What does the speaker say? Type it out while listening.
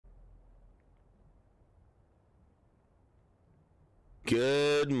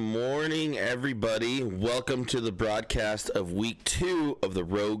Good morning, everybody. Welcome to the broadcast of Week 2 of the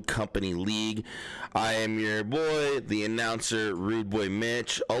Rogue Company League. I am your boy, the announcer, Rude Boy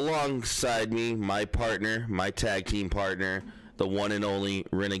Mitch. Alongside me, my partner, my tag team partner, the one and only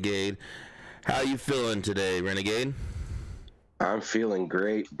Renegade. How you feeling today, Renegade? I'm feeling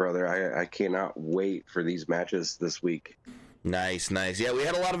great, brother. I cannot wait for these matches this week. Nice. Yeah, we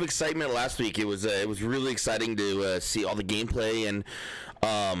had a lot of excitement last week. It was really exciting to see all the gameplay,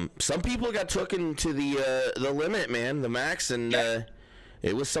 and some people got taken to the limit, man, the max, and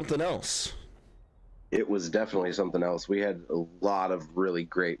it was something else. It was definitely something else. We had a lot of really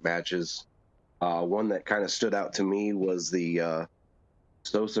great matches. One that kind of stood out to me was the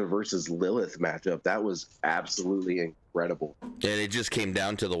Sosa versus Lilith matchup. That was absolutely incredible. And it just came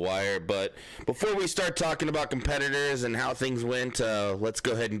down to the wire. But before we start talking about competitors and how things went, let's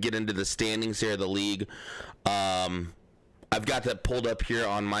go ahead and get into the standings here of the league. I've got that pulled up here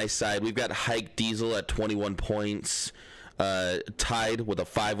on my side. We've got Hike Diesel at 21 points, tied with a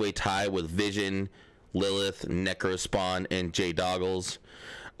 5-way tie with Vision, Lilith, Necrospawn, and J Doggles.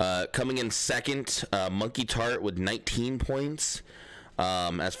 Coming in second, Monkey Tart with 19 points.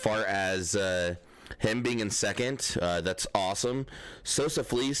 As far as him being in second, that's awesome. Sosa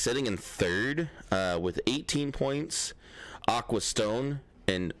Flea sitting in third with 18 points. Aqua Stone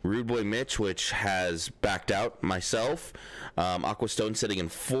and Rude Boy Mitch, which has backed out myself. Aqua Stone sitting in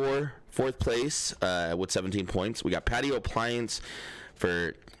fourth place with 17 points. We got Patio Appliance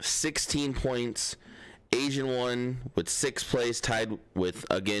for 16 points. Asian One with 6th place, tied with,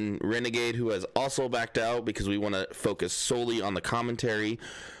 again, Renegade, who has also backed out because we want to focus solely on the commentary,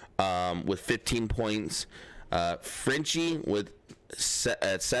 with 15 points. Frenchie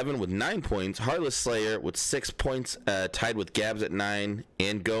at 7 with 9 points. Heartless Slayer with 6 points, tied with Gabs at 9,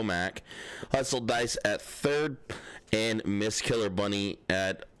 and Gomac. Hustle Dice at 3rd, and Miss Killer Bunny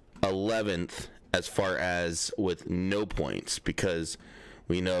at 11th, as far as with no points, because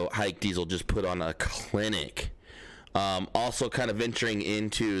we know Hike Diesel just put on a clinic. Also kind of venturing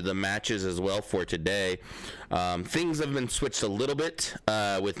into the matches as well for today. Things have been switched a little bit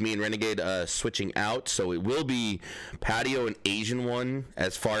with me and Renegade switching out. So it will be Patio and Asian One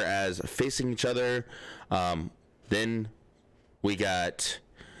as far as facing each other. Then we got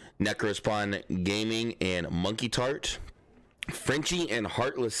Necrospawn Gaming and Monkey Tart. Frenchie and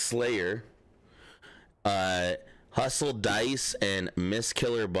Heartless Slayer. Hustle Dice and Miss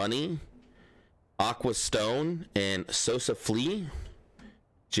Killer Bunny, Aqua Stone and Sosa Flea,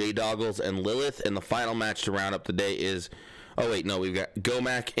 J Doggles and Lilith, and the final match to round up the day is, we've got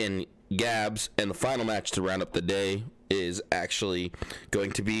Gomac and Gabs, and the final match to round up the day is actually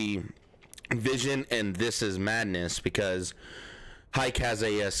going to be Vision and This Is Madness, because Hike has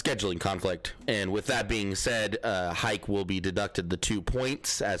a scheduling conflict, and with that being said, Hike will be deducted the 2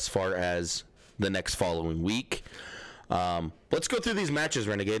 points as far as the next following week. Let's go through these matches,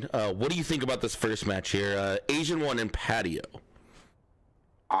 Renegade. What do you think about this first match here? Asian One and Patio.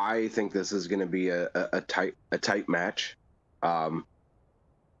 I think this is going to be a tight match.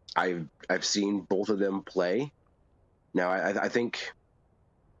 I've seen both of them play. Now I think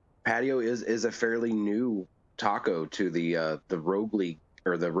Patio is a fairly new taco to the Rogue League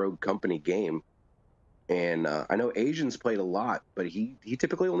or the Rogue Company game. And I know Asian's played a lot, but he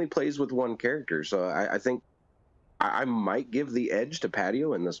typically only plays with one character. So I think I might give the edge to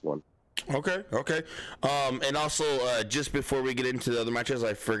Patio in this one. Okay. And also, just before we get into the other matches,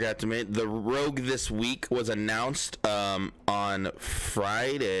 I forgot to mention, the Rogue this week was announced on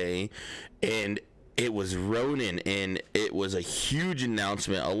Friday, and it was Ronin, and it was a huge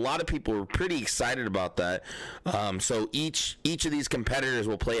announcement. A lot of people were pretty excited about that. So each of these competitors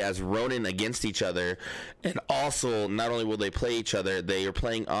will play as Ronin against each other, and also not only will they play each other, they are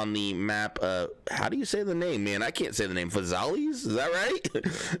playing on the map. How do you say the name, man? I can't say the name. Fazali's? Is that right?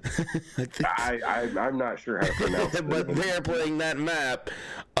 I'm not sure how to pronounce it. But they are playing that map.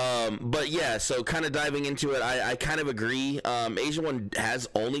 But yeah, so kind of diving into it, I kind of agree. Asian One has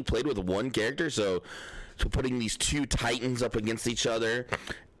only played with one character, so putting these two titans up against each other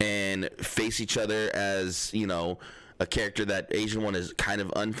and face each other as, you know, a character that Asian One is kind of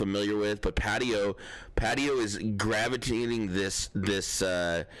unfamiliar with, but Patio is gravitating this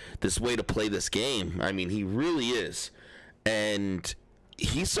way to play this game. I mean, he really is, and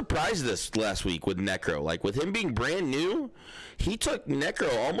he surprised us last week with Necro. Like, with him being brand new, he took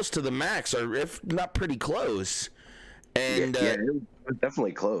Necro almost to the max, or if not pretty close. And yeah, it was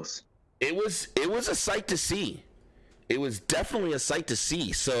definitely close. It was a sight to see. It was definitely a sight to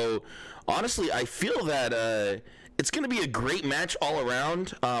see. So honestly, I feel that it's gonna be a great match all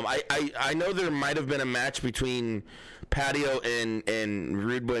around. I know there might have been a match between Patio and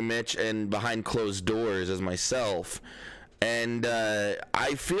Rude Boy Mitch and behind closed doors as myself, and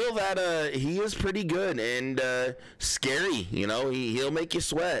I feel that he is pretty good and scary. You know, he'll make you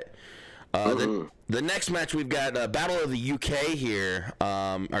sweat. The next match we've got Battle of the UK here.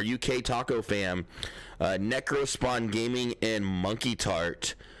 Our UK Taco fam, Necrospawn Gaming and Monkey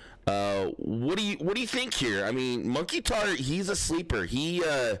Tart. What do you think here? I mean, Monkey Tart, he's a sleeper. He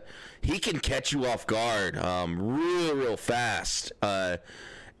can catch you off guard real fast.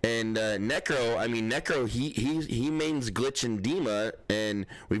 And Necro, he mains Glitch and Dima, and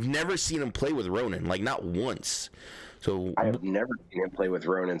we've never seen him play with Ronin, like not once. So I have never seen him play with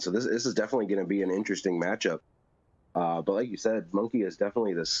Ronin, so this is definitely going to be an interesting matchup. But like you said, Monkey is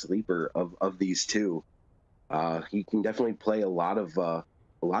definitely the sleeper of these two. He can definitely play a lot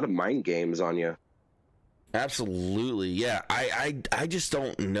of mind games on you. Absolutely, yeah. I just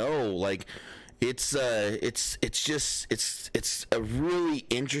don't know. Like, it's a really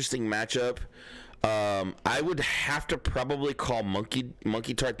interesting matchup. I would have to probably call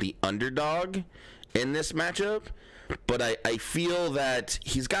Monkey Tart the underdog in this matchup, but I feel that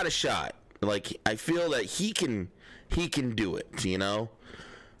he's got a shot. Like, I feel that he can do it, you know.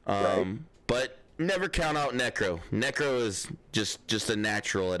 Right. But never count out Necro. Necro is just a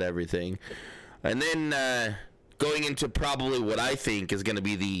natural at everything. And then going into probably what I think is going to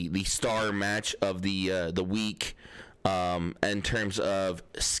be the star match of the week in terms of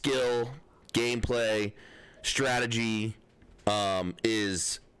skill, gameplay, strategy,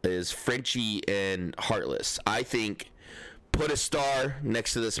 is Frenchie and Heartless. I think put a star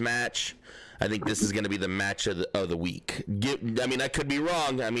next to this match. I think this is going to be the match of the week. I mean, I could be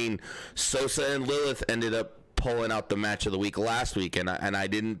wrong. I mean, Sosa and Lilith ended up pulling out the match of the week last week, and I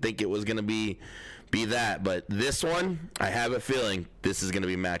didn't think it was going to be that. But this one, I have a feeling this is going to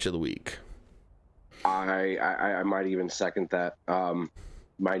be match of the week. I might even second that.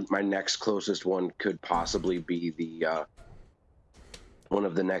 My next closest one could possibly be the one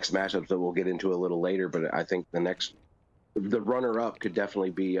of the next matchups that we'll get into a little later. But I think the runner-up could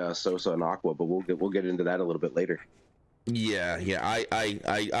definitely be Sosa and Aqua, but we'll get into that a little bit later. Yeah.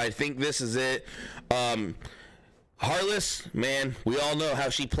 I think this is it. Heartless, man, we all know how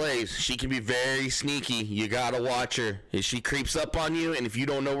she plays. She can be very sneaky. You gotta watch her. If she creeps up on you, and if you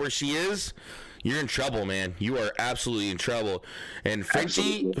don't know where she is, you're in trouble, man. You are absolutely in trouble. And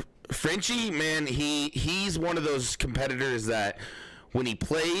Frenchie, man, he's one of those competitors that when he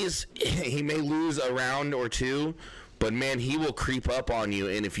plays, he may lose a round or two, but man, he will creep up on you,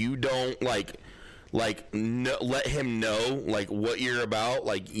 and if you don't let him know like what you're about,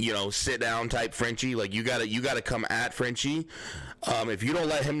 like, you know, sit down type Frenchie, like you gotta come at Frenchie. If you don't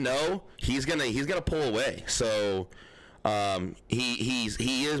let him know, he's gonna pull away. So he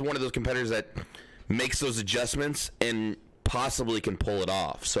is one of those competitors that makes those adjustments and possibly can pull it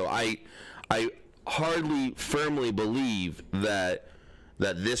off. So I hardly firmly believe that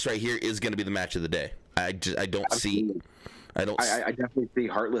this right here is going to be the match of the day. I definitely see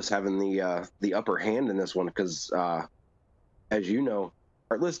Heartless having the upper hand in this one because, as you know,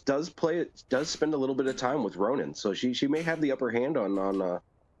 Heartless does spend a little bit of time with Ronin, so she may have the upper hand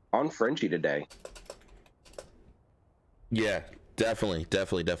on Frenchie today. Yeah, definitely.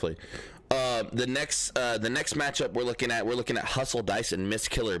 The next matchup we're looking at Hustle Dice and Miss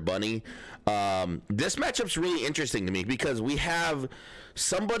Killer Bunny. This matchup's really interesting to me because we have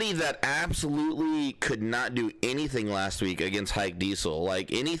somebody that absolutely could not do anything last week against Hike Diesel.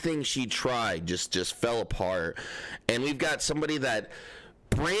 Like, anything she tried just fell apart. And we've got somebody that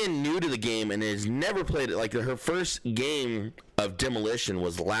brand new to the game and has never played it. Like, her first game of Demolition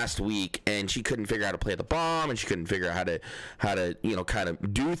was last week, and she couldn't figure out how to play the bomb, and she couldn't figure out how to you know, kind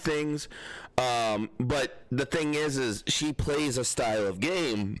of do things. But the thing is she plays a style of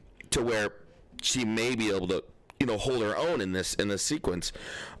game to where she may be able to, you know, hold her own in this sequence.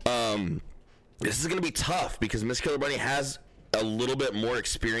 This is going to be tough because Miss Killer Bunny has a little bit more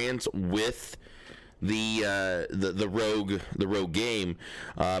experience with the rogue game,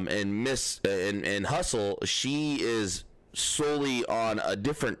 and Hustle, she is solely on a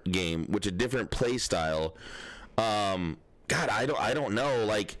different game, which a different play style. God, I don't know.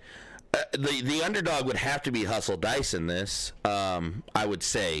 Like, the underdog would have to be Hustle Dice in this. I would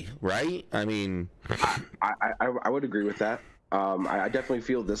say, right? I mean, I would agree with that. I definitely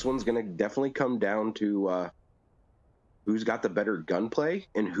feel this one's going to definitely come down to who's got the better gunplay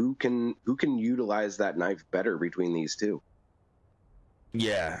and who can utilize that knife better between these two.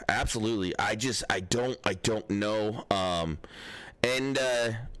 Yeah, absolutely. I don't know. And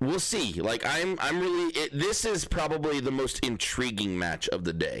we'll see. Like I'm really. This is probably the most intriguing match of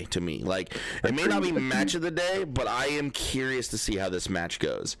the day to me. Like it may not be match of the day, but I am curious to see how this match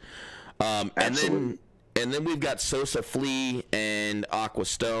goes. And then we've got Sosa Flea and Aqua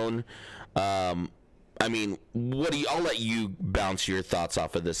Stone. I mean, I'll let you bounce your thoughts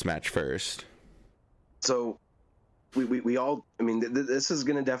off of this match first. So, we all. I mean, this is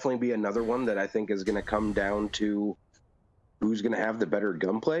going to definitely be another one that I think is going to come down to who's going to have the better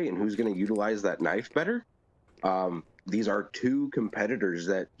gunplay and who's going to utilize that knife better. These are two competitors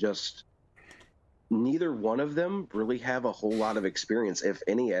that just neither one of them really have a whole lot of experience, if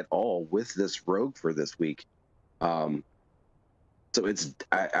any at all, with this rogue for this week. So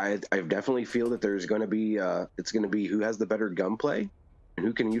I definitely feel that there's going to be it's going to be who has the better gunplay and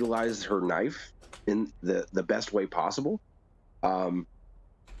who can utilize her knife in the best way possible.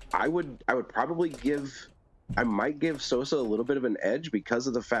 I might give Sosa a little bit of an edge because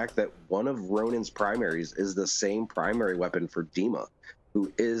of the fact that one of Ronin's primaries is the same primary weapon for Dima, who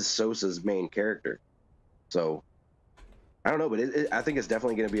is Sosa's main character. So I don't know, but I think it's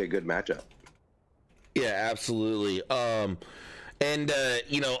definitely going to be a good matchup. Yeah, absolutely. And,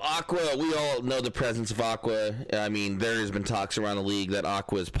 Aqua, we all know the presence of Aqua. I mean, there has been talks around the league that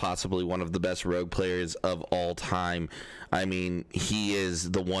Aqua is possibly one of the best rogue players of all time. I mean, he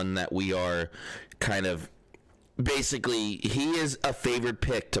is the one that we are kind of, basically, he is a favored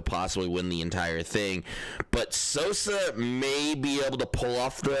pick to possibly win the entire thing. But Sosa may be able to pull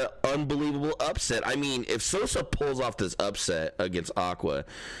off the unbelievable upset. I mean, if Sosa pulls off this upset against Aqua,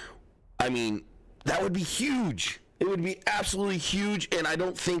 I mean, that would be huge. It would be absolutely huge, and I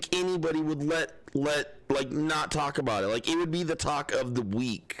don't think anybody would let not talk about it. Like, it would be the talk of the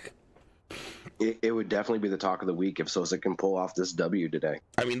week. It would definitely be the talk of the week if Sosa can pull off this W today.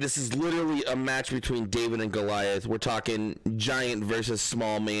 I mean, this is literally a match between David and Goliath. We're talking giant versus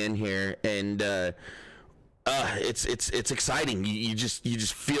small man here, and it's exciting. You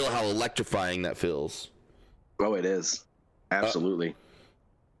just feel how electrifying that feels. Oh, it is. Absolutely.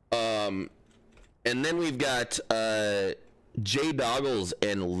 And then we've got Jay Doggles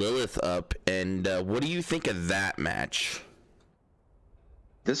and Lilith up, and what do you think of that match?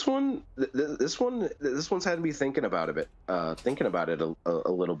 This one's had me thinking about it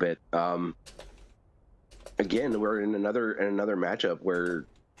a little bit. Again, we're in another matchup where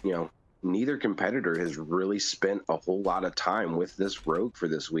neither competitor has really spent a whole lot of time with this rogue for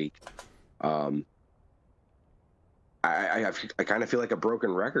this week. I kind of feel like a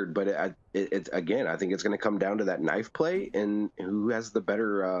broken record, but again, I think it's going to come down to that knife play and who has the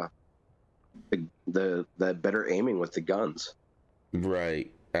better the better aiming with the guns. Right.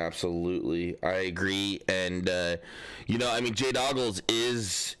 Absolutely. I agree. And I mean, Jay Doggles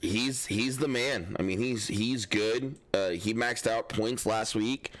he's the man. I mean, he's good. He maxed out points last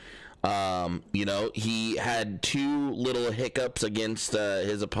week. He had two little hiccups against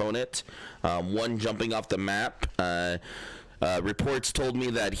his opponent, one jumping off the map. Reports told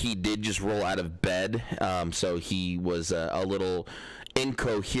me that he did just roll out of bed, so he was a little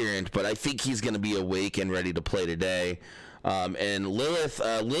incoherent, but I think he's going to be awake and ready to play today. And Lilith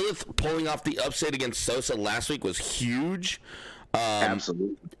pulling off the upset against Sosa last week was huge.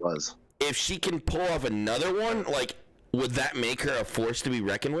 Absolutely was. If she can pull off another one, like, would that make her a force to be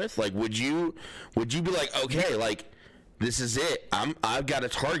reckoned with? Like, would you be like, okay, like, this is it. I've got a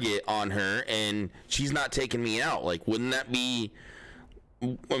target on her, and she's not taking me out. Like, wouldn't that be?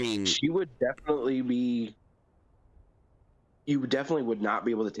 I mean, she would definitely be. You definitely would not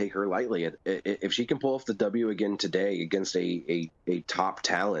be able to take her lightly. If she can pull off the W again today against a top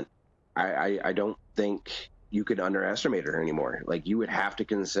talent, I don't think you could underestimate her anymore. Like, you would have to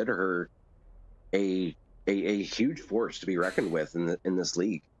consider her a huge force to be reckoned with in this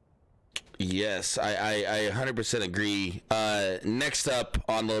league. Yes, I 100% agree. Next up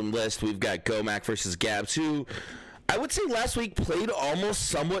on the list, we've got Gomac versus Gabs, who I would say last week played almost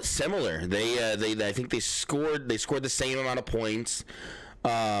somewhat similar. I think they scored the same amount of points.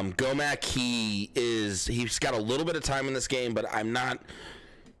 Gomac, he's got a little bit of time in this game, but I'm not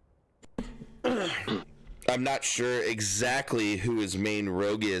sure exactly who his main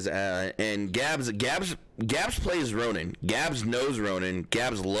rogue is. And Gabs plays Ronin. Gabs knows Ronin.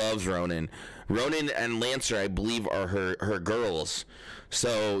 Gabs loves Ronin. Ronin and Lancer, I believe, are her girls.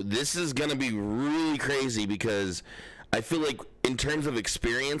 So this is going to be really crazy because I feel like in terms of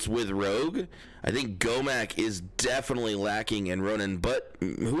experience with rogue, I think Gomac is definitely lacking in Ronin. But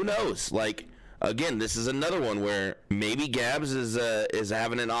who knows? Like, again, this is another one where maybe Gabs is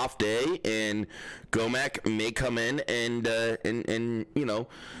having an off day, and Gomac may come in and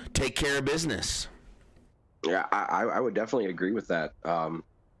take care of business. Yeah, I would definitely agree with that.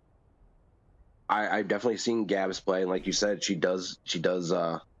 I've definitely seen Gabs play, and like you said, she does.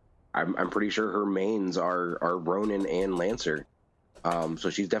 I'm pretty sure her mains are Ronin and Lancer. So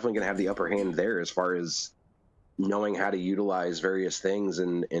she's definitely going to have the upper hand there as far as knowing how to utilize various things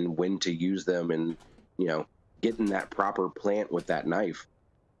and when to use them, and getting that proper plant with that knife.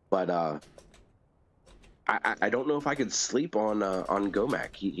 But I don't know if I could sleep on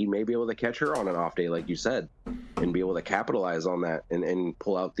Gomac. He may be able to catch her on an off day, like you said, and be able to capitalize on that and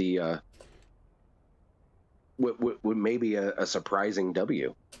pull out the what maybe a surprising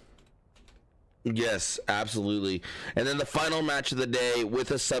W. Yes, absolutely. And then the final match of the day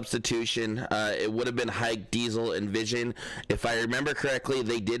with a substitution, it would have been Hike, Diesel, and Vision. If I remember correctly,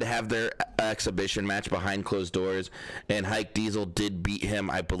 they did have their exhibition match behind closed doors, and Hike Diesel did beat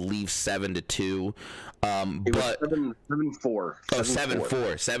him, I believe, 7-2. It was 7-4. Oh,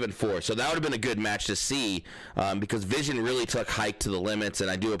 7-4. So that would have been a good match to see, because Vision really took Hike to the limits,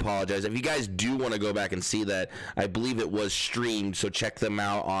 and I do apologize. If you guys do want to go back and see that, I believe it was streamed, so check them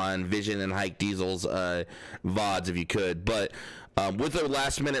out on Vision and Hike Diesel's VODs if you could. But with a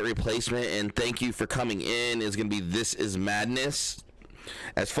last-minute replacement, and thank you for coming in, is going to be This Is Madness.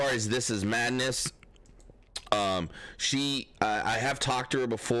 As far as This Is Madness, I have talked to her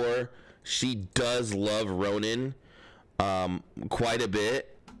before. She does love Ronin quite a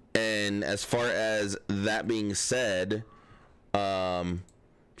bit, and as far as that being said,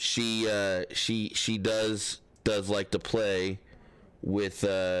 she does like to play with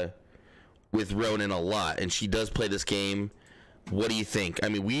Ronin a lot, and she does play this game. What do you think? I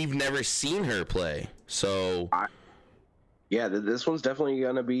mean, we've never seen her play, so yeah, this one's definitely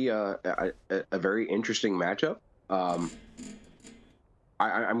gonna be a very interesting matchup.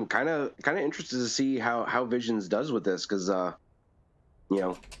 I'm kind of interested to see how Vizionz does with this, because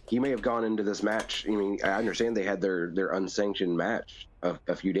he may have gone into this match. I mean, I understand they had their unsanctioned match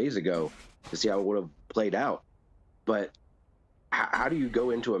a few days ago to see how it would have played out, but how do you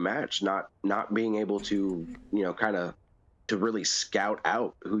go into a match not being able to to really scout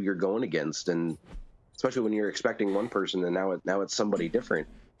out who you're going against, and especially when you're expecting one person and now it's somebody different?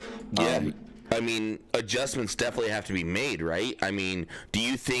 Yeah. I mean, adjustments definitely have to be made, right? I mean, do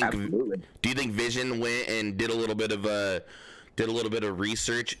you think Vision went and did a little bit of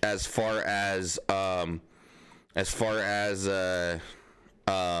research as far as went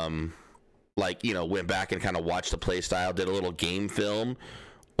back and kind of watched the play style, did a little game film,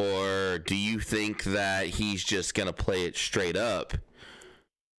 or do you think that he's just gonna play it straight up?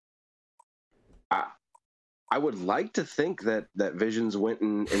 I would like to think that Vizionz went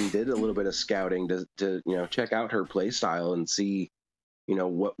and did a little bit of scouting to check out her play style and see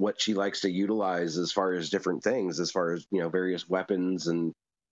what she likes to utilize as far as different things, as far as various weapons, and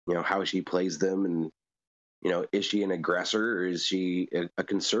how she plays them, and is she an aggressor, or is she a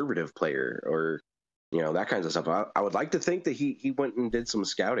conservative player, or that kinds of stuff. I would like to think that he went and did some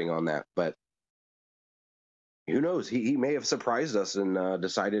scouting on that, but who knows? He may have surprised us and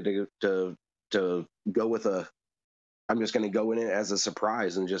decided to go with I'm just going to go in it as a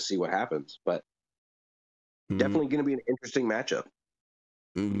surprise and just see what happens. But definitely going to be an interesting matchup.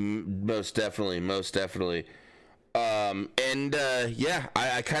 Most definitely. I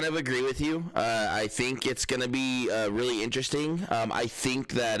kind of agree with you. I think it's going to be really interesting. I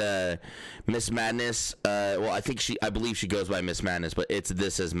think that Miss Madness, I believe she goes by Miss Madness, but it's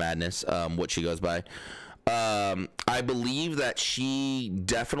This Is Madness, what she goes by. I believe that she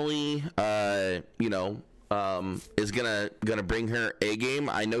definitely, is gonna bring her A game.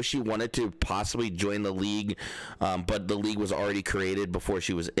 I know she wanted to possibly join the league, but the league was already created before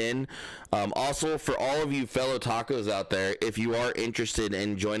she was in. Also, for all of you fellow tacos out there, if you are interested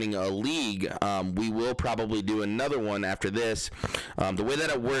in joining a league, we will probably do another one after this. The way that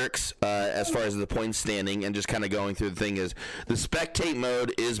it works, as far as the point standing and just kind of going through the thing, is the spectate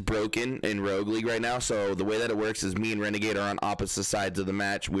mode is broken in Rogue League right now. So the way that it works is me and Renegade are on opposite sides of the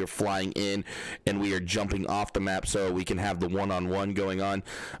match. We're flying in and we are jumping off the map so we can have the one-on-one going on.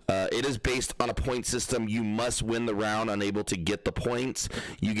 It is based on a point system. You must win the round unable to get the points.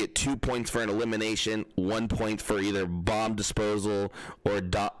 You get 2 points for an elimination, 1 point for either bomb disposal or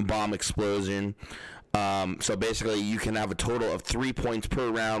bomb explosion. So basically you can have a total of 3 points per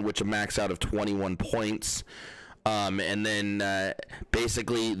round, which a max out of 21 points. And then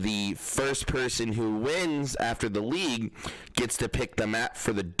basically the first person who wins after the league gets to pick the map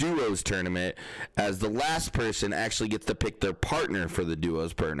for the duos tournament, as the last person actually gets to pick their partner for the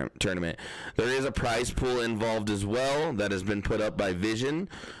duos tournament. There is a prize pool involved as well that has been put up by Vision.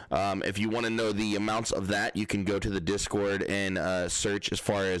 If you want to know the amounts of that, you can go to the Discord and search as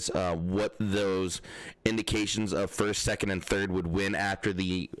far as what those indications of first, second, and third would win after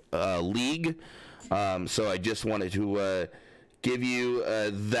the league. So I just wanted to give you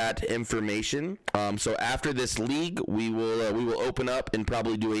that information. So after this league, we will open up and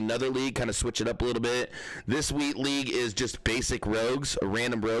probably do another league, kind of switch it up a little bit. This week league is just basic rogues, a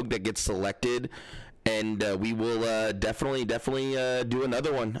random rogue that gets selected, and we will definitely do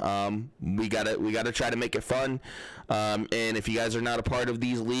another one. We gotta try to make it fun. And if you guys are not a part of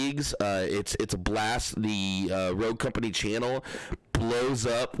these leagues, it's a blast. The Rogue Company channel blows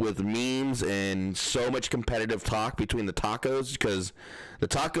up with memes and so much competitive talk between the tacos, because the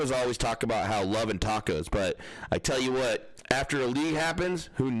tacos always talk about how loving tacos, but I tell you what, after a league happens,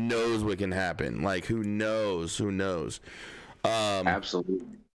 who knows what can happen? Like, who knows? Absolutely.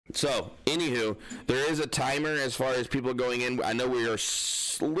 So, anywho, there is a timer as far as people going in. I know we are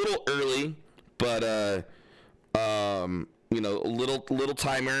a little early, but you know, a little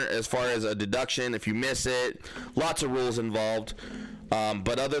timer as far as a deduction if you miss it. Lots of rules involved.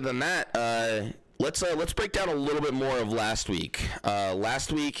 But other than that, let's break down a little bit more of last week.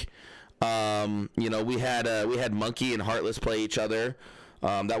 Last week, you know, we had Monkey and Heartless play each other.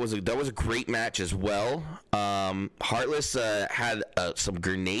 That was a great match as well. Heartless had some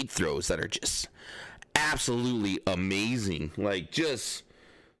grenade throws that are just absolutely amazing. Like just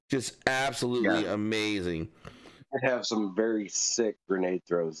absolutely amazing. I have some very sick grenade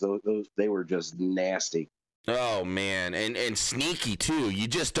throws. Those they were just nasty. Oh man, and sneaky too. You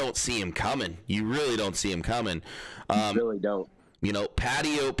just don't see him coming. You really don't see him coming. You really don't. You know,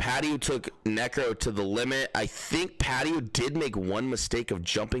 Patio took Necro to the limit. I think Patio did make one mistake of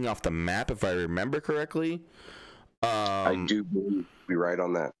jumping off the map, if I remember correctly. I do believe you're right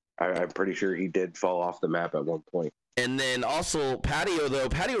on that. I'm pretty sure he did fall off the map at one point. And then also Patio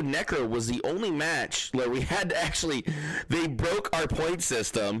Necro was the only match where we had to actually, they broke our point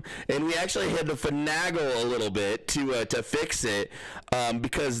system, and we actually had to finagle a little bit to fix it,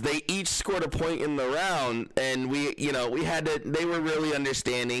 because they each scored a point in the round, and they were really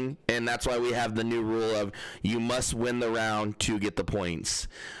understanding, and that's why we have the new rule of you must win the round to get the points.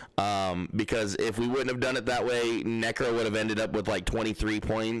 Because if we wouldn't have done it that way, Necro would have ended up with like 23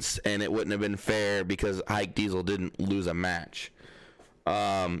 points, and it wouldn't have been fair because Hike Diesel didn't lose a match.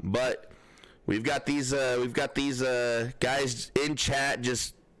 But we've got these guys in chat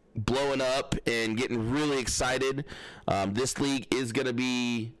just blowing up and getting really excited. This league is gonna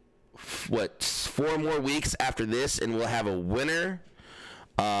be 4 more weeks after this, and we'll have a winner.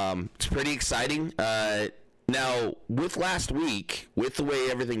 It's pretty exciting. Now, with last week, with the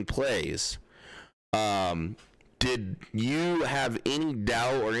way everything plays, did you have any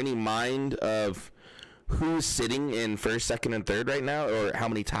doubt or any mind of who's sitting in first, second, and third right now, or how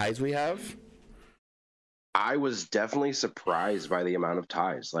many ties we have? I was definitely surprised by the amount of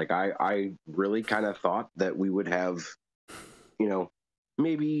ties. Like, I really kind of thought that we would have,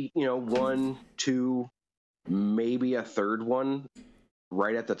 maybe, 1, 2, maybe a third one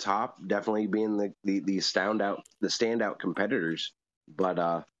right at the top, definitely being the standout competitors.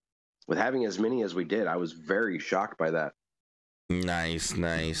 But with having as many as we did, I was very shocked by that. Nice.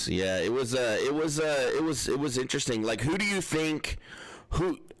 Yeah, it was interesting. Like, who do you think?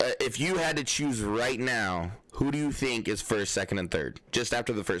 If you had to choose right now, who do you think is first, second, and third? Just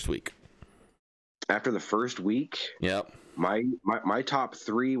after the first week. After the first week, yep. My top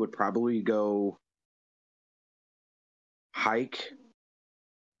 3 would probably go Hike,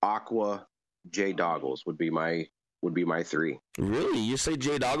 Aqua, J Doggles would be my 3. Really? You say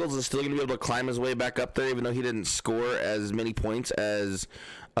J Doggles is still going to be able to climb his way back up there, even though he didn't score as many points as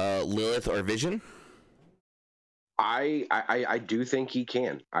Lilith or Vision? I do think he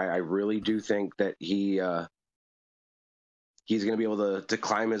can. I really do think that he's going to be able to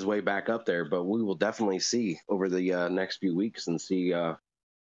climb his way back up there. But we will definitely see over the next few weeks and see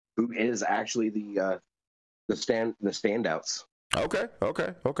who is actually the standouts. Okay.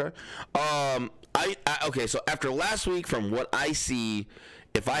 Okay, so after last week, from what I see,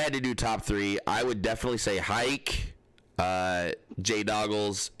 if I had to do top 3, I would definitely say Hike, J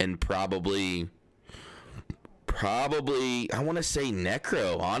Doggles, and probably I want to say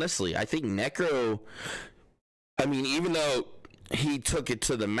Necro. Honestly, I think Necro, I mean, even though he took it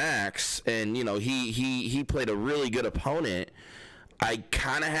to the max and he played a really good opponent, I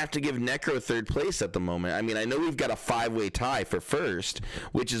kind of have to give Necro third place at the moment. I mean, I know we've got a 5-way tie for first,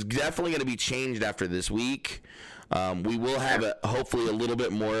 which is definitely going to be changed after this week. We will have hopefully a little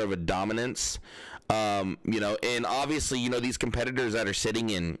bit more of a dominance. You know, and obviously, you know, these competitors that are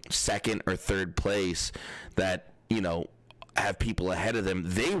sitting in second or third place that, you know, have people ahead of them,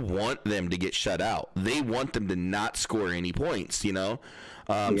 they want them to get shut out. They want them to not score any points, you know?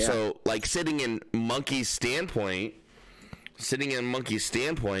 So, like, sitting in Monkey's standpoint,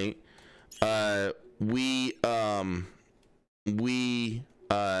 we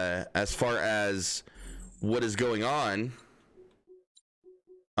as far as what is going on,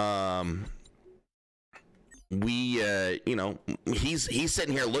 you know, he's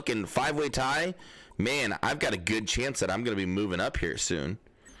sitting here looking 5-way tie. Man, I've got a good chance that I'm going to be moving up here soon.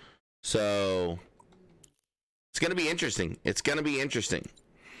 So it's going to be interesting.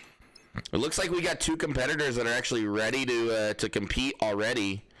 It looks like we got 2 competitors that are actually ready to compete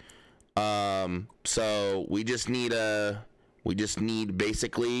already. So we just need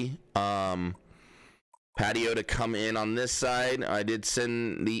basically Patio to come in on this side. I did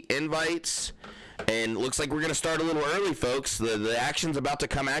send the invites, and it looks like we're going to start a little early, folks. The action's about to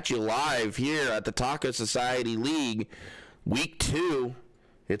come at you live here at the TacoSociety League. Week 2,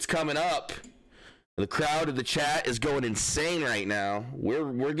 it's coming up. The crowd of the chat is going insane right now.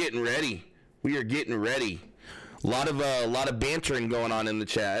 We're getting ready. We are getting ready. A lot of bantering going on in the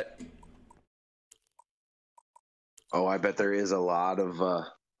chat. Oh, I bet there is a lot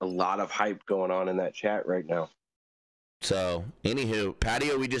of hype going on in that chat right now. So, anywho,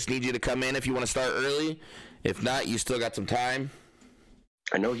 Patio, we just need you to come in if you want to start early. If not, you still got some time.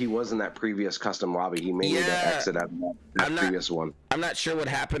 I know he was in that previous custom lobby. He may need to exit out of that previous one. I'm not sure what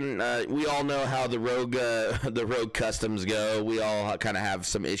happened. We all know how the rogue customs go. We all kind of have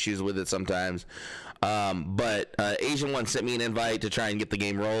some issues with it sometimes. But Asian One sent me an invite to try and get the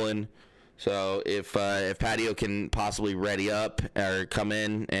game rolling. So if Patio can possibly ready up or come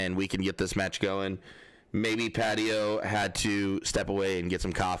in and we can get this match going. Maybe Patio had to step away and get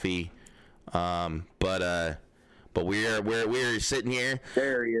some coffee. But we're sitting here.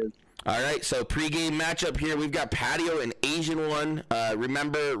 There he is. All right, so pregame matchup here. We've got Patio and Asian One.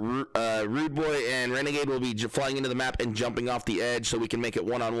 Remember, Rude Boy and Renegade will be flying into the map and jumping off the edge so we can make it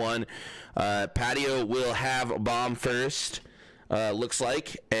one-on-one. Patio will have a bomb first, looks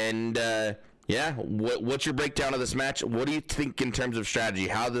like. And, yeah, what's your breakdown of this match? What do you think in terms of strategy?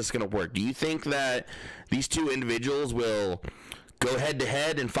 How this is going to work? Do you think that these 2 individuals will go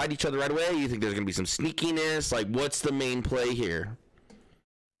head-to-head and fight each other right away? You think there's going to be some sneakiness? Like, what's the main play here?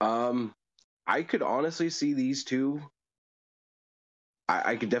 I could honestly see these 2.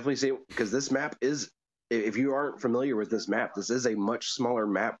 I could definitely see it, because this map is, if you aren't familiar with this map, this is a much smaller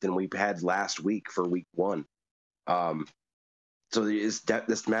map than we had last week for week 1. So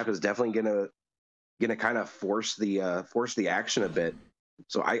this map is definitely gonna kind of force the action a bit.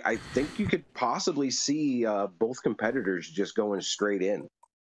 So I think you could possibly see both competitors just going straight in.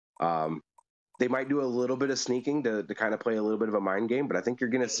 They might do a little bit of sneaking to kind of play a little bit of a mind game, but I think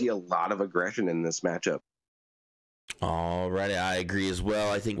you're going to see a lot of aggression in this matchup. All right, I agree as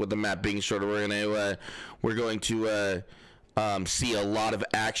well. I think with the map being shorter, we're going to see a lot of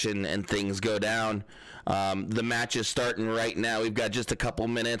action and things go down. The match is starting right now. We've got just a couple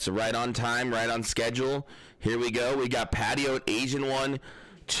minutes, right on time, right on schedule. Here we go. We got Patio and Asian One,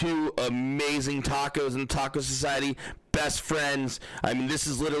 2 amazing tacos in TacoSociety, best friends. I mean, this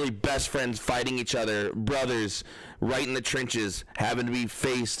is literally best friends fighting each other, brothers, right in the trenches, having to be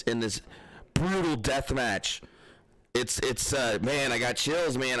faced in this brutal death match. It's man, I got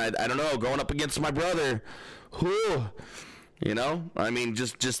chills, man. I don't know, going up against my brother. Whew. You know, I mean,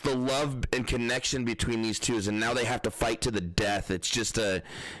 just the love and connection between these 2, and now they have to fight to the death. It's a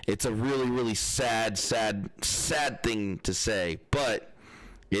really, really sad thing to say, but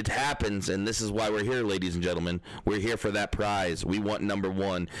it happens, and this is why we're here, ladies and gentlemen. We're here for that prize. We want number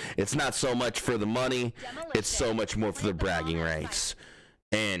 1. It's not so much for the money, it's so much more for the bragging rights.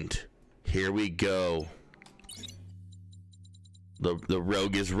 And here we go. The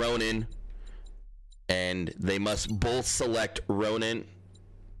rogue is Ronin. And they must both select Ronin.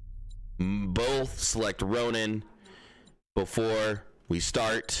 Both select Ronin before we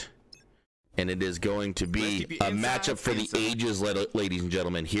start. And it is going to be a matchup for the ages, ladies and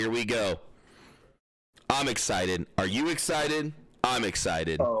gentlemen. Here we go. I'm excited. Are you excited? I'm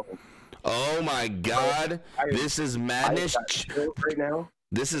excited. Oh my God. This is madness. Right now.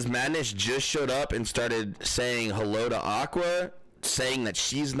 This is madness. Just showed up and started saying hello to Aqua, saying that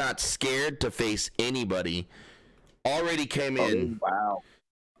she's not scared to face anybody. Already came in. Wow.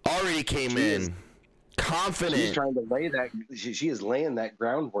 Already came in. confident. She's trying to lay that. She is laying that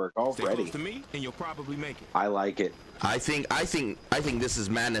groundwork already. Stay close to me, and you'll probably make it. I like it. I think this is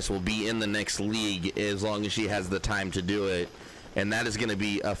Madness will be in the next league as long as she has the time to do it, and that is going to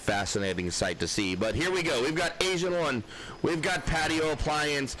be a fascinating sight to see. But here we go. We've got Asian One, we've got Patio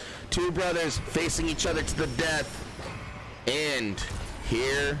Appliance, two brothers facing each other to the death, and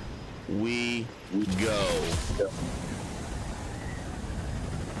here we go.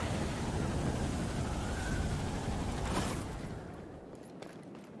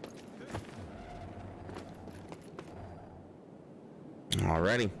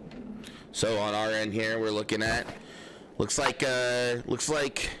 Alrighty. So on our end here, we're looking at looks like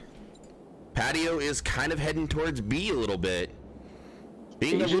Patio is kind of heading towards B a little bit.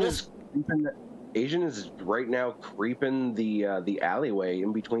 Asian is right now creeping the alleyway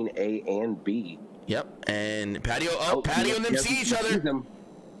in between A and B. Yep, and Patio Patio and them see each other.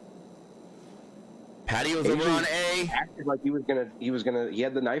 Patio's over on A. Acted like he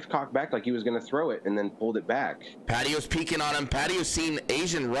had the knife cocked back like he was gonna throw it and then pulled it back. Patio's peeking on him. Patio's seen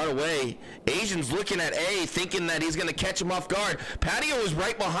Asian run away. Asian's looking at A, thinking that he's gonna catch him off guard. Patio is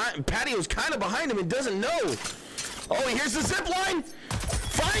right behind. Patio's kind of behind him and doesn't know. Oh, here's the zip line.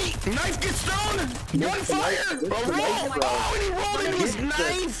 Fight! Knife gets thrown. Gunfire. A roll. Oh, and he rolled into his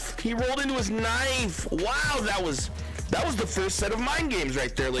knife. He rolled into his knife. Wow, that was the first set of mind games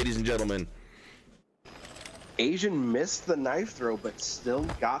right there, ladies and gentlemen. Asian missed the knife throw, but still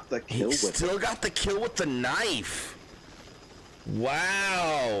got the kill with it. Still got the kill with the knife.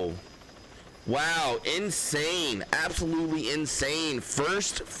 Wow. Wow, insane. Absolutely insane.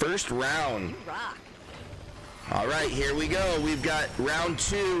 First round. You rock. All right, here we go. We've got round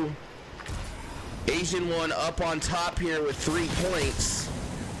 2. Asian One up on top here with 3 points.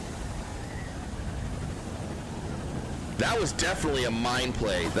 That was definitely a mind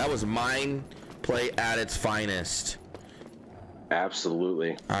play. That was mind play at its finest.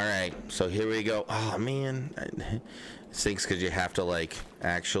 Absolutely. All right, so here we go. Oh man, it stinks because you have to like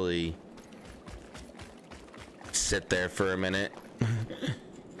actually sit there for a minute.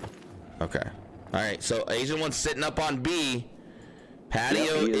 Okay. All right, so Asian One's sitting up on B.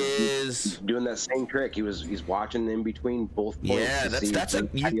 Patio is doing that same trick. He's watching in between both points. Yeah, that's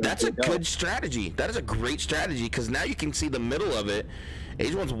a good strategy. That is a great strategy because now you can see the middle of it.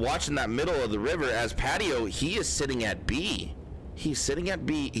 Asian One's watching that middle of the river as Patio, he is sitting at B. He's sitting at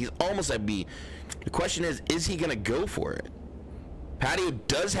B. He's almost at B. The question is he going to go for it? Patio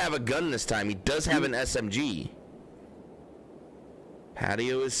does have a gun this time. He does have an SMG.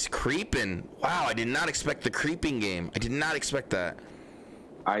 Patio is creeping. Wow, I did not expect the creeping game. I did not expect that.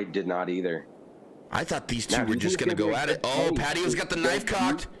 I did not either. I thought these two were just going to go at it. Oh, Patio's got the knife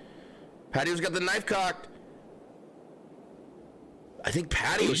cocked. Patio's got the knife cocked. I think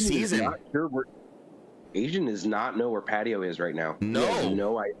Patio sees him. Asian does not know where Patio is right now. No.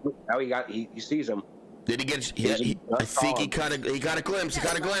 No, now he sees him. Did he get? I think he got a glimpse. He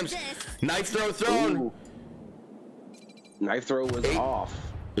got a glimpse. Knife throw thrown. Ooh. Knife throw was off.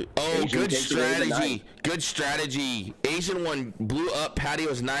 Oh, Asian good takes away the strategy. knife. Good strategy. Asian One blew up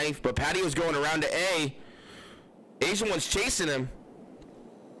Patio's knife, but Patio's going around to A. Asian One's chasing him.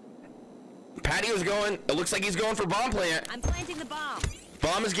 Patio's going. It looks like he's going for bomb plant. I'm planting the bomb.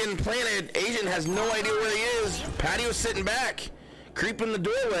 Bomb is getting planted. Asian has no idea where he is. Patio's sitting back, creeping the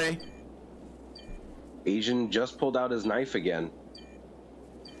doorway. Asian just pulled out his knife again.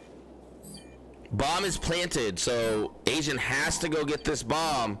 Bomb is planted, so Asian has to go get this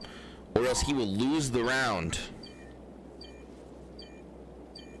bomb, or else he will lose the round.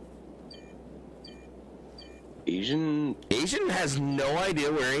 Asian has no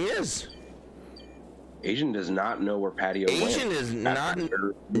idea where he is. Asian does not know where Patio went. Asian is not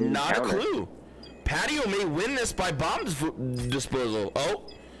a clue. Patio may win this by bomb disposal. Oh,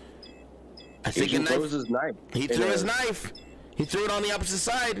 I think Asian throws his knife. He threw his knife. He threw it on the opposite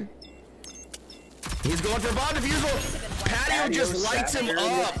side. He's going for bomb defusal. Patio just lights him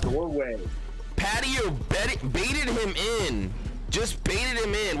up. Patio baited him in. Just baited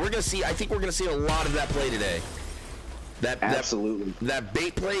him in. We're gonna see. I think we're gonna see a lot of that play today. Absolutely. That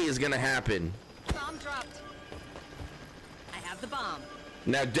bait play is gonna happen. Bomb dropped. I have the bomb.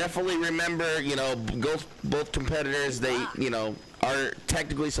 Now, definitely remember, you know, both competitors, they, you know, are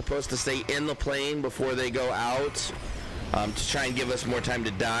technically supposed to stay in the plane before they go out to try and give us more time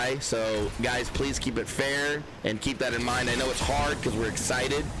to die. So, guys, please keep it fair and keep that in mind. I know it's hard because we're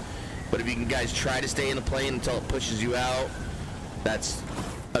excited, but if you can, guys, try to stay in the plane until it pushes you out, that's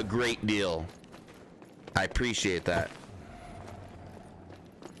a great deal. I appreciate that.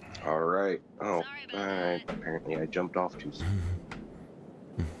 All right. Oh, apparently I jumped off too soon.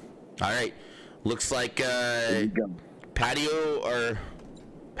 All right, Looks like Patio's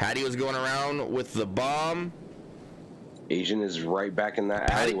going around with the bomb. Asian is right back in that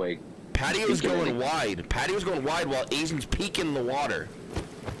alleyway. Patio's going wide. Patio's going wide while Asian's peeking the water.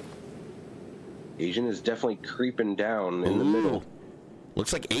 Asian is definitely creeping down in the middle.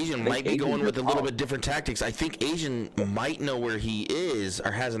 Looks like Asian might be going with a little bit different tactics. I think Asian might know where he is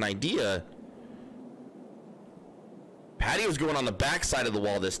or has an idea. Patio's going on the back side of the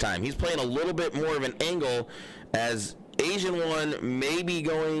wall this time. He's playing a little bit more of an angle as Asian one may be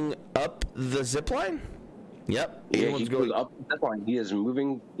going up the zip line. Yep. Yeah, he goes up the zip line. He is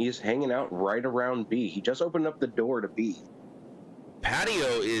moving. He is hanging out right around B. He just opened up the door to B.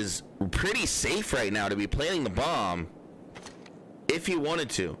 Patio is pretty safe right now to be planting the bomb if he wanted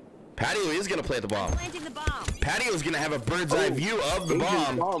to. Patio is going to plant the bomb. Patio is going to have a bird's eye view of the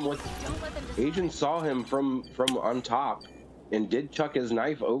bomb. Agent saw him from on top and did chuck his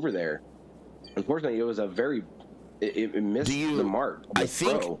knife over there. Unfortunately, it was a very it missed the mark. I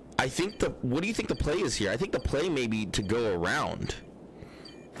think what do you think the play is here? I think the play may be to go around.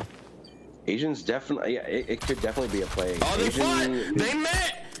 Asian's definitely, yeah, it could definitely be a play. Oh, they fought! They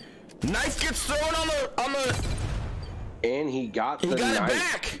met! Knife gets thrown on the and he got the knife it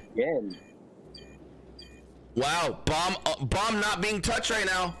back again. Wow, bomb not being touched right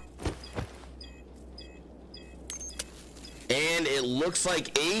now. And it looks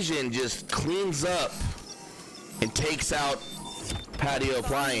like Asian just cleans up and takes out Patio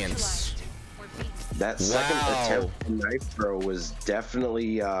Appliance. That second attempt knife throw was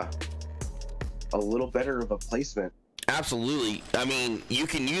definitely a little better of a placement. Absolutely. I mean, you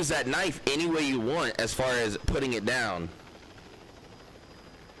can use that knife any way you want as far as putting it down.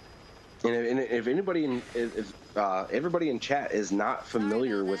 And if anybody everybody in chat is not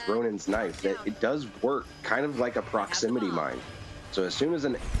familiar with Ronin's knife, that it does work kind of like a proximity mine. So as soon as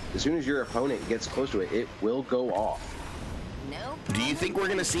your opponent gets close to it, it will go off. Do you think we're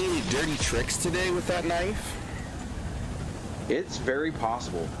gonna see any dirty tricks today with that knife? It's very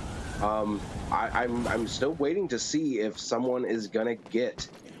possible. I'm still waiting to see if someone is gonna get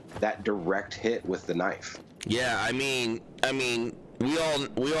that direct hit with the knife. Yeah, I mean, we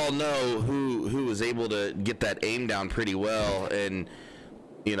all know who was able to get that aim down pretty well, and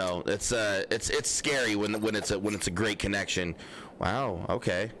you know it's scary when it's a great connection. Wow.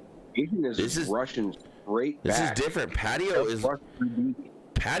 Okay. This is Russian straight back. This is different. Patio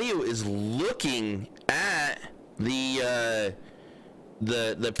is looking at the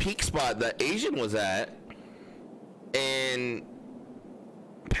peak spot that Asian was at, and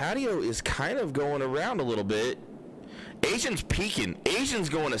Patio is kind of going around a little bit. Asian's peeking. Asian's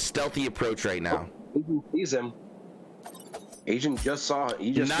going a stealthy approach right now. Asian sees him. Asian just saw.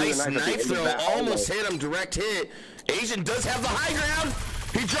 He just nice knife throw, almost hit him. Direct hit. Asian does have the high ground.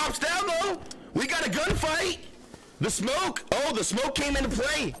 He drops down though. We got a gunfight. The smoke. Oh, the smoke came into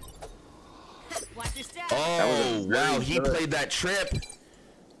play. Oh wow, he played that trip.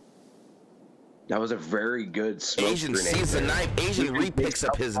 That was a very good smoke Asian grenade. sees the knife. Asian re-picks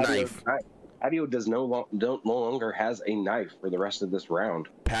up his knife. Patio no longer has a knife for the rest of this round.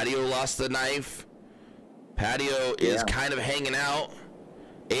 Patio lost the knife. Patio is kind of hanging out.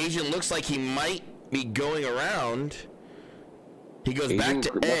 Asian looks like he might be going around. He goes back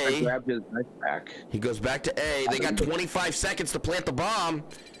to A. Grabbed his knife back. He goes back to A. They got 25 seconds to plant the bomb.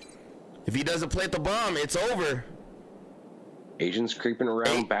 If he doesn't plant the bomb, it's over. Asian's creeping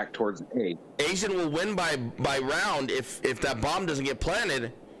around back towards A. Asian will win by round if that bomb doesn't get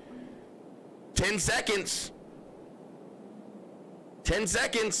planted. 10 seconds. 10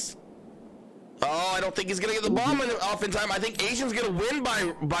 seconds. Oh, I don't think he's gonna get the bomb off in time. I think Asian's gonna win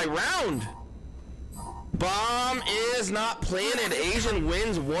by round. Bomb is not planted. Asian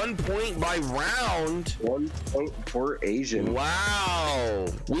wins 1 point by round. 1 point for Asian. Wow.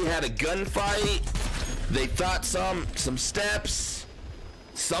 We had a gunfight. They thought some steps,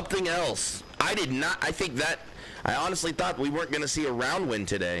 something else. I did not. I honestly thought we weren't going to see a round win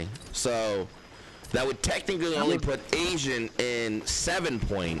today. So that would technically only put Asian in 7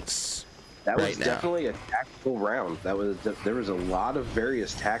 points. That was definitely a tactical round. There was a lot of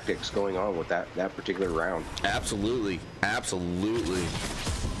various tactics going on with that particular round. Absolutely. Absolutely.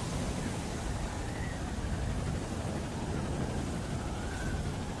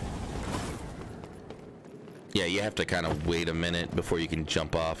 Yeah, you have to kind of wait a minute before you can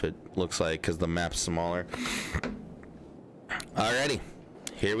jump off, it looks like, because the map's smaller. Alrighty,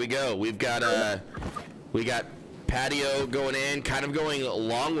 here we go. We got Patio going in, kind of going a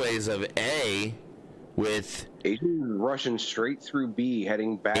long ways of A with Asian rushing straight through B,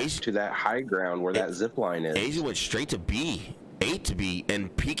 heading back to that high ground where that zip line is. Asian went straight to B, 8 to B,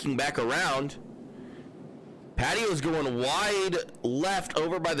 and peeking back around. Patio's going wide left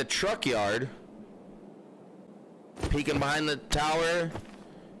over by the truck yard. Peeking behind the tower.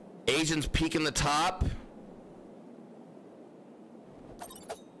 Asian's peeking the top.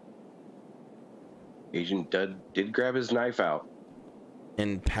 Asian did grab his knife out.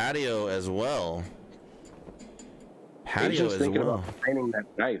 And Patio as well. Patio Asian's as thinking well. about finding that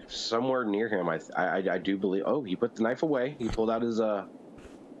knife somewhere near him. I do believe. Oh, he put the knife away. He pulled out his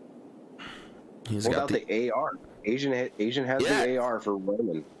He's pulled got out the AR. Asian has the AR for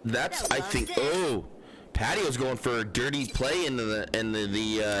Ronin. That's I think. Oh, Patio's going for a dirty play into the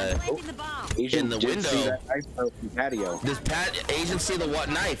Planting the bomb. Asian in the did see window. that knife out from Patio. Does Asian see the what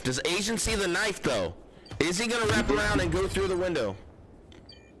knife? Does Asian see the knife though? Is he gonna wrap around and go through the window?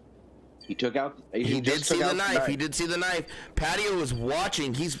 He took out. He did see the knife. He did see the knife. Patio is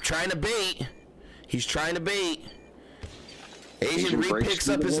watching. He's trying to bait. He's trying to bait. Asian re-picks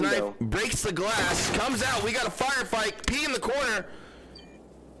up his knife, breaks the glass, comes out. We got a firefight. Pee in the corner.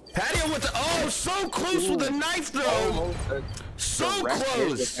 Patio with the so close with the knife though. So close.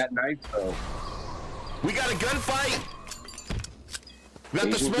 With that knife though. We got a gunfight. We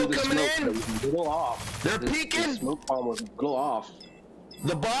got the smoke coming in. A little off. They're peeking. The smoke bomb was a little off.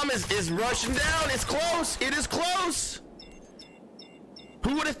 The bomb is rushing down. It's close. It is close.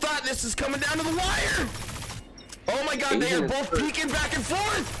 Who would have thought this is coming down to the wire? Oh my God, they are both peeking back and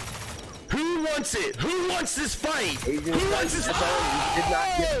forth. Who wants it? Who wants this fight? Who wants this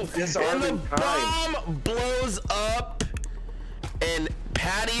fight? And the bomb blows up, and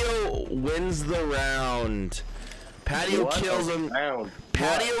Patio wins the round. Patio kills him.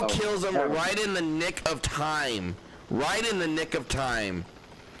 Patio kills him right in the nick of time. Right in the nick of time.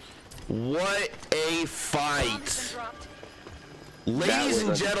 What a fight. Ladies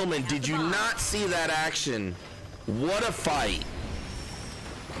and gentlemen, did you not see that action? What a fight.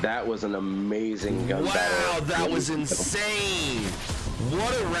 That was an amazing gun battle. Wow, that was insane.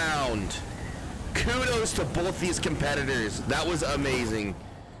 What a round. Kudos to both these competitors. That was amazing.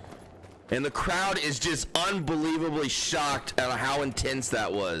 And the crowd is just unbelievably shocked at how intense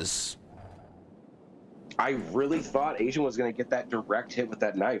that was. I really thought Asian was going to get that direct hit with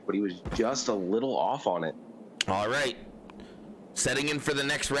that knife, but he was just a little off on it. All right. Setting in for the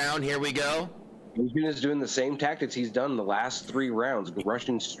next round. Here we go. Asian is doing the same tactics he's done the last 3 rounds,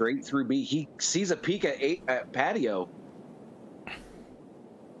 rushing straight through B. He sees a peek at Patio.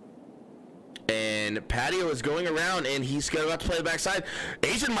 And Patio is going around, and he's about to play the backside.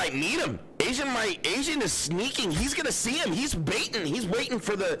 Asian might meet him. Asian is sneaking. He's going to see him. He's baiting. He's waiting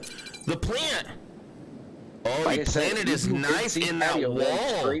for the plant. Oh, he planted his knife in that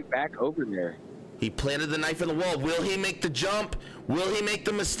wall. Straight back over there. He planted the knife in the wall. Will he make the jump? Will he make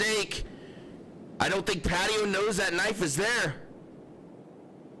the mistake? I don't think Patio knows that knife is there.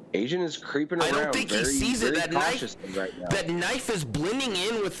 Asian is creeping around. I don't think he sees it. That knife, right now. that knife is blending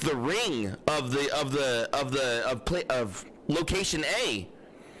in with the ring of location A.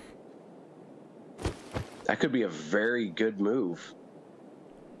 That could be a very good move.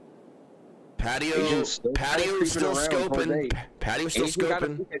 Patio still scoping. Patio's still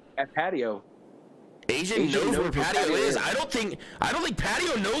scoping. At Patio. Asian knows where Patio is. I don't think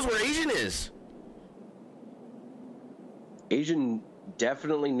Patio knows where Asian is. Asian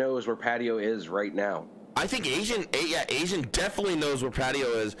definitely knows where Patio is right now. I think Asian definitely knows where Patio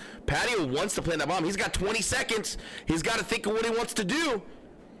is. Patio wants to plant that bomb. He's got 20 seconds. He's got to think of what he wants to do.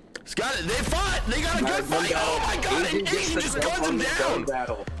 He's got it. They fought. They got a good fight. Oh my God! And Asian just guns him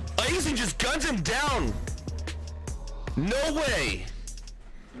down. Asian just guns him down. No way.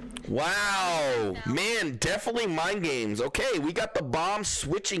 Wow, man, definitely mind games. Okay, we got the bomb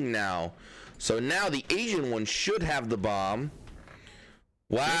switching now. So now the Asian one should have the bomb.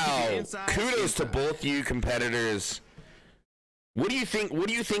 Wow, kudos to both you competitors. What do you think? What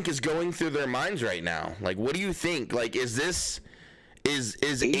do you think is going through their minds right now? Like, what do you think? Like, is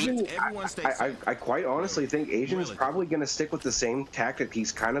Asian? I quite honestly think Asian is probably going to stick with the same tactic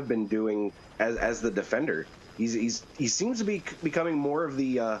he's kind of been doing as the defender. He seems to be becoming more of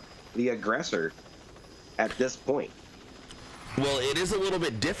the aggressor at this point. Well, it is a little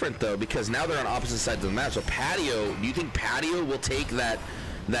bit different though, because now they're on opposite sides of the map. So Patio, do you think Patio will take that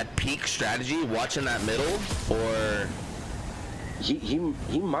peak strategy, watching that middle, or he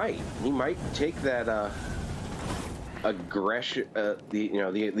might take that aggression,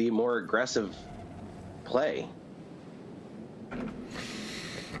 the more aggressive play.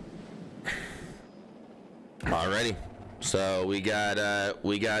 Alrighty, so we got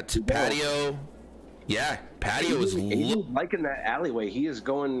Patio. Yeah, Patio is liking that alleyway. He is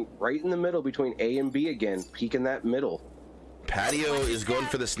going right in the middle between A and B again, peeking that middle. Patio is going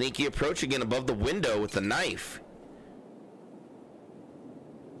for the sneaky approach again above the window with the knife.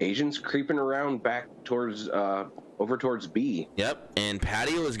 Asian's creeping around back towards, over towards B. Yep, and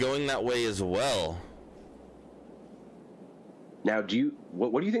Patio is going that way as well. Now,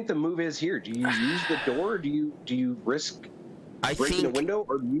 what do you think the move is here? Do you use the door, or do you risk breaking the window,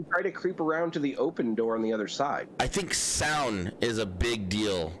 or do you try to creep around to the open door on the other side? I think sound is a big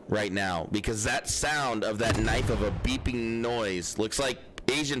deal right now, because that sound of that knife of a beeping noise looks like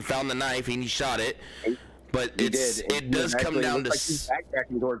Asian found the knife and he shot it. But it does come down to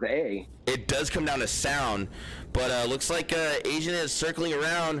backtracking towards A. It does come down to sound, but looks like Asian is circling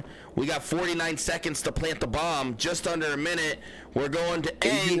around. We got 49 seconds to plant the bomb, just under a minute. We're going to A.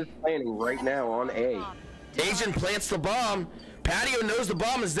 Asian is planting right now on A. Asian plants the bomb. Patio knows the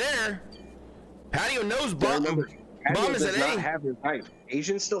bomb is there. Patio knows bomb is at A. Not have his knife.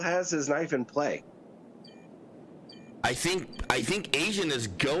 Asian still has his knife in play. I think Asian is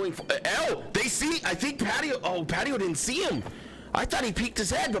going for, they see, I think Patio didn't see him. I thought he peeked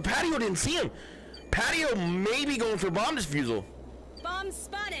his head, but Patio didn't see him. Patio may be going for bomb disposal. Bomb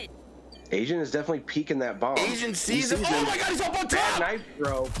spotted. Asian is definitely peeking that bomb. Asian sees him. Oh my God, he's up on top. Knife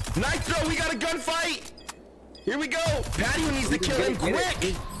throw. Knife throw, we got a gunfight. Here we go. Patio needs to kill him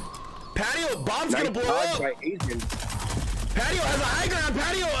quick. Patio, bomb's gonna blow up. Patio has a high ground.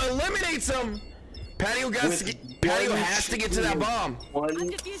 Patio eliminates him. Patio has to get to that bomb.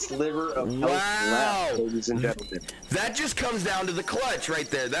 One sliver of health left, ladies and gentlemen. That just comes down to the clutch right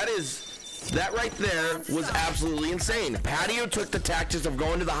there. That right there was absolutely insane. Patio took the tactics of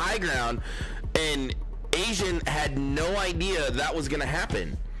going to the high ground, and Asian had no idea that was going to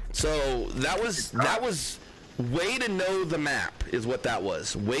happen. So that was way to know the map, is what that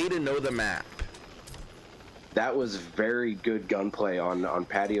was. Way to know the map. That was very good gunplay on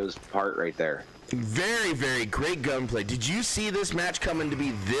Patio's part right there. Very, very great gunplay. Did you see this match coming to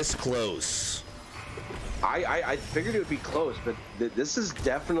be this close? I figured it would be close, but this is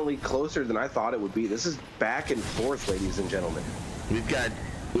definitely closer than I thought it would be. This is back and forth, ladies and gentlemen. We've got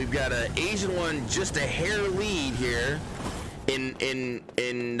an Asian one just a hair lead here in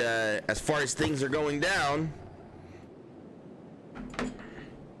as far as things are going down.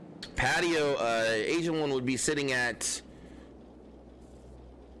 Patio, Asian one would be sitting at.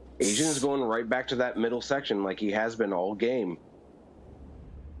 Asian is going right back to that middle section like he has been all game.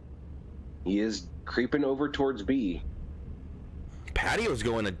 He is creeping over towards B. Patio's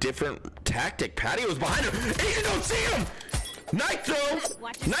going a different tactic. Patio's behind him. Asian don't see him. Knife throw.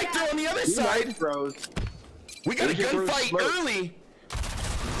 Knife throw on the other side. We got Asian a gunfight early.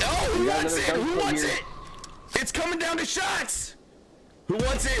 Oh, who wants it? Who wants it? It's coming down to shots. Who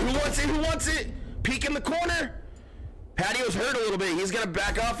wants it? Who wants it? Who wants it? Peek in the corner. Patio's hurt a little bit. He's gonna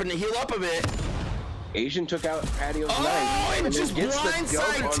back off and heal up a bit. Asian took out Patio's knife. Oh, and just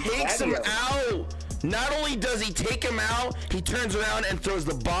blindside takes him out. Not only does he take him out, he turns around and throws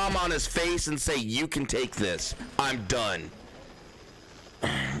the bomb on his face and say, "You can take this. I'm done."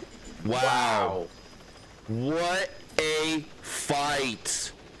 Wow. What a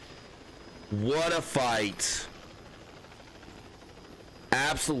fight. What a fight.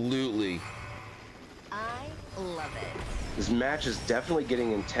 Absolutely. I love it. This match is definitely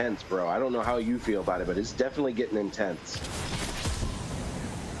getting intense, bro. I don't know how you feel about it, but it's definitely getting intense.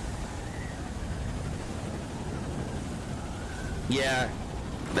 Yeah,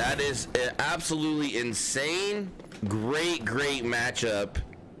 that is absolutely insane. Great matchup.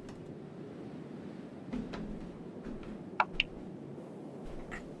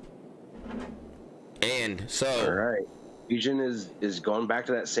 And so, all right, Asian is going back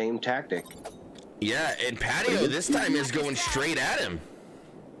to that same tactic. Yeah, and Patio this time is going straight at him.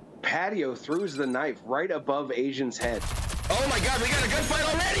 Patio throws the knife right above Asian's head. Oh my God, we got a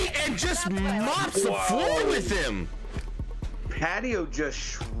gunfight already, and just mops the floor with him. Patio just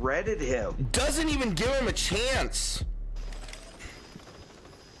shredded him. Doesn't even give him a chance.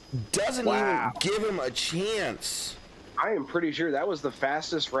 Doesn't even give him a chance. I am pretty sure that was the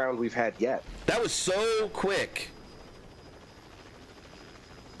fastest round we've had yet. That was so quick.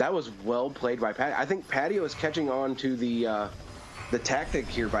 That was well played by Patio. I think Patio is catching on to the tactic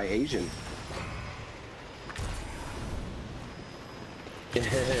here by Asian.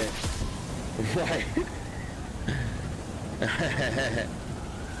 Right.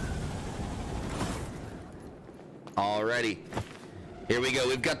 Alrighty. Here we go.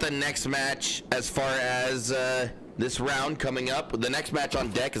 We've got the next match as far as this round coming up. The next match on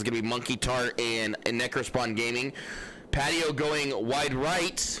deck is going to be Monkey Tart and Necrospawn Gaming. Patio going wide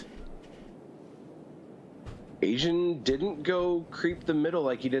right. Asian didn't go creep the middle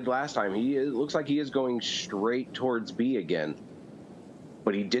like he did last time. It looks like he is going straight towards B again.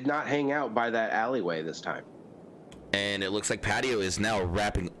 But he did not hang out by that alleyway this time. And it looks like Patio is now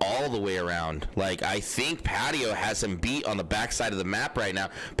wrapping all the way around. Like, I think Patio has him beat on the backside of the map right now.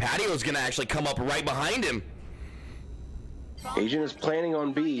 Patio is going to actually come up right behind him. Asian is planning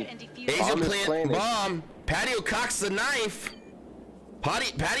on B. Asian planning bomb. Patio cocks the knife.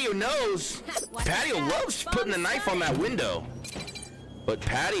 Patio knows. Patio loves putting the knife on that window. But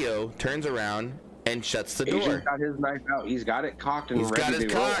Patio turns around and shuts the door. Asian's got his knife out. He's got it cocked and ready to roll.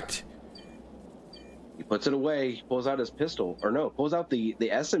 He's got it cocked. He puts it away. He pulls out his pistol. Or no, pulls out the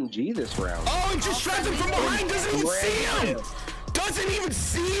SMG this round. Oh, and just tries him from behind. Doesn't even see him. Doesn't even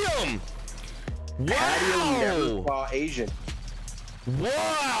see him. Wow. Patio never saw Asian.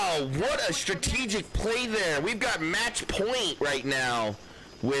 Wow, what a strategic play there. We've got match point right now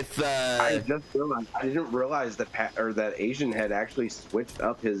with I just realized, I didn't realize that that Asian had actually switched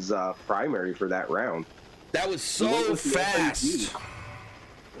up his primary for that round. That was so fast.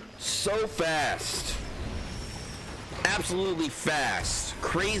 So fast. Absolutely fast.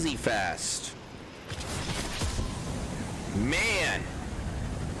 Crazy fast. Man.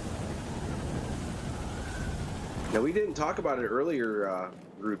 Now, we didn't talk about it earlier,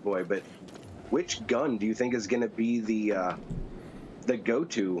 Rude Boy, but which gun do you think is going to be the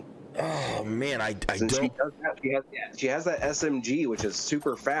go-to? Oh man, I Since don't. She has that SMG, which is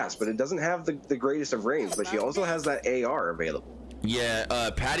super fast, but it doesn't have the greatest of range. But she also has that AR available.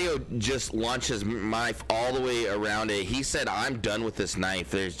 Yeah, Patio just launched his knife all the way around it. He said, "I'm done with this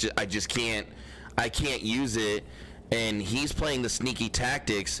knife. I just can't use it." And he's playing the sneaky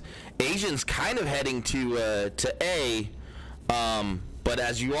tactics. Asian's kind of heading to A, but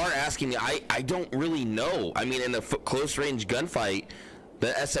as you are asking me, I don't really know. I mean, in a close range gunfight,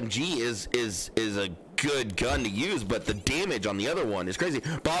 the SMG is a good gun to use, but the damage on the other one is crazy.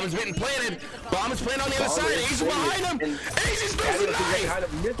 Bomb is being planted. Bomb is planted on the other side. Asian behind him. Asian throws the knife. Kind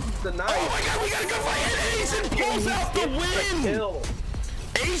of misses the knife. Oh my God, we got a gunfight. And Asian pulls out the win.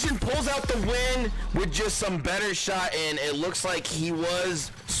 Asian pulls out the win with just some better shot, and it looks like he was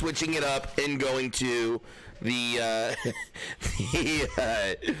switching it up and going to the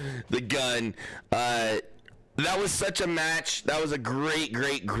the gun. That was such a match. That was a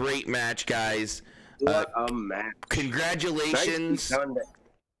great match, guys. What a match! Congratulations. Nice.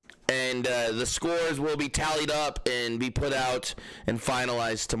 And the scores will be tallied up and be put out and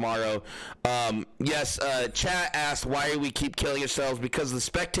finalized tomorrow. Yes, chat asked why we keep killing ourselves, because the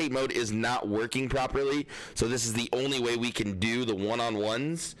spectate mode is not working properly. So this is the only way we can do the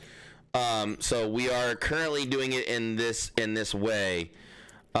one-on-ones. So we are currently doing it in this way.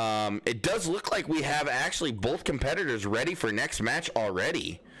 It does look like we have actually both competitors ready for next match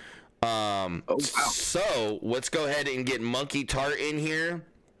already. Oh, wow. So let's go ahead and get Monkey Tart in here.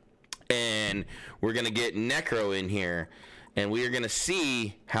 And we're going to get Necro in here, and we are going to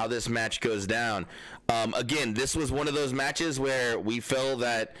see how this match goes down. Again, this was one of those matches where we feel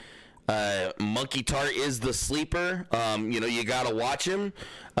that Monkey Tart is the sleeper. You got to watch him.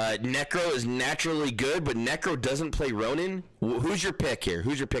 Necro is naturally good, but Necro doesn't play Ronin. Who's your pick here?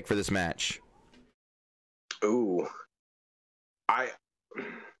 Who's your pick for this match? Ooh. I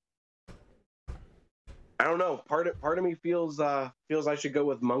don't know. Part of me feels I should go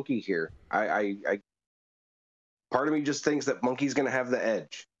with Monkey here. Part of me just thinks that Monkey's gonna have the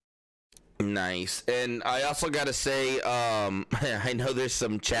edge. Nice. And I also gotta say, I know there's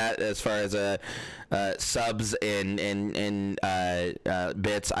some chat as far as subs and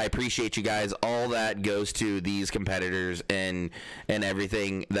bits. I appreciate you guys. All that goes to these competitors and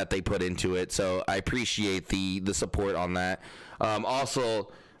everything that they put into it. So I appreciate the support on that. Also,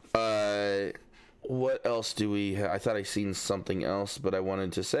 what else do we have? I thought I seen something else, but I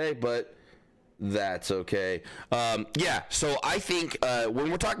wanted to say, but that's okay. Yeah, so I think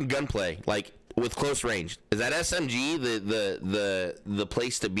when we're talking gunplay, like with close range, is that SMG the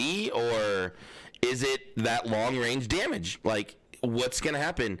place to be, or is it that long range damage? Like, what's gonna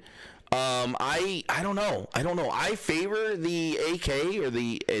happen? I don't know. I favor the AK or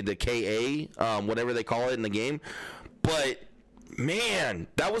the KA, whatever they call it in the game, but man,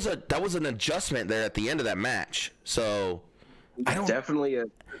 that was an adjustment there at the end of that match. So definitely an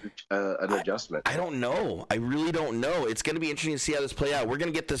adjustment. I don't know. I really don't know. It's going to be interesting to see how this play out. We're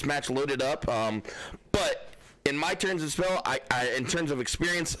going to get this match loaded up. But in my terms of spell, in terms of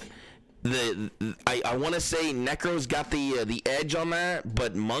experience, I want to say Necro's got the edge on that.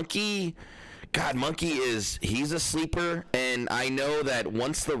 But Monkey, he's a sleeper, and I know that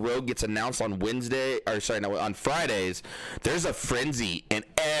once the Rogue gets announced on on Fridays, there's a frenzy and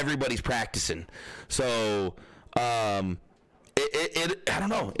everybody's practicing. So I don't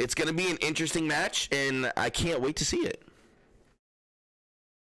know. It's going to be an interesting match, and I can't wait to see it.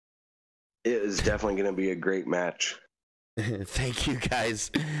 It is definitely going to be a great match. Thank you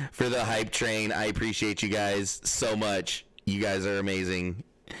guys for the hype train. I appreciate you guys so much. You guys are amazing.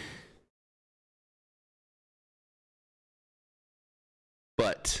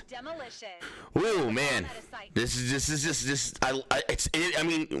 But Demolition. ooh, man, this is just I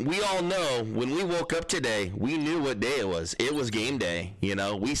mean, we all know when we woke up today, we knew what day it was. It was game day. You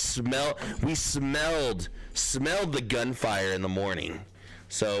know, we smelled the gunfire in the morning.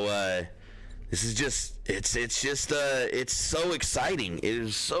 So this is just it's so exciting. It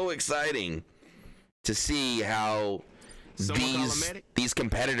is so exciting to see how these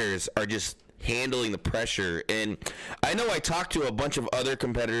competitors are just handling the pressure. And I know I talked to a bunch of other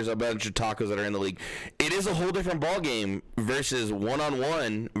competitors, a bunch of tacos that are in the league. It is a whole different ball game versus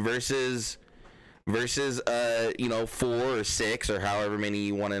one-on-one versus 4 or 6 or however many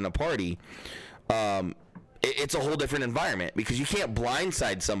you want in a party. It's a whole different environment because you can't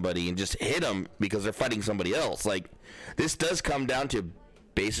blindside somebody and just hit them because they're fighting somebody else. Like, this does come down to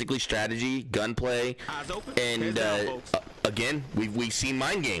basically strategy, gunplay, and again, we've seen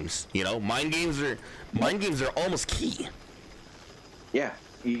mind games. You know, mind games are almost key. Yeah,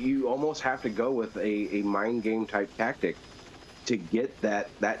 you almost have to go with a mind game type tactic to get that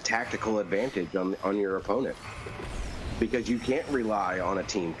tactical advantage on your opponent, because you can't rely on a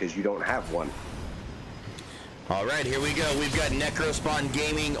team because you don't have one. All right, here we go. We've got Necrospawn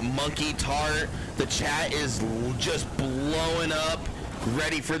Gaming, Monkey Tart. The chat is just blowing up,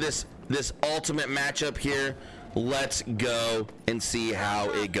 ready for this ultimate matchup here. Let's go and see how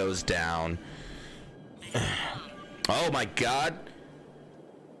it goes down. Oh my God!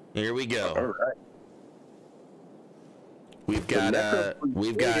 Here we go. All right. We've got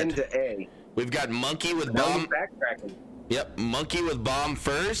Monkey with bomb. Yep, Monkey with bomb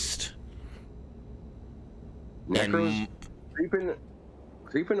first. Necro's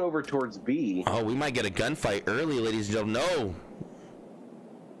creeping over towards B. Oh, we might get a gunfight early, ladies and gentlemen.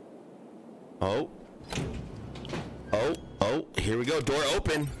 No. Oh, here we go. Door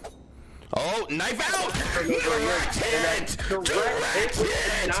open. Oh, knife out!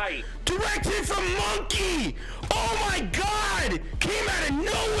 Direct hit from Monkey! Oh my God! Came out of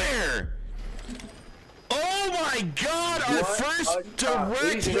nowhere! Oh my God! Our first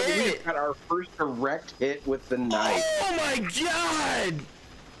direct hit! We got our first direct hit with the knife. Oh my God!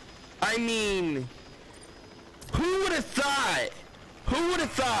 I mean, who would have thought? Who would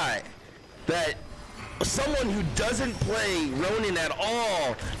have thought that someone who doesn't play Ronin at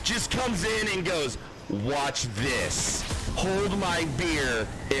all just comes in and goes, "Watch this. Hold my beer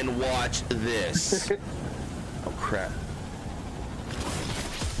and watch this." Oh crap.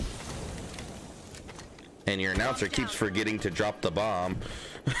 And your announcer keeps forgetting to drop the bomb.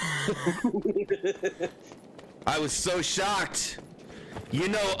 I was so shocked. You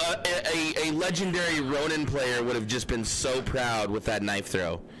know, a legendary Ronin player would have just been so proud with that knife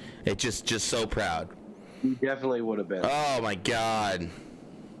throw. It just so proud. He definitely would have been. Oh my God.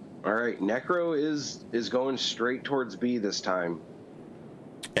 All right, Necro is going straight towards B this time.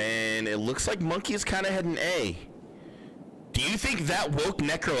 And it looks like Monkey is kind of heading A. Do you think that woke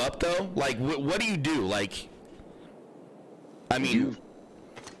Necro up though? Like, what do you do? Like, I mean,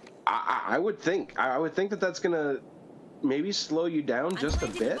 I would think that that's gonna maybe slow you down just a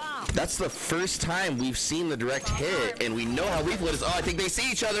bit. That's the first time we've seen the direct hit, and we know how lethal it is. Oh, I think they see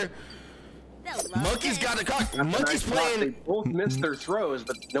each other. Monkey's got a cock. Monkey's playing. They both missed their throws,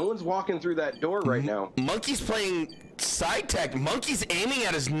 but no one's walking through that door right now. Monkey's playing side tech. Monkey's aiming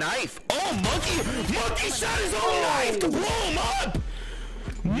at his knife. Oh, Monkey shot his own knife to blow him up.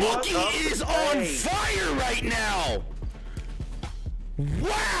 Monkey is on fire right now.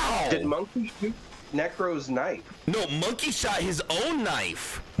 Wow. Did Monkey shoot Necro's knife? No, Monkey shot his own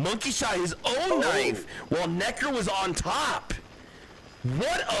knife. Monkey shot his own knife while Necro was on top.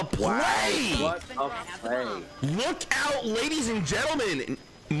 What a play! Wow, what a play. Look out, ladies and gentlemen.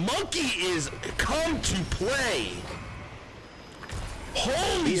 Monkey is come to play.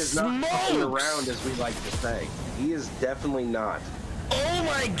 Holy he is smokes! Not fucking around, as we like to say. He is definitely not. Oh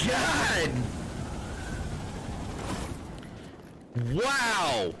my God!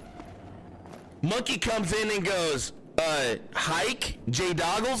 Wow! Monkey comes in and goes, Hike? J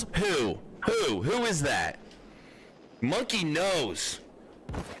Doggles? Who is that? Monkey knows.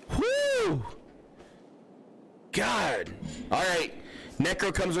 Whoo! God. All right.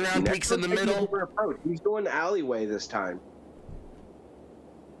 Necro comes around, peeks in the middle. He's going alleyway this time.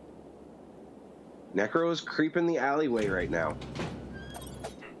 Necro is creeping the alleyway right now.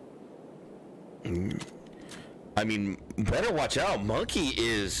 I mean, better watch out. Monkey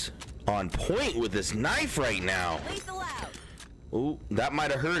is on point with this knife right now. Ooh, that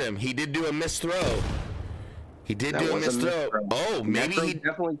might have hurt him. He did do a missed throw. He did do a missed throw. Oh, maybe he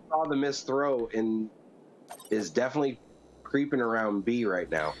definitely saw the missed throw and is definitely creeping around B right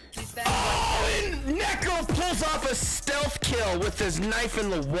now. Oh, and Necro pulls off a stealth kill with his knife in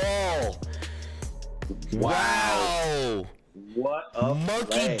the wall. Wow. What a Monkey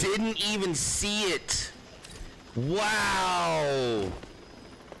play. didn't even see it. Wow.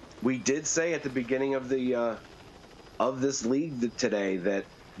 We did say at the beginning of the of this league today that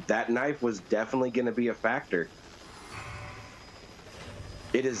that knife was definitely going to be a factor.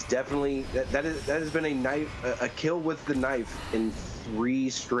 It is definitely that has been a kill with the knife in 3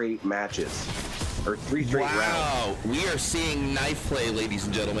 straight matches or 3 straight rounds. Wow, we are seeing knife play, ladies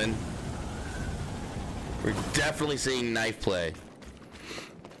and gentlemen. We're definitely seeing knife play.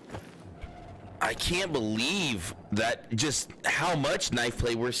 I can't believe that, just how much knife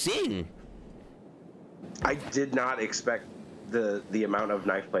play we're seeing. I did not expect the amount of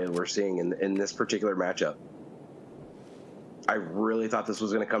knife play that we're seeing in this particular matchup. I really thought this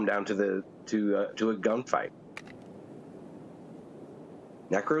was going to come down to a gunfight.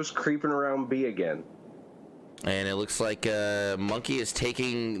 Necro's creeping around B again. And it looks like Monkey is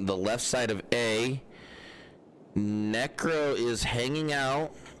taking the left side of A. Necro is hanging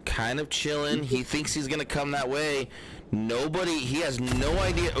out, kind of chilling. He thinks he's going to come that way. He has no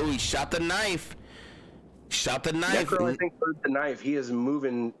idea. Oh, he shot the knife. Shot the knife. Necro, I think, heard the knife. He is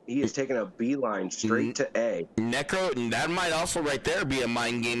moving. He is taking a beeline straight to A. Necro, that might also right there be a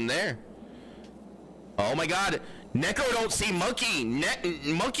mind game there. Oh my God. Necro don't see Monkey.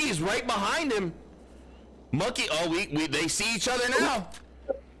 Monkey is right behind him. Monkey, oh, they see each other now.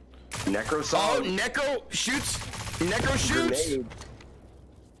 Necro saw him. Necro shoots. Necro shoots. Grenade.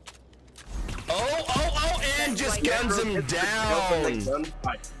 Oh, and just guns him down.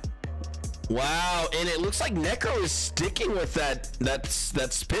 Wow, and it looks like Necro is sticking with that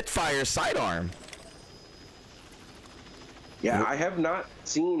Spitfire sidearm. Yeah, I have not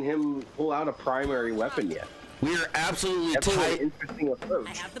seen him pull out a primary weapon yet. We are absolutely That's tight. an interesting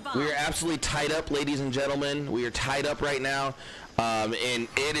approach. We are absolutely tied up, ladies and gentlemen. We are tied up right now, and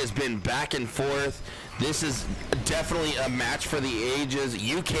it has been back and forth. This is definitely a match for the ages.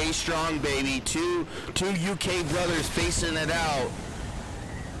 UK strong, baby. Two UK brothers facing it out.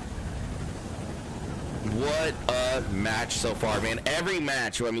 What a match so far, man. Every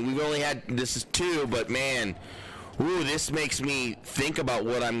match, I mean, we've only had, this is 2, but man, ooh, this makes me think about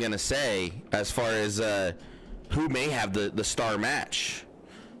what I'm going to say as far as who may have the star match.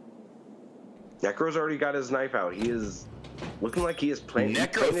 Necro's already got his knife out. He is looking like he is playing.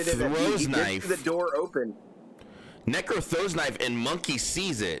 Necro throws knife. The door open. Necro throws knife and Monkey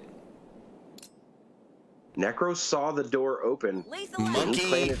sees it. Necro saw the door open. Monkey. He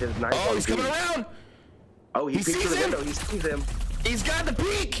planted his knife. Oh, he's coming around. Oh, he peeks through the window. He sees him. He's got the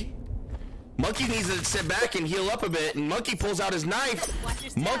peek. Monkey needs to sit back and heal up a bit, and Monkey pulls out his knife.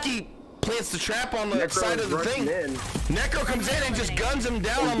 Monkey plants the trap on the side of the thing. Necro comes in and just guns him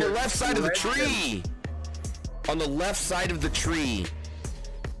down on the left side of the tree. On the left side of the tree.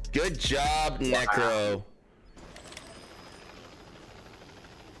 Good job, Necro.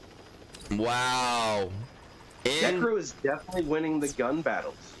 Wow. Necro is definitely winning the gun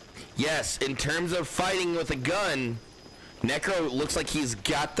battles. Yes, in terms of fighting with a gun, Necro looks like he's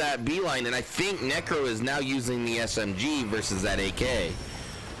got that beeline, and I think Necro is now using the SMG versus that AK.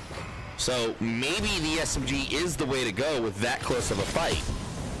 So maybe the SMG is the way to go with that close of a fight.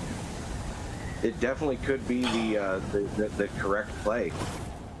 It definitely could be the correct play.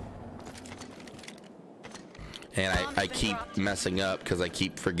 And I keep messing up because I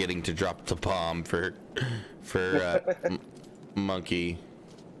keep forgetting to drop the bomb for Monkey.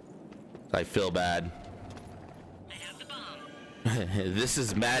 I feel bad. I have the bomb. This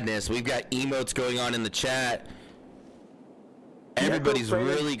is madness. We've got emotes going on in the chat. Everybody's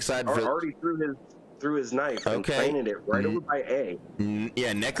really excited for. Already threw his knife and planted it right over by A.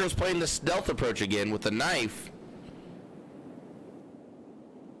 Yeah, Necro's playing the stealth approach again with the knife.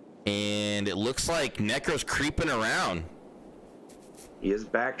 And it looks like Necro's creeping around. He is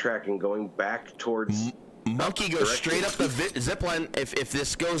backtracking, going back towards. Monkey goes straight up the zip line. If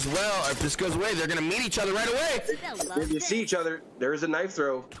this goes well, or if this goes away, they're gonna meet each other right away. They see each other. There's a knife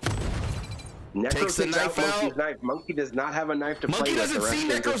throw. Necro takes the knife out. Knife. Monkey does not have a knife to play with. Monkey doesn't see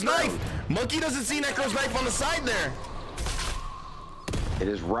Necro's knife. Monkey doesn't see Necro's knife on the side there. It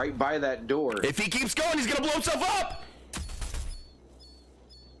is right by that door. If he keeps going, he's gonna blow himself up.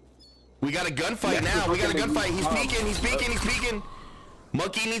 We got a gunfight now. We got a gunfight. He's peeking. He's peeking. He's peeking.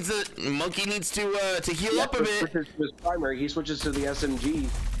 Monkey needs to heal up a bit. Switches to his primary. He switches to the SMG.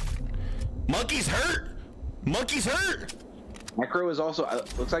 Monkey's hurt. Monkey's hurt. Necro is also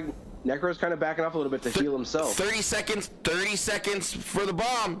looks like Necro's kind of backing off a little bit to heal himself. 30 seconds. 30 seconds for the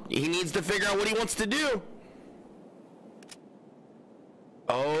bomb. He needs to figure out what he wants to do.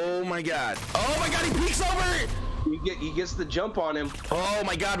 Oh my god. Oh my god, he peeks over it. He gets the jump on him. Oh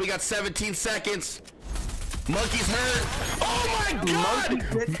my god, we got 17 seconds. Monkey's hurt. Oh my god!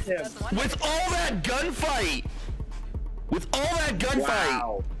 With all that gunfight. With all that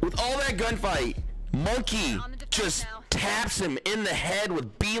gunfight. Monkey just taps him in the head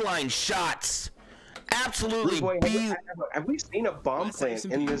with beeline shots. Absolutely. Have we seen a bomb plant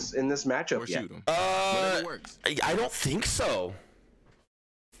in this matchup yet? I don't think so.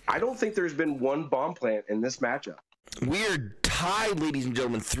 I don't think there's been one bomb plant in this matchup. We're tied, ladies and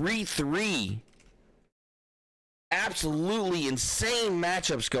gentlemen, 3-3. Absolutely insane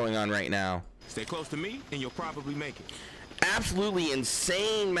matchups going on right now. Stay close to me, and you'll probably make it. Absolutely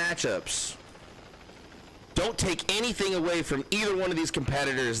insane matchups. Don't take anything away from either one of these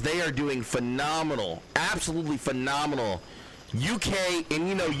competitors. They are doing phenomenal. Absolutely phenomenal. UK, and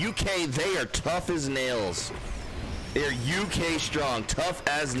you know, UK, they are tough as nails. They're UK strong, tough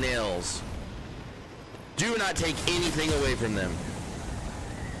as nails. Do not take anything away from them.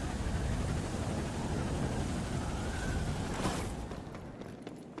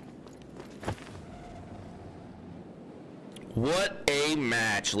 What a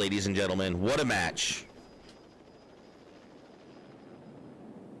match, ladies and gentlemen. What a match.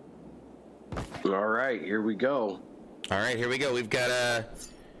 All right, here we go. All right, here we go. We've got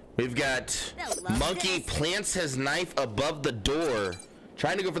Monkey plants his knife above the door,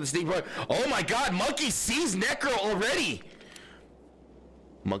 trying to go for the sneak point. Oh my god, Monkey sees Necro already.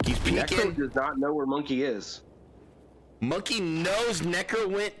 Monkey's peeking. Necro does not know where Monkey is. Monkey knows Necro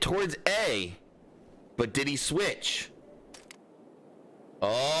went towards A, but did he switch?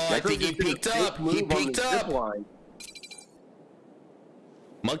 Oh, I think he peeked up. He peeked up.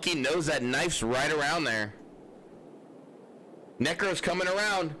 Monkey knows that knife's right around there. Necro's coming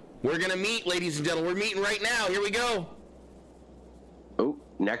around. We're gonna meet, ladies and gentlemen. We're meeting right now. Here we go. Oh,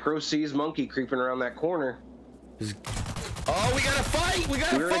 Necro sees Monkey creeping around that corner. Oh, we gotta fight. We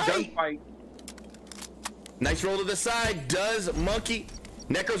gotta fight. Nice roll to the side. Does Monkey?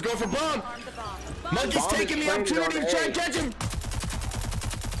 Necro's going for bomb. Monkey's taking the opportunity to try and catch him.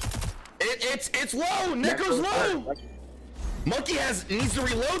 It's low. Necro's low. Monkey needs to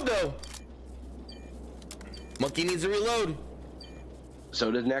reload though. Monkey needs to reload.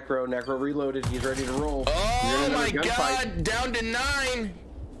 So does Necro. Necro reloaded. He's ready to roll. Oh my god! Down to 9.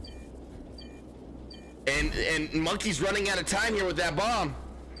 And Monkey's running out of time here with that bomb.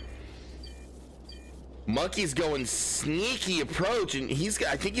 Monkey's going sneaky approach, and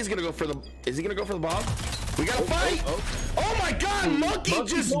I think he's gonna go for the. Is he gonna go for the bomb? We gotta fight! Oh my god! Monkey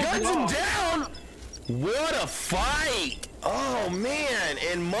just guns him down. What a fight! Oh man!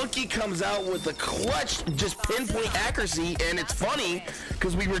 And Monkey comes out with a clutch, just pinpoint accuracy, and it's funny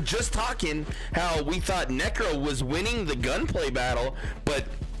because we were just talking how we thought Necro was winning the gunplay battle, but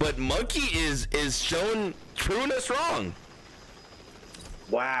Monkey is proving us wrong.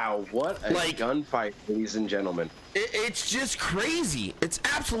 Wow, what a gunfight, ladies and gentlemen. It's just crazy. It's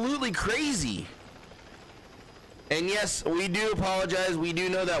absolutely crazy. And yes, we do apologize. We do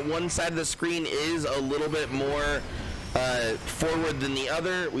know that one side of the screen is a little bit more forward than the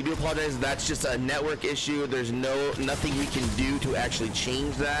other. We do apologize. That's just a network issue. There's nothing we can do to actually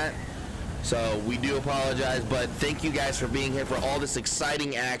change that. So we do apologize, but thank you guys for being here for all this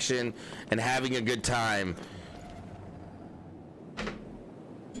exciting action and having a good time.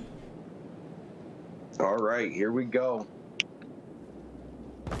 All right, here we go.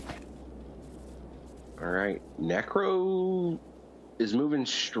 All right, Necro is moving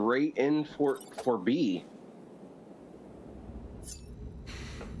straight in for B.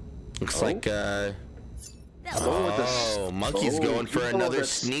 Looks like Monkey's going for another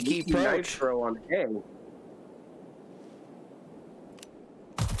sneaky approach. Throw on A.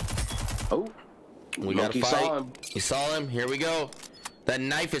 Oh, we gotta fight. He saw him. Here we go. That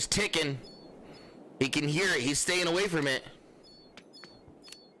knife is ticking. He can hear it. He's staying away from it.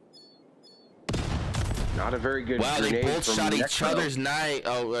 Not a very good. Wow, they both shot each other's knife.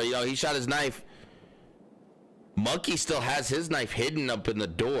 Oh, he shot his knife. Monkey still has his knife hidden up in the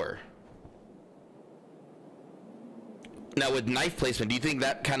door. Now, with knife placement, do you think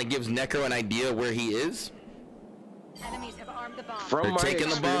that kind of gives Necro an idea where he is? Enemies have armed the bomb. From my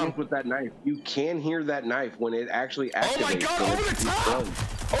experience with that knife, you can hear that knife when it actually activates. Oh my god, over the top!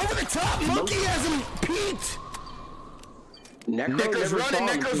 Over the top! Monkey has him peeked! Necro's running.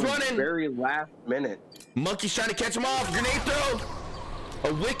 Necro's running. Very last minute. Monkey's trying to catch him off. Grenade throw.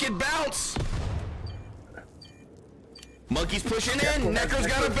 A wicked bounce. Monkey's pushing in. Necro's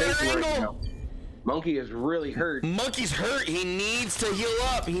got a better angle. Monkey is really hurt. Monkey's hurt. He needs to heal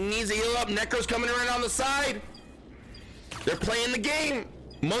up. Necro's coming around on the side. They're playing the game.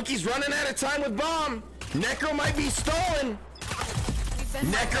 Monkey's running out of time with bomb. Necro might be stolen.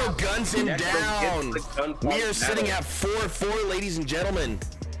 Necro guns him down. We are sitting at 4-4, ladies and gentlemen.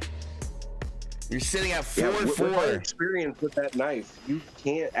 You're sitting at 4-4. With my experience with that knife, you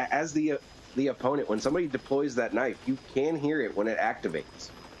can't, as the opponent, when somebody deploys that knife, you can hear it when it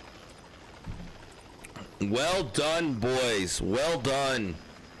activates. Well done, boys. Well done.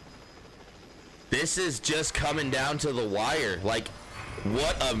 This is just coming down to the wire. Like,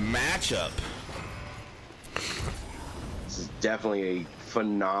 what a matchup. This is definitely a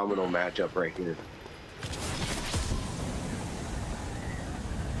phenomenal matchup right here.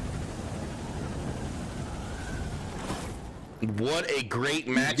 What a great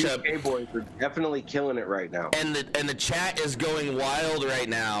matchup. UK boys are definitely killing it right now. And the chat is going wild right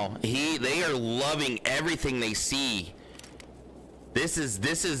now. They are loving everything they see. This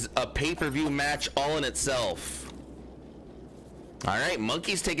is a pay-per-view match all in itself. All right,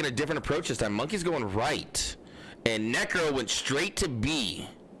 Monkey's taking a different approach this time. Monkey's going right. And Necro went straight to B.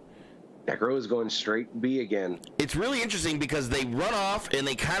 Necro is going straight B again. It's really interesting because they run off and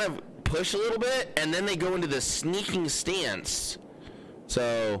they kind of push a little bit, and then they go into this sneaking stance.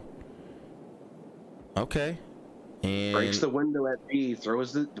 So, okay. And breaks the window at B,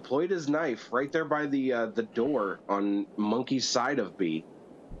 deployed his knife right there by the door on Monkey's side of B.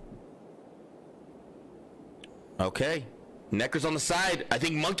 Okay. Necro's on the side. I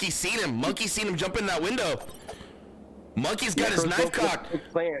think Monkey's seen him. Monkey's seen him jump in that window. Monkey's got his knife cocked.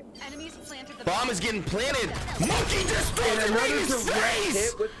 Bomb is getting planted. Monkey just threw it right in his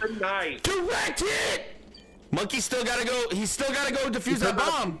face. Hit with the knife. Direct hit. Monkey still gotta go. He's still gotta go defuse that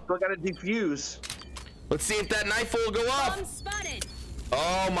bomb. Still gotta defuse. Let's see if that knife will go off.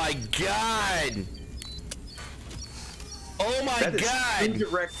 Oh my god. Oh my god.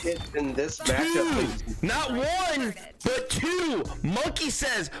 Indirect hit in this matchup. Not one, but two. Monkey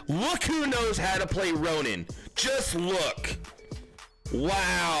says, look who knows how to play Ronin. Just look.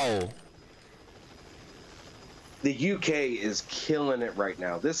 Wow. The UK is killing it right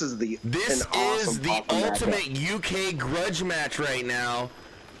now. This is the awesome ultimate UK grudge match right now.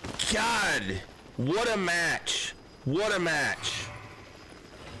 God, what a match. What a match.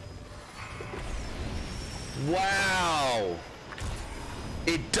 Wow.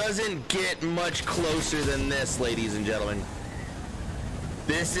 It doesn't get much closer than this, ladies and gentlemen.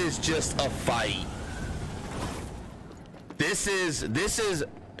 This is just a fight. This is,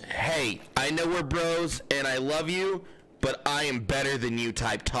 hey, I know we're bros and I love you, but I am better than you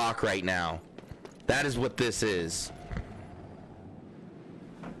type talk right now. That is what this is.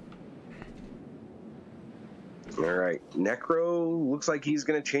 All right, Necro looks like he's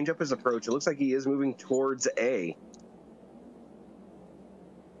going to change up his approach. It looks like he is moving towards A.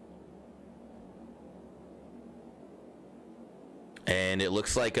 And it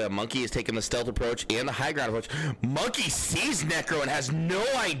looks like Monkey is taking the stealth approach and the high ground approach. Monkey sees Necro and has no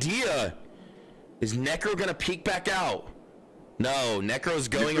idea. Is Necro going to peek back out? No, Necro's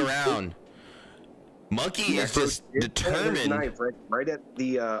going around. Monkey is just determined. Knife right at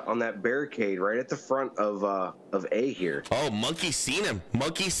the on that barricade, right at the front of A here. Oh, Monkey's seen him.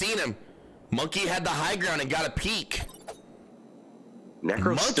 Monkey's seen him. Monkey had the high ground and got a peek.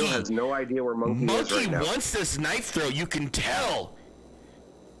 Necro still has no idea where Monkey is right now. Monkey wants this knife throw. You can tell.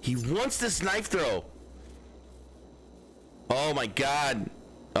 He wants this knife throw. Oh my God.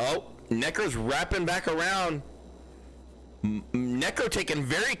 Oh, Necro's wrapping back around. Necro taking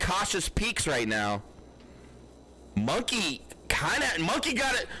very cautious peeks right now. Monkey got it.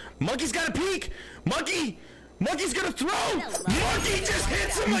 Monkey's got a peek. Monkey's gonna throw. Monkey just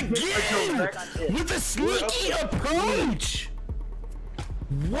hits him again with a sneaky approach.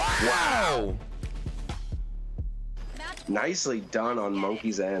 Wow. Nicely done on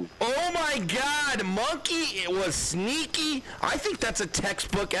Monkey's end. Oh my God, Monkey, it was sneaky. I think that's a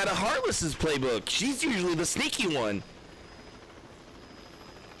textbook out of Heartless's playbook. She's usually the sneaky one.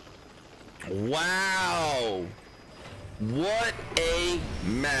 Wow. What a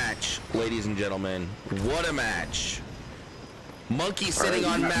match, ladies and gentlemen. What a match. Monkey sitting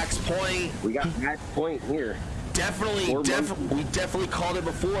on max point. We got max point here. We definitely called it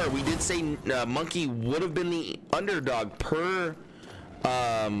before. We did say Monkey would have been the underdog per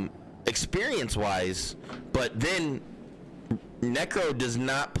experience-wise, but then Necro does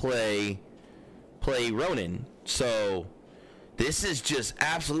not play Ronin, so This is just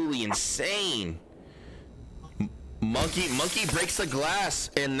absolutely insane. Monkey breaks the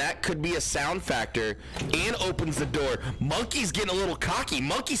glass, and that could be a sound factor, and opens the door. Monkey's getting a little cocky.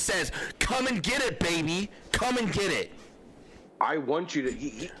 Monkey says, come and get it, baby. Come and get it. I want you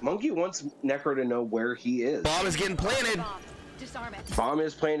to... Monkey wants Necro to know where he is. Bomb is getting planted. Disarm it. Bomb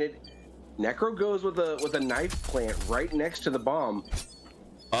is planted. Necro goes with a knife plant right next to the bomb.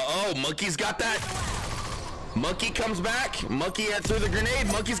 Uh-oh, Monkey's got that. Monkey comes back. Monkey threw the grenade.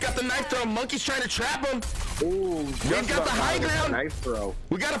 Monkey's got the knife throw. Monkey's trying to trap him. Ooh, we've got the high ground. Knife throw.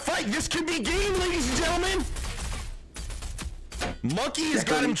 We got to fight. This could be game, ladies and gentlemen. Monkey has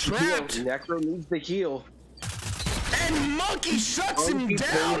got him trapped. Necro needs the heal. And Monkey shuts him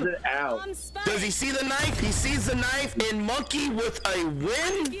down. It out. Does he see the knife? He sees the knife, and Monkey with a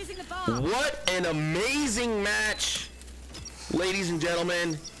win. What an amazing match, ladies and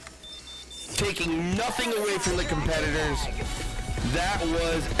gentlemen. Taking nothing away from the competitors. That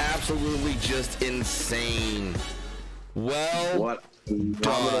was absolutely just insane. Well what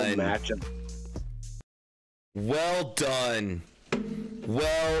done. Matchup. Well done.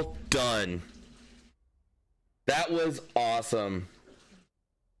 Well done. That was awesome.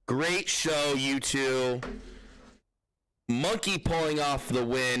 Great show, you two. Monkey pulling off the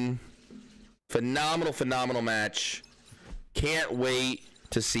win. Phenomenal match. Can't wait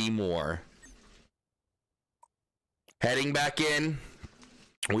to see more. Heading back in,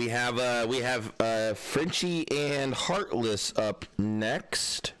 we have Frenchie and Heartless up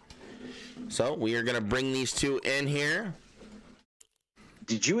next. So we are gonna bring these two in here.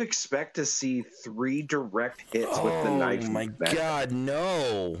 Did you expect to see 3 direct hits with the knife? Oh my God,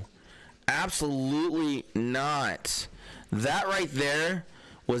 no. Absolutely not. That right there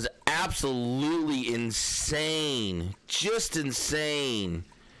was absolutely insane. Just insane.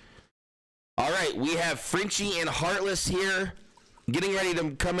 All right, we have Frenchie and Heartless here getting ready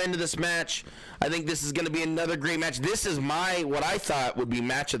to come into this match. I think this is going to be another great match. This is what I thought would be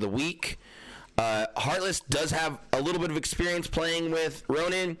match of the week. Heartless does have a little bit of experience playing with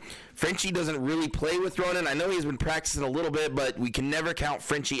Ronin. Frenchie doesn't really play with Ronin. I know he's been practicing a little bit, but we can never count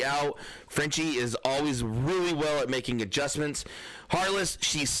Frenchie out. Frenchie is always really well at making adjustments. Heartless,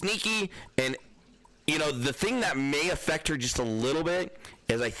 she's sneaky, and you know, the thing that may affect her just a little bit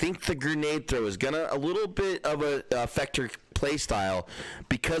is I think the grenade throw is gonna a little bit of affect her play style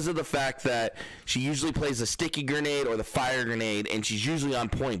because of the fact that she usually plays a sticky grenade or the fire grenade, and she's usually on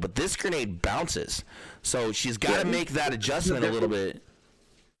point, but this grenade bounces, so she's got to make that adjustment a little bit.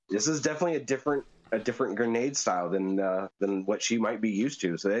 This is definitely a different grenade style than what she might be used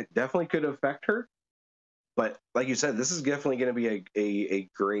to, so it definitely could affect her. But like you said, this is definitely going to be a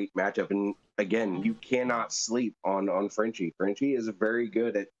great matchup. And again, you cannot sleep on Frenchie. Frenchie is very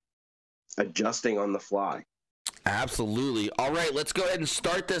good at adjusting on the fly. Absolutely. All right, let's go ahead and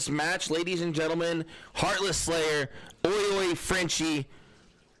start this match, ladies and gentlemen. Heartless Slayer, Oi Frenchie.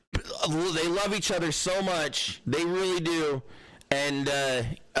 They love each other so much. They really do. And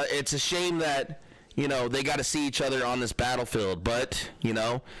it's a shame that, you know, they got to see each other on this battlefield. But, you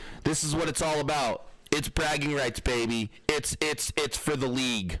know, this is what it's all about. It's bragging rights, baby. It's for the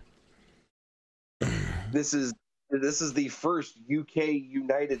league. This is the first UK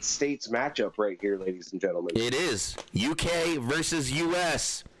United States matchup right here, ladies and gentlemen. It is UK versus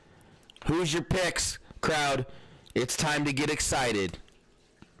US. Who's your picks, crowd? It's time to get excited.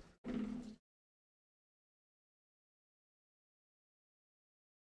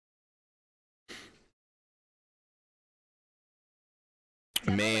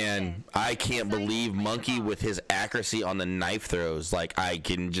 Man, I can't believe Monkey with his accuracy on the knife throws. Like, I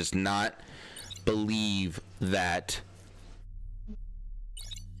can just not believe that.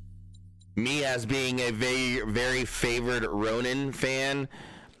 Me, as being a very, very favored Ronin fan,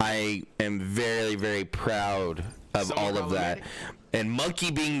 I am very, very proud of all of that. And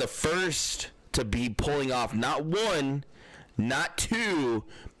Monkey being the first to be pulling off not 1, not 2,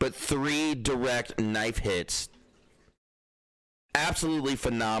 but 3 direct knife hits. Absolutely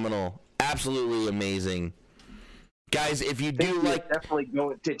phenomenal. Absolutely amazing. Guys, if you do like, definitely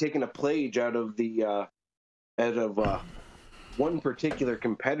taking a page out of the one particular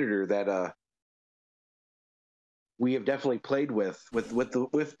competitor that we have definitely played with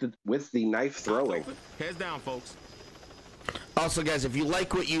the knife throwing. Heads down, folks. Also, guys, if you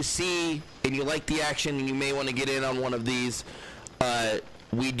like what you see and you like the action and you may want to get in on one of these,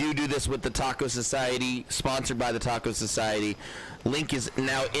 we do this with the Taco Society, sponsored by the Taco Society. Link is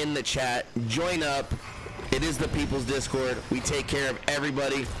now in the chat. Join up. It is the People's Discord. We take care of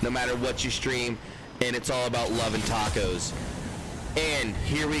everybody, no matter what you stream, and it's all about love and tacos. And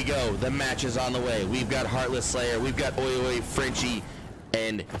here we go. The match is on the way. We've got Heartless Slayer. We've got Oi Oi Frenchie.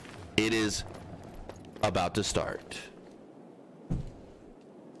 And it is about to start.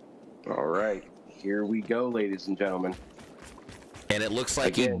 All right. Here we go, ladies and gentlemen. And it looks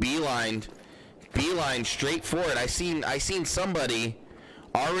like Again. he beeline straight for it. I seen somebody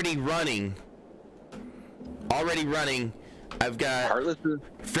already running. I've got Heartless is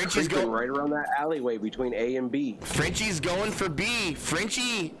Frenchie's creeping going right around that alleyway between A and B. Frenchie's going for B.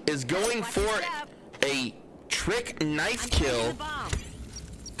 Frenchie is going Watch for your step. a trick knife I'm kill, planting the bomb.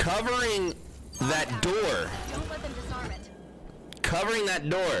 covering that door. Don't let them disarm it. Covering that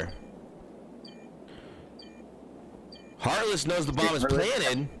door. Heartless knows the bomb is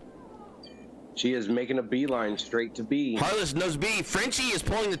planted. She is making a beeline straight to B. Heartless knows B. Frenchie is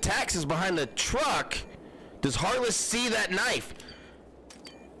pulling the taxes behind the truck. Does Heartless see that knife?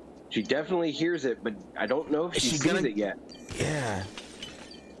 She definitely hears it, but I don't know if she sees it yet. Yeah.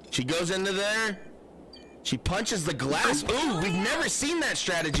 She goes into there. She punches the glass. Ooh, we've never seen that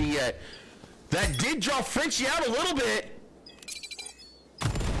strategy yet. That did draw Frenchie out a little bit.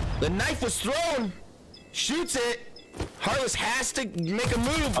 The knife was thrown. Shoots it. Heartless has to make a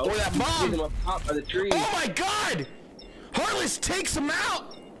move or that bomb. Him up top by the tree. Oh my God! Heartless takes him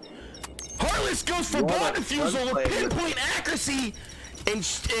out. Heartless goes for bomb defusal with pinpoint accuracy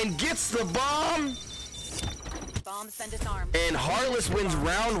and gets the bomb. Bomb's been disarmed. And Heartless wins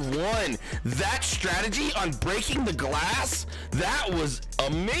round 1. That strategy on breaking the glass, that was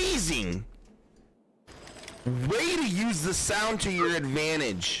amazing. Way to use the sound to your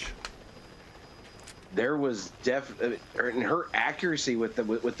advantage. There was and her accuracy with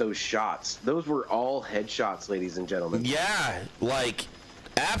those shots. Those were all headshots, ladies and gentlemen. Yeah, like,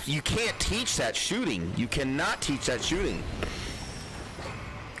 you can't teach that shooting. You cannot teach that shooting.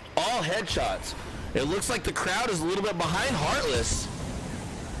 All headshots. It looks like the crowd is a little bit behind Heartless.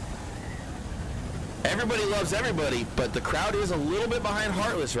 Everybody loves everybody, but the crowd is a little bit behind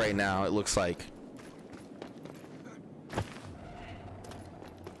Heartless right now, it looks like.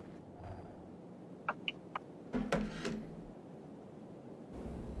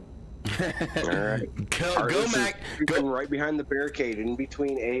 All right. Go Mac. Go right behind the barricade in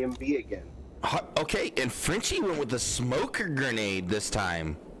between A and B again. Okay, and Frenchie went with the smoker grenade this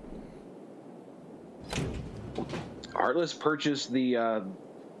time. Heartless purchased the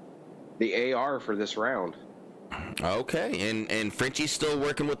AR for this round. Okay, and Frenchie's still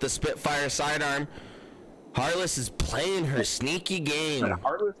working with the Spitfire sidearm. Heartless is playing her sneaky game. But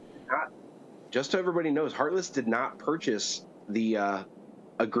Heartless did not, just so everybody knows, Heartless did not purchase the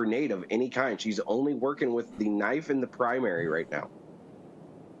a grenade of any kind. She's only working with the knife in the primary right now.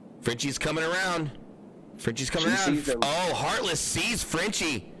 Frenchie's coming around. Frenchie's coming around. Oh, Heartless sees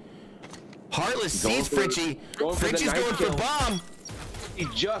Frenchie. Heartless sees Frenchie. Frenchie's going for bomb. He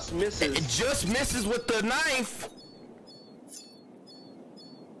just misses. It just misses with the knife.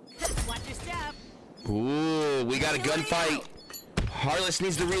 Watch your step. Ooh, we got a gunfight. Heartless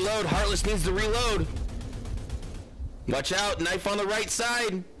needs to reload. Heartless needs to reload. Watch out, knife on the right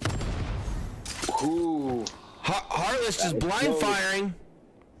side. Ooh. Heartless just blind firing.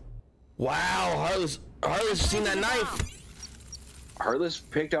 Wow, Heartless seen that knife. Heartless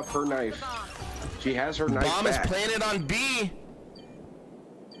picked up her knife. She has her knife Bomb back. is planted on B.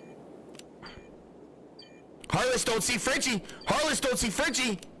 Heartless don't see Frenchie. Heartless don't see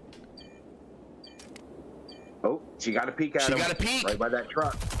Frenchie. Oh, she got a peek at him. She got a peek. Right by that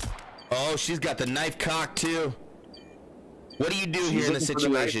truck. Oh, she's got the knife cocked too. What do you do here in this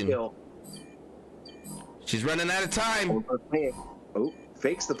situation? She's running out of time. Oh,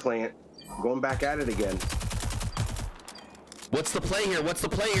 fakes the plant. Going back at it again. What's the play here? What's the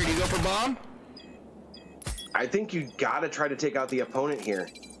play here? Do you go for bomb? I think you gotta try to take out the opponent here.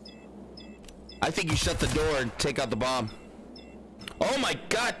 I think you shut the door and take out the bomb. Oh my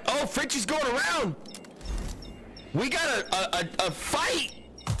God. Oh, Frenchie's going around. We got a fight.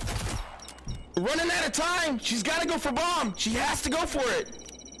 Running out of time. She's got to go for bomb. She has to go for it.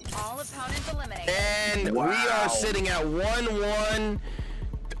 All opponents eliminated. And we are sitting at 1-1.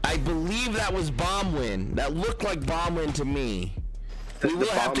 I believe that was bomb win. That looked like bomb win to me. We will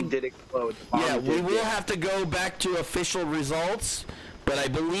have to did explode. Yeah, we will have to go back to official results, but I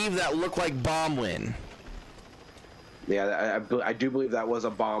believe that looked like bomb win. Yeah, I do believe that was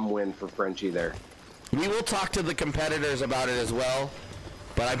a bomb win for Frenchie there. We will talk to the competitors about it as well,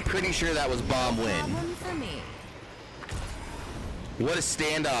 but I'm pretty sure that was bomb win. Problem for me. What a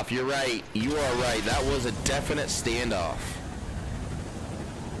standoff. You're right. You are right. That was a definite standoff.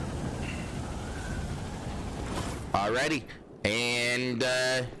 Alrighty. And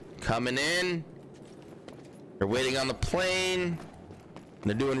coming in. They're waiting on the plane.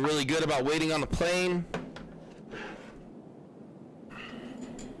 They're doing really good about waiting on the plane.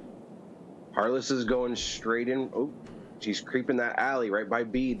 Heartless is going straight in. Oh, she's creeping that alley right by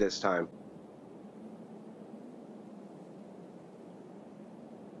B this time.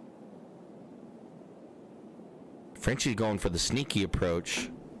 Frenchie's going for the sneaky approach.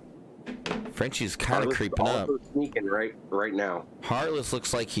 Frenchie's kind of creeping up. Sneaking right now. Heartless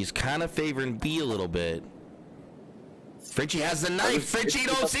looks like he's kind of favoring B a little bit. Frenchie has the knife. Frenchie,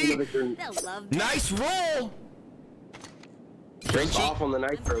 don't see. Nice roll. Frenchie off on the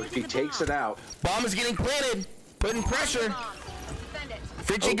knife throw. She takes it out. Bomb is getting planted. Putting pressure.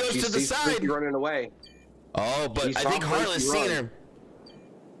 Frenchie goes to the side. Running away. Oh, but I think Heartless seen her.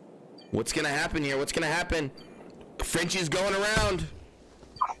 What's gonna happen here? What's gonna happen? Frenchie's going around.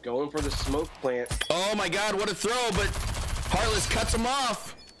 Going for the smoke plant. Oh my God, what a throw, but Heartless cuts him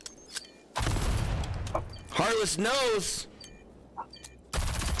off. Heartless knows.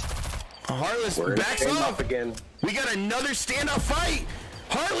 Heartless backs off. Again. We got another standoff fight.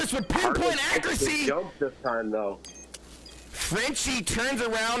 Heartless with pinpoint accuracy. Jump this time though. Frenchie turns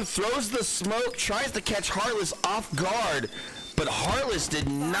around, throws the smoke, tries to catch Heartless off guard, but Heartless did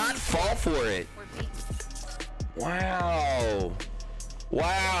not fall for it. Wow.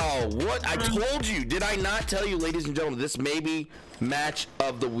 Wow. What? I told you. Did I not tell you, ladies and gentlemen, this may be match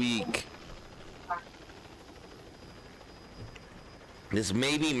of the week. This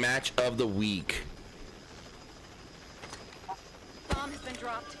may be match of the week. Bomb has been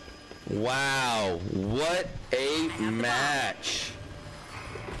dropped. Wow. What a match.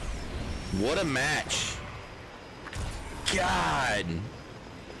 What a match. God.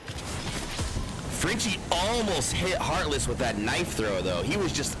 Frenchie almost hit Heartless with that knife throw, though. He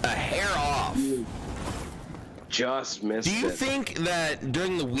was just a hair off. Just missed it. Do you think that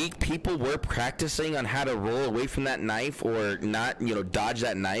during the week people were practicing on how to roll away from that knife or not, you know, dodge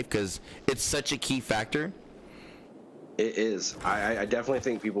that knife because it's such a key factor? It is. I definitely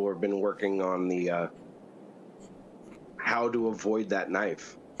think people have been working on the how to avoid that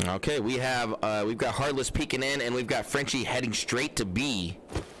knife. Okay, we've got Heartless peeking in, and we've got Frenchie heading straight to B.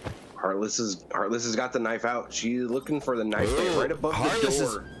 Heartless has got the knife out. She's looking for the knife right above the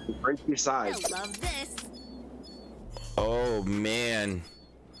door. Frenchie's side. I love this. Oh man,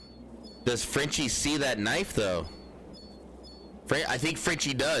 does Frenchie see that knife though? I think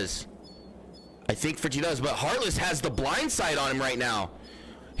Frenchie does. I think Frenchie does, but Heartless has the blind side on him right now.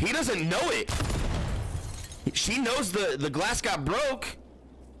 He doesn't know it. She knows the glass got broke.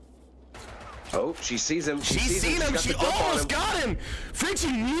 Oh, she sees him. She's seen him. She almost got him.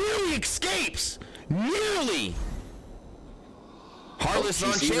 Frenchie nearly escapes. Nearly. Heartless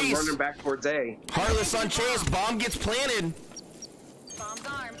on chase. Running back towards A. Heartless on chase. Bomb gets planted. Bomb's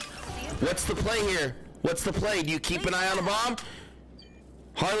armed. What's the play here? What's the play? Do you keep an eye on the bomb?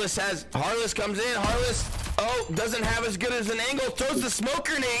 Heartless comes in. Heartless, doesn't have as good as an angle. Throws the smoke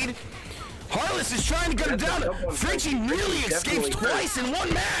grenade. Heartless is trying to gun him down. Frenchie nearly escapes twice in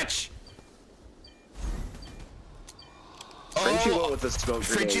one match. Frenchie went with the smoke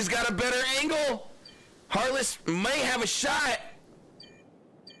grenade. Frenchie's got a better angle. Heartless may have a shot.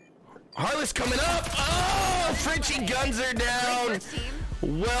 Heartless coming up. Oh, Frenchie guns her down.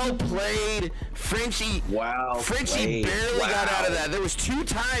 Well played, Frenchie. Wow. Frenchie barely got out of that. There was 2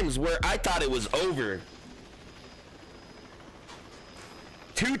 times where I thought it was over.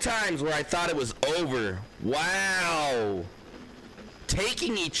 2 times where I thought it was over. Wow.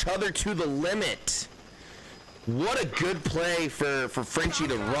 Taking each other to the limit. What a good play for Frenchie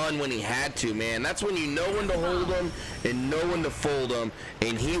to run when he had to, man. That's when you know when to hold him and know when to fold him.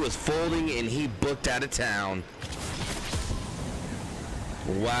 And he was folding and he booked out of town.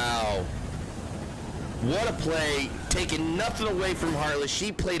 Wow. What a play. Taking nothing away from Heartless.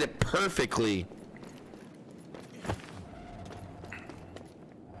 She played it perfectly.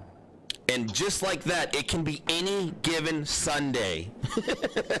 And just like that, it can be any given Sunday.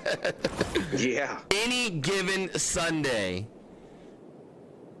 Yeah. Any given Sunday.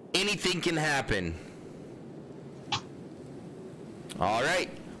 Anything can happen. All right.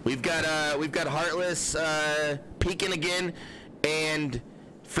 We've got Heartless peeking again, and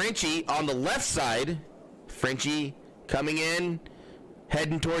Frenchie on the left side. Frenchie coming in,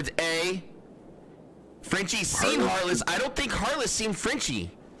 heading towards A. Frenchie's seen Heartless. I don't think Heartless seen Frenchie.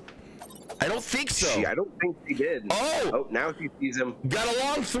 I don't think so. I don't think she did. Oh, now she sees him. Got a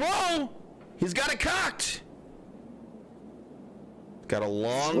long throw. He's got it cocked. Got a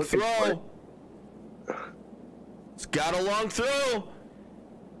long throw. He's got a long throw.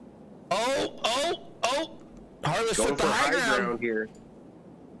 Oh. Heartless with the high ground here.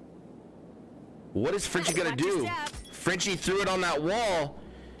 What is Frenchie gonna do? Frenchie threw it on that wall.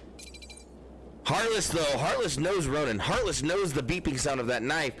 Heartless, though. Heartless knows Ronin. Heartless knows the beeping sound of that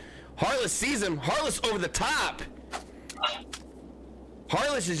knife. Heartless sees him. Heartless over the top.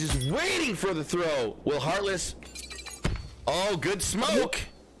 Heartless is just waiting for the throw. Will Heartless... Oh, good smoke.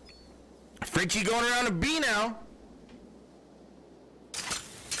 Frenchie going around a B now.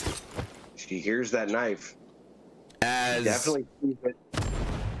 She hears that knife. As Definitely sees it.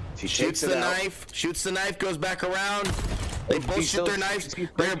 She shoots the knife. Shoots the knife. Goes back around. They both shoot their knives.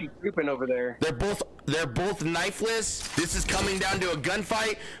 They're creeping over there. They're both knifeless. This is coming down to a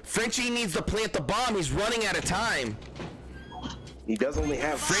gunfight. Frenchie needs to plant the bomb. He's running out of time. He does only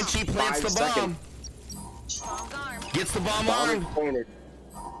have Frenchie plants the bomb. Gets the bomb armed.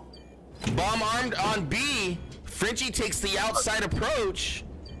 Bomb armed on B. Frenchie takes the outside approach,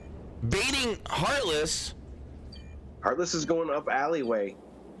 baiting Heartless. Heartless is going up alleyway.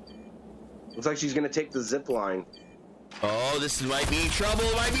 Looks like she's gonna take the zip line. Oh, this might be trouble.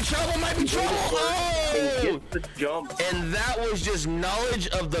 Might be trouble. Might be trouble. Oh! And gets the jump. And that was just knowledge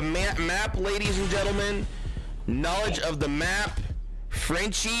of the map, ladies and gentlemen. Knowledge of the map.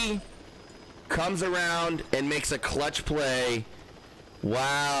 Frenchie comes around and makes a clutch play.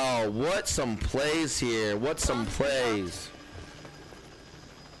 Wow, what some plays here. What some plays.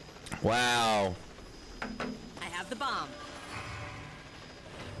 Wow. I have the bomb.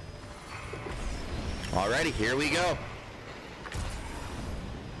 Alrighty, here we go.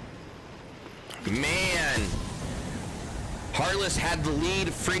 Man. Heartless had the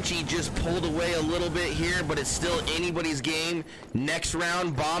lead. Frenchie just pulled away a little bit here, but it's still anybody's game. Next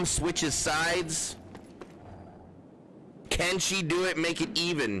round, bomb switches sides. Can she do it? Make it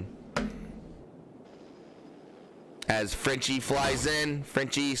even. As Frenchie flies in.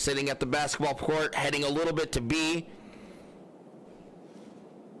 Frenchie sitting at the basketball court, heading a little bit to B.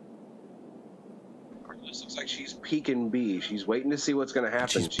 This looks like she's peeking B. She's waiting to see what's going to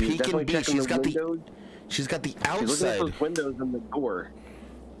happen. She's She's definitely B. checking She's got windows. She's got the outside. She's looking at those windows in the door.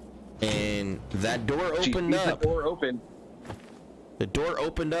 And that door opened up. The door open. The door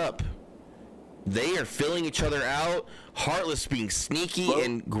opened up. They are filling each other out. Heartless being sneaky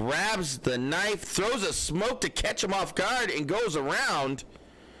and grabs the knife, throws a smoke to catch him off guard, and goes around.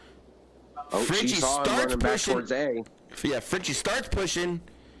 Oh, Frenchie she saw him running back towards A. Yeah, Frenchie starts pushing.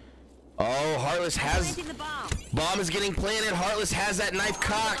 Oh, Heartless has... Bomb is getting planted. Heartless has that knife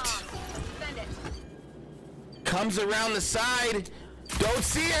cocked. Comes around the side. Don't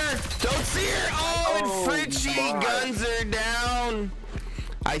see her. Don't see her. Oh, and Frenchie guns her down.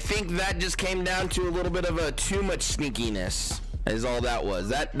 I think that just came down to a little bit of a too much sneakiness. Is all that was.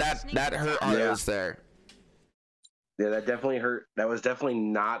 That hurt Heartless there. Yeah, that definitely hurt. That was definitely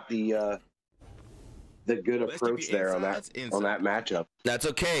not the good approach there on that matchup. That's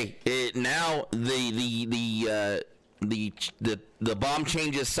okay. Now the bomb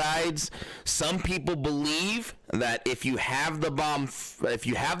changes sides. Some people believe that if you have the bomb,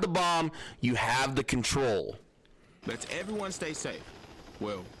 you have the control. Let's everyone stay safe.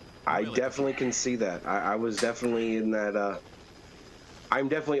 Well, I definitely can see that. I was definitely in that. I'm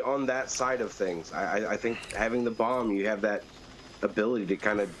definitely on that side of things. I think having the bomb, you have that ability to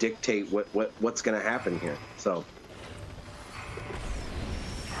kind of dictate what's going to happen here. So,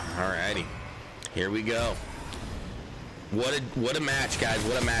 alrighty, here we go. What a match, guys!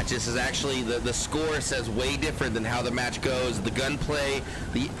 What a match! This is actually the score says way different than how the match goes. The gunplay,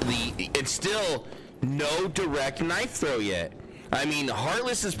 it's still no direct knife throw yet. I mean,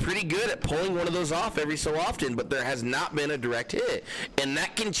 Heartless is pretty good at pulling one of those off every so often, but there has not been a direct hit, and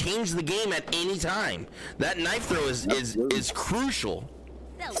that can change the game at any time. That knife throw is crucial.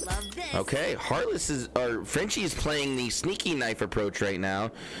 They'll love this. Okay, Frenchie is playing the sneaky knife approach right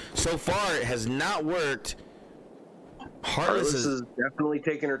now. So far, it has not worked. Heartless is definitely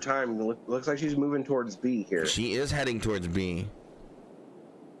taking her time. Looks like she's moving towards B here. She is heading towards B.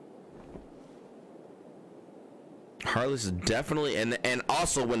 Heartless is definitely, and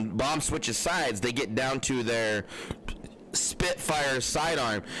also when bomb switches sides, they get down to their Spitfire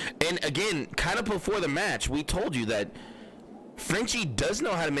sidearm. And again, kind of before the match, we told you that Frenchie does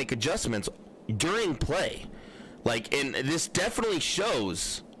know how to make adjustments during play. Like, and this definitely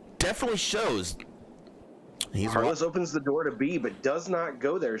shows. Heartless opens the door to B, but does not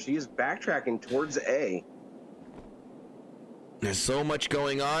go there. She is backtracking towards A. There's so much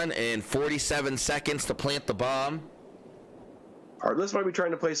going on, and 47 seconds to plant the bomb. Heartless might be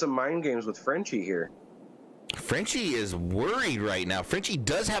trying to play some mind games with Frenchie here. Frenchie is worried right now. Frenchie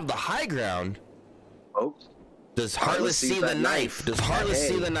does have the high ground. Oh. Does Heartless see the knife? Does Heartless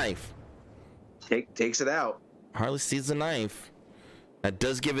see the knife? Takes it out. Heartless sees the knife. That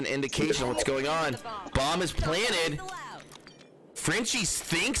does give an indication of what's going on. Bomb is planted. Frenchie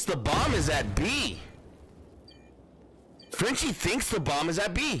thinks the bomb is at B. Frenchie thinks the bomb is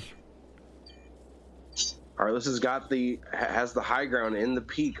at B. Heartless has the high ground in the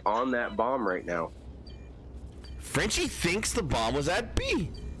peak on that bomb right now. Frenchie thinks the bomb was at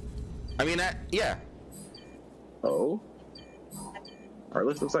B. I mean, yeah. Oh.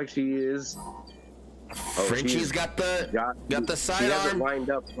 Heartless looks like she is. Oh, Frenchie's got the sidearm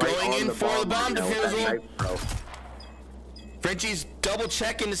going in for the bomb defusal. Frenchie's double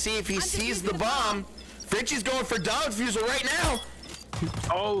checking to see if he sees the bomb. Frenchie's going for bomb defusal right now.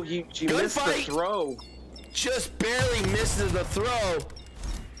 Oh, she missed the throw. Just barely misses the throw.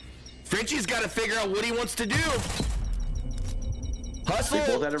 Frenchie's got to figure out what he wants to do. Hustle,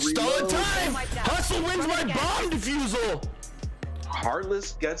 stolen time. Hustle wins my bomb defusal.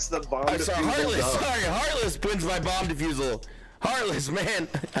 Heartless gets the bomb defusal. Heartless wins my bomb defusal. Heartless, man,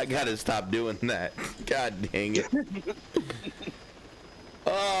 I gotta stop doing that. God dang it.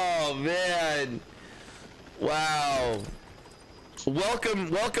 Oh man. Wow.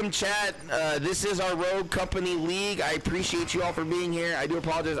 Welcome, chat. This is our Rogue Company League. I appreciate you all for being here. I do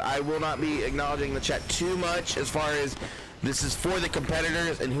apologize. I will not be acknowledging the chat too much as far as this is for the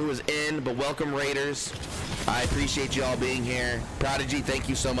competitors and who is in, but welcome, Raiders. I appreciate you all being here. Prodigy, thank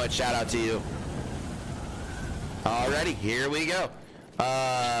you so much. Shout out to you. Alrighty, here we go.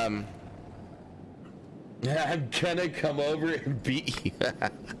 I'm gonna come over and beat you.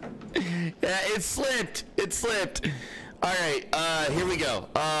 Yeah, it slipped. It slipped. All right, here we go.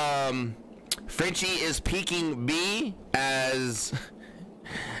 Frenchie is peeking B as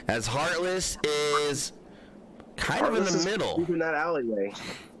Heartless is kind of in the middle. In that alleyway.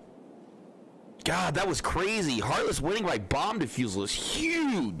 God, that was crazy. Heartless winning by bomb defusal is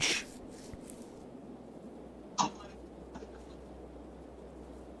huge.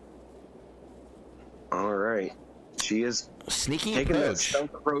 All right. She is sneaking taking approach. That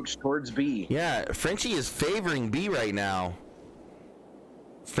stealth approach towards B. Yeah, Frenchie is favoring B right now.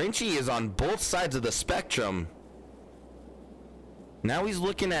 Frenchie is on both sides of the spectrum. Now he's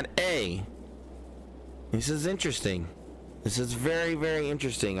looking at A. This is interesting. This is very, very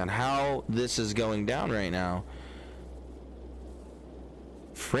interesting on how this is going down right now.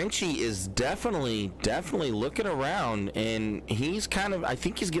 Frenchie is definitely looking around, and he's kind of, I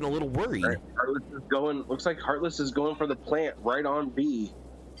think he's getting a little worried. Right. Heartless is going, looks like Heartless is going for the plant right on B.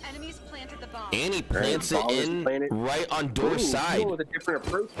 Enemies planted the bomb. And he plants it in right on door side. With a different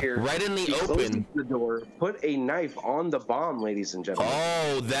approach here. Right in the he open. The door. Put a knife on the bomb, ladies and gentlemen.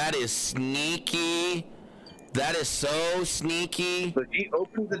 Oh, that is sneaky. That is so sneaky. So he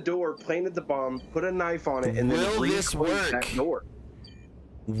opened the door, planted the bomb, put a knife on it, and then will this work? That door.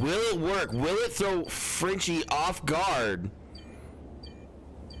 Will it work? Will it throw Frenchie off guard?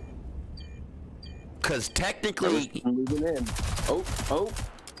 Because technically, moving in. Oh.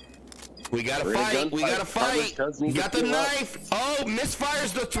 We gotta fight. We gotta fight. You got the knife. Oh,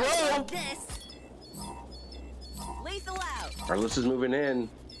 misfires the throw. Lethal out. Heartless is moving in.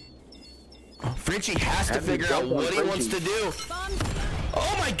 Frenchie has to figure out what he wants to do.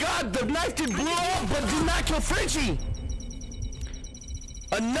 Oh my God! The knife did blow up, but did not kill Frenchie.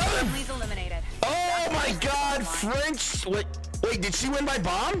 Another. Eliminated. Oh my God! French. Wait, did she win by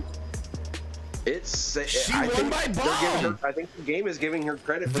bomb? She won by bomb. I think the game is giving her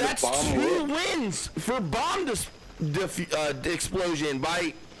credit for That's the bomb. Two wins for bomb explosion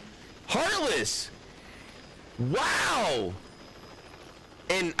by Heartless. Wow.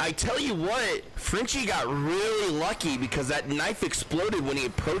 And I tell you what, Frenchie got really lucky because that knife exploded when he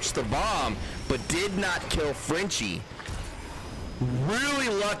approached the bomb, but did not kill Frenchie. Really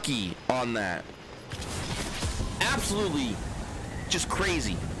lucky on that. Absolutely just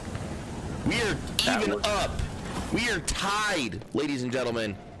crazy. We are even up. We are tied, ladies and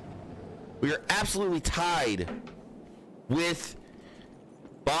gentlemen. We are absolutely tied with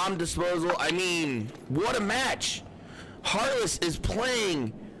bomb disposal. I mean, what a match. Heartless is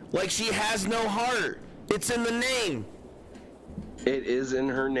playing like she has no heart. It's in the name. It is in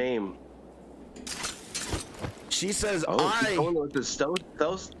her name. She says, she's going with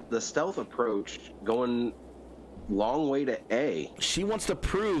the stealth approach, going long way to A. She wants to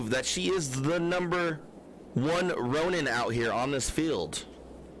prove that she is the #1 Ronin out here on this field.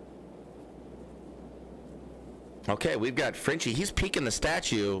 Okay, we've got Frenchie. He's peeking the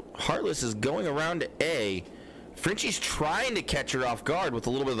statue. Heartless is going around to A. Frenchie's trying to catch her off guard with a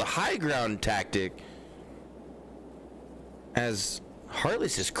little bit of the high ground tactic. As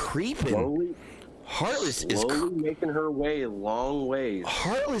Heartless is creeping. Heartless is making her way long ways.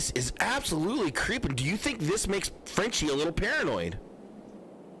 Heartless is absolutely creeping. Do you think this makes Frenchie a little paranoid?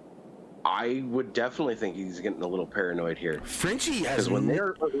 I would definitely think he's getting a little paranoid here. Frenchie has Because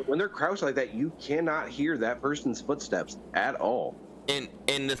when they're crouched like that, you cannot hear that person's footsteps at all. And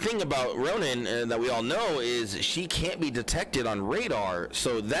the thing about Ronin that we all know is she can't be detected on radar,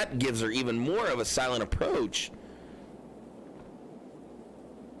 so that gives her even more of a silent approach.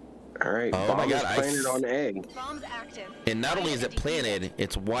 All right, oh bomb my God, is planted on A. Bomb's active. And not only is it planted,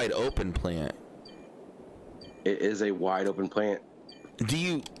 it's wide open plant. It is a wide open plant. Do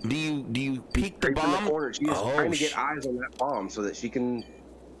you peek the Right from bomb? the corner. She is trying to get eyes on that bomb so that she can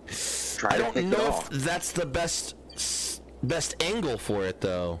try to pick it off. I don't know if that's the best angle for it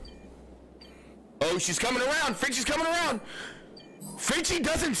though. Oh, she's coming around. Frenchie's coming around. Frenchie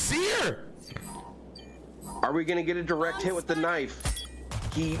doesn't see her. Are we gonna get a direct hit with the knife?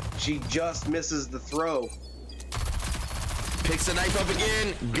 She just misses the throw. Picks the knife up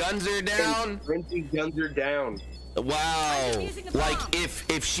again. Guns her down. And Frenchie guns her down. Wow. Like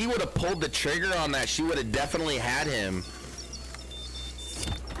if she would have pulled the trigger on that, she would have definitely had him.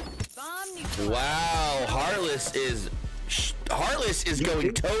 Wow. Heartless is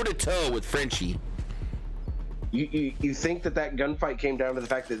going toe to toe with Frenchie. You think that gunfight came down to the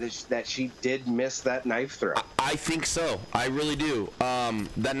fact that she did miss that knife throw? I think so. I really do.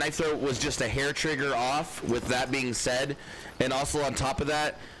 That knife throw was just a hair trigger off. With that being said, and also on top of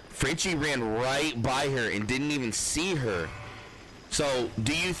that, Frenchie ran right by her and didn't even see her. So,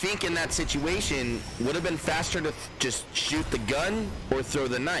 do you think in that situation would have been faster to just shoot the gun or throw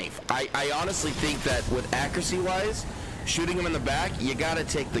the knife? I honestly think that with accuracy-wise, shooting him in the back, you gotta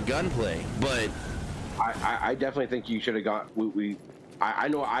take the gunplay. But I definitely think you should have gone. I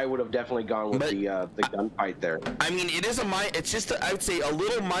know I would have definitely gone with the gunfight there. I mean, it is it's just I would say a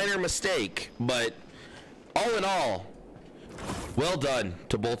little minor mistake, but all in all, well done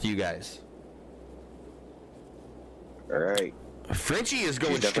to both of you guys. All right. Frenchie is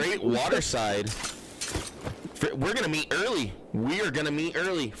going straight waterside. We're gonna meet early. We are gonna meet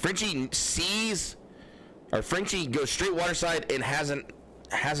early. Frenchie goes straight waterside and has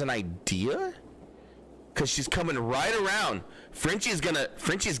an idea. Cause she's coming right around. Frenchie's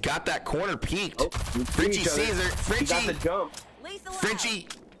got that corner peeked. Oh, Frenchie sees her. Frenchie got the jump. Frenchie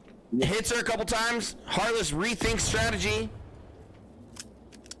hits her a couple times. Heartless rethinks strategy.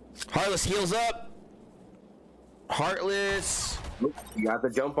 Heartless heals up. Heartless. Nope, you got the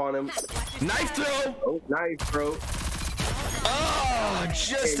jump on him. Knife throw. Oh, knife throw. Oh,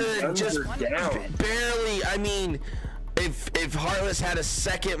 just down. barely. I mean, if Heartless had a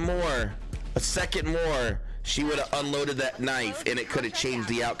second more, she would have unloaded that knife, and it could have changed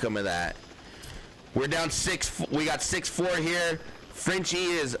the outcome of that. We're down 6. We got 6-4 here. Frenchie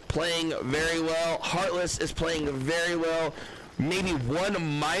is playing very well. Heartless is playing very well. Maybe one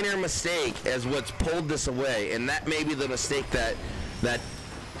minor mistake is what's pulled this away, and that may be the mistake that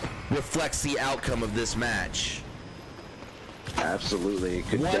reflects the outcome of this match. Absolutely, it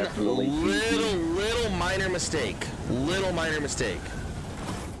could One definitely little minor mistake. Little minor mistake.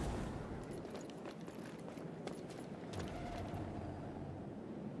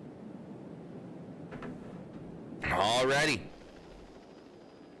 Alrighty.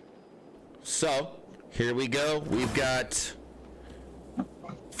 So, here we go. We've got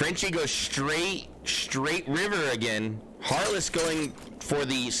Frenchie goes straight river again. Heartless going for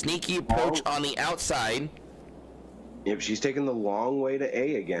the sneaky approach on the outside. Yep, she's taking the long way to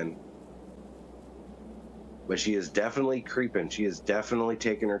A again. But she is definitely creeping. She is definitely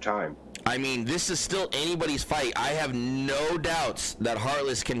taking her time. I mean, this is still anybody's fight. I have no doubts that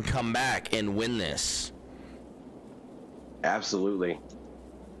Heartless can come back and win this. Absolutely.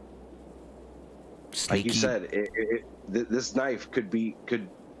 Sneaky. Like you said, this knife could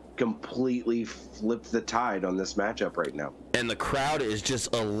completely flip the tide on this matchup right now. And the crowd is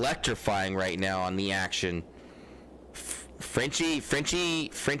just electrifying right now on the action. Frenchie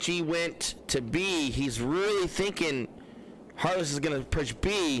went to B. He's really thinking Heartless is going to push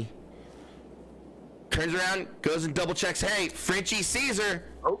B. Turns around, goes and double checks. Hey, Frenchie sees her.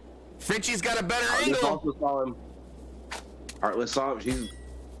 Oh. Frenchie's got a better Heartless angle. also saw him. Heartless saw him.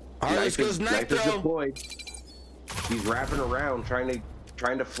 Heartless goes knife throw. Deployed. He's wrapping around, trying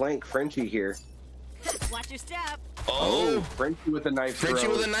to flank Frenchie here. Watch your step. Oh, Frenchie with a knife throw. Frenchie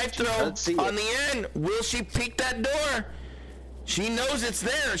with a knife throw on the end. Will she peek that door? She knows it's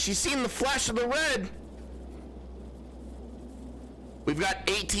there. She's seen the flash of the red. We've got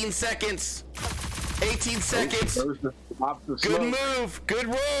 18 seconds. 18 seconds. Good move. Good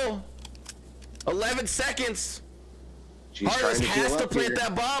roll. 11 seconds. Heartless has to plant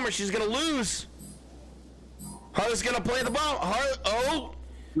that bomb or she's going to lose. Heartless going to plant the bomb.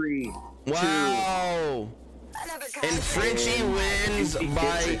 3, wow. 2, And Frenchie wins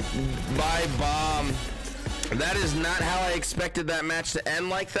by bomb. That is not how I expected that match to end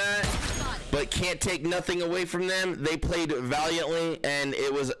like that, but can't take nothing away from them. They played valiantly, and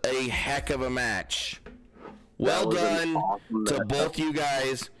it was a heck of a match. Well done to both you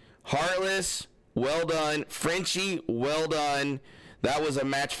guys. Heartless, well done. Frenchie, well done. That was a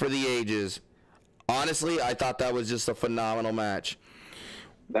match for the ages. Honestly, I thought that was just a phenomenal match.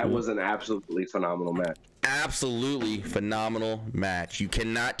 That was an absolutely phenomenal match. Absolutely phenomenal match. You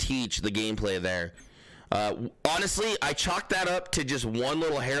cannot teach the gameplay there. Honestly, I chalked that up to just one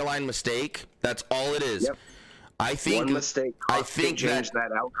little hairline mistake. That's all it is. Yep. I think one mistake. I think changed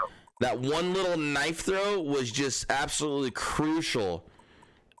that outcome. That one little knife throw was just absolutely crucial.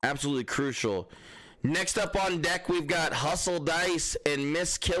 Absolutely crucial. Next up on deck, we've got Hustle Dice and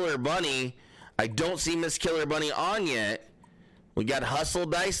Miss Killer Bunny. I don't see Miss Killer Bunny on yet. We got Hustle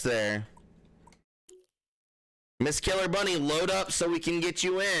Dice there. Miss Killer Bunny, load up so we can get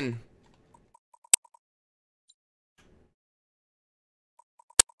you in.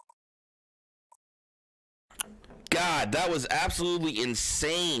 God, that was absolutely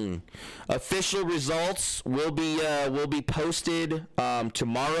insane. Official results will be posted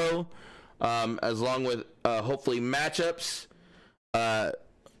tomorrow, as long with hopefully matchups.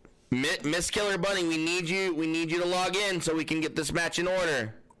 Miss Killer Bunny, we need you to log in so we can get this match in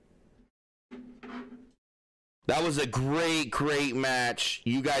order. That was a great match.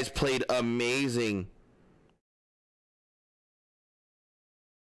 You guys played amazing.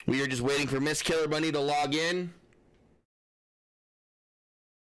 We are just waiting for Miss Killer Bunny to log in.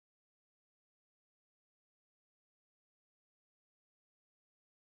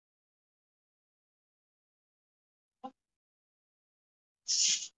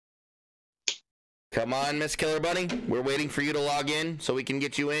 Come on, Miss Killer Bunny. We're waiting for you to log in so we can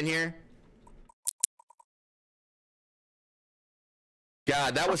get you in here.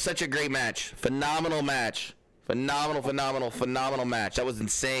 God, that was such a great match. Phenomenal match. Phenomenal match. That was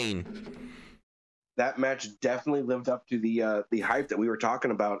insane. That match definitely lived up to the hype that we were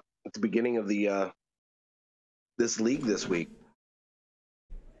talking about at the beginning of the this league this week.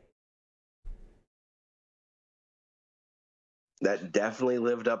 That definitely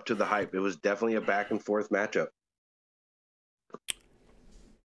lived up to the hype. It was definitely a back and forth matchup.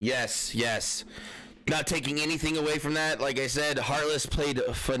 Yes. Not taking anything away from that. Like I said, Heartless played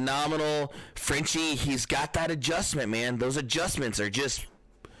phenomenal. Frenchie, he's got that adjustment, man. Those adjustments are just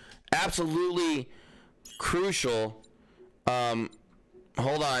absolutely crucial.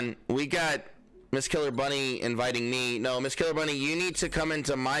 Hold on. We got Miss Killer Bunny inviting me. No, Miss Killer Bunny, you need to come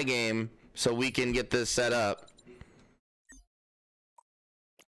into my game so we can get this set up.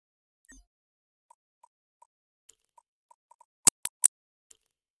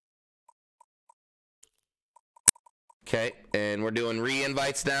 Okay, and we're doing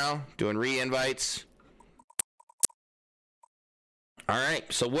re-invites now. Doing re-invites. All right,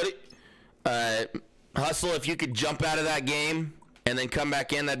 so what... Hustle, if you could jump out of that game and then come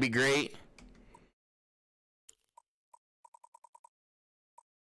back in, that'd be great.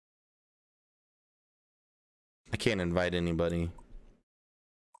 I can't invite anybody.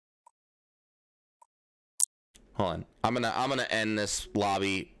 Hold on. I'm gonna end this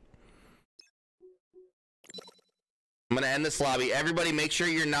lobby. I'm gonna end this lobby. Everybody, make sure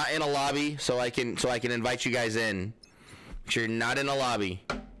you're not in a lobby so I can invite you guys in. Make sure you're not in a lobby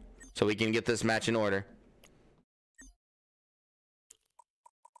so we can get this match in order.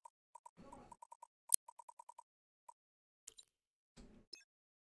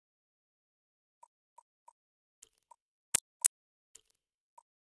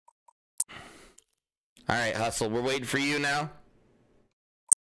 All right, Hustle, we're waiting for you now.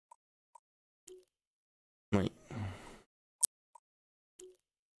 Wait.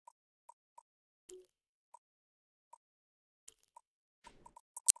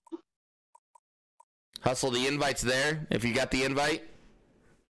 Hustle, the invite's there, if you got the invite.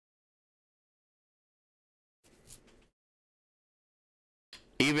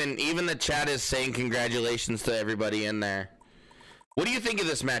 Even the chat is saying congratulations to everybody in there. What do you think of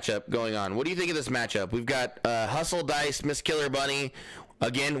this matchup going on? What do you think of this matchup? We've got Hustle Dice, Miss Killer Bunny.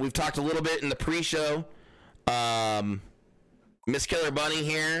 Again, we've talked a little bit in the pre-show. Miss Killer Bunny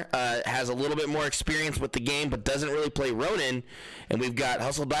here has a little bit more experience with the game, but doesn't really play Ronin. And we've got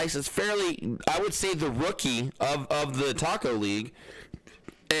Hustle Dice is fairly, I would say, the rookie of the Taco League,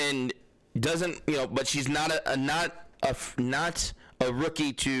 and doesn't, but she's not a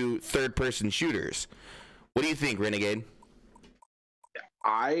rookie to third-person shooters. What do you think, Renegade?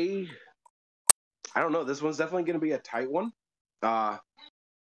 I don't know. This one's definitely going to be a tight one.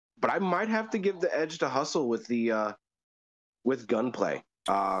 but I might have to give the edge to Hustle with the with gunplay.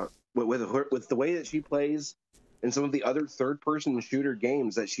 With the way that she plays and some of the other third-person shooter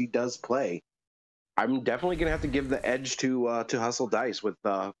games that she does play, I'm definitely gonna have to give the edge to Hustle Dice with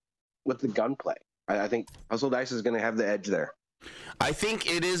the gunplay. I think Hustle Dice is gonna have the edge there. I think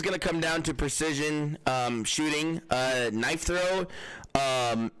it is going to come down to precision shooting, knife throw.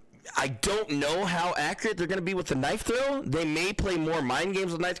 I don't know how accurate they're going to be with the knife throw. They may play more mind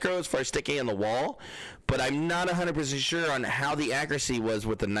games with knife throw as far as sticking in the wall, but I'm not 100% sure on how the accuracy was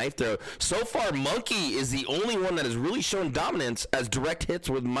with the knife throw. So far, Monkey is the only one that has really shown dominance as direct hits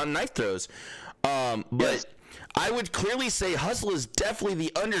with knife throws. But yes. I would clearly say Hustle is definitely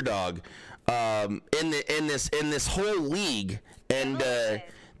the underdog in this whole league, and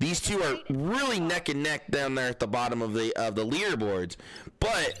these two are really neck and neck down there at the bottom of the leaderboards.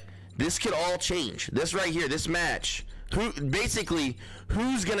 But this could all change. This right here, this match,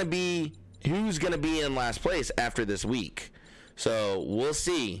 who's gonna be in last place after this week? So we'll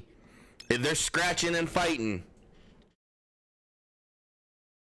see. If they're scratching and fighting.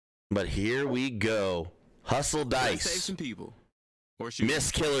 But here we go. Hustle Dice. Save some people.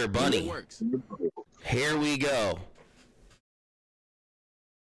 Miss Killer Bunny. Here we go.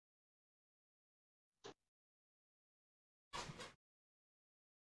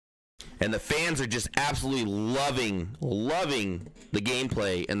 And the fans are just absolutely loving the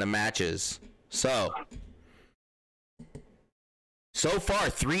gameplay and the matches. So far,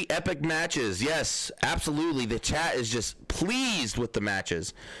 3 epic matches. Yes, absolutely. The chat is just pleased with the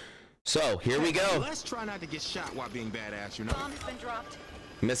matches. So, here we go. Let's try not to get shot while being badass, you know? Bomb's been dropped.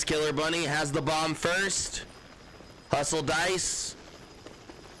 Miss Killer Bunny has the bomb first. Hustle Dice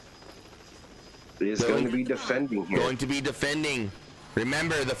is going to be defending here. Going to be defending.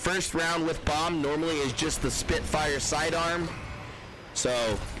 Remember, the first round with bomb normally is just the Spitfire sidearm.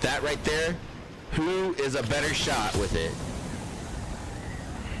 So, that right there, who is a better shot with it?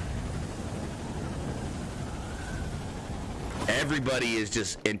 Everybody is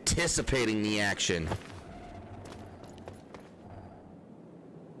just anticipating the action.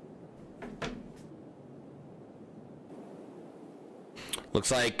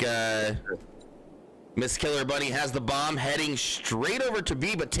 Looks like Miss Killer Bunny has the bomb, heading straight over to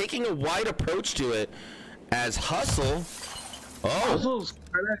B, but taking a wide approach to it as Hustle. Oh, Hustle's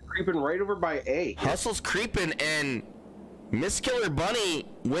kind of creeping right over by A. Hustle's creeping, and Miss Killer Bunny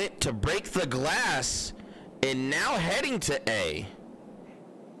went to break the glass. And now heading to A.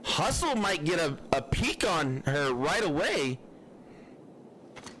 Hustle might get a peek on her right away.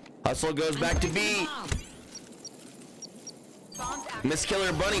 Hustle goes back to B. Miss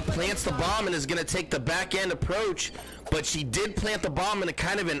Killer Bunny plants the bomb and is going to take the back end approach, but she did plant the bomb in a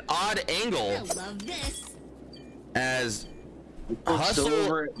kind of an odd angle. I love this. As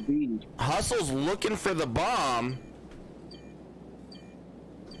Hustle's looking for the bomb,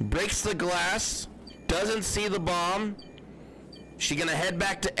 breaks the glass. Doesn't see the bomb. She's gonna head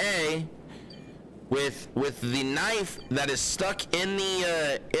back to A with the knife that is stuck in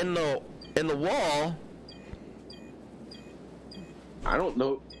the wall. I don't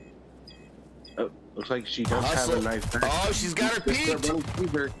know. Looks like she does have a knife back. Oh, she's got her peaked.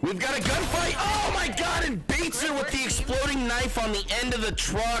 We've got a gunfight. Oh my God! And baits her with the exploding knife on the end of the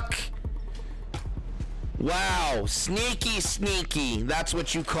truck. Wow, sneaky. That's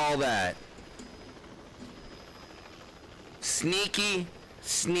what you call that. Sneaky.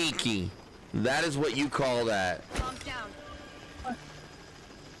 That is what you call that. Bomb's down.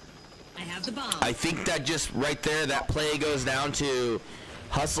 I have the bomb. I think that just right there, that play goes down to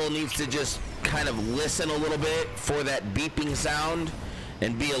Hustle needs to just kind of listen a little bit for that beeping sound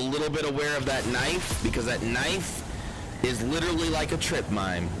and be a little bit aware of that knife, because that knife is literally like a trip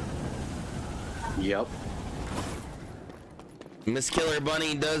mine. Yep. Miss Killer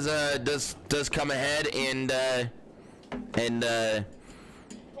Bunny does come ahead and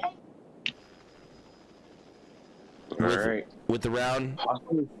with the round.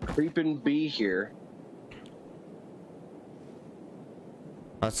 Hustle creeping B here.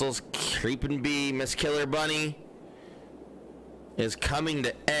 Hustle's creeping B. Miss Killer Bunny is coming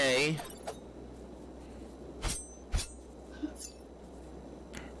to A.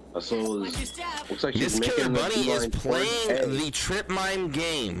 Hustle is. Looks like Miss Killer Bunny is playing the trip mime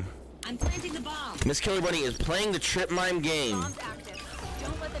game. I'm planting the bomb. Miss Killer Bunny is playing the trip mime game. Bomb's active.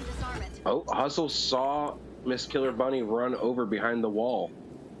 Don't let them disarm it. Oh, Hustle saw Miss Killer Bunny run over behind the wall,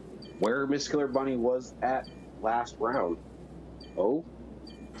 where Miss Killer Bunny was at last round. Oh,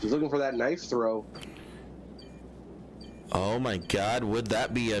 she's looking for that knife throw. Oh my God, would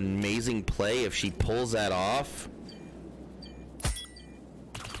that be an amazing play if she pulls that off?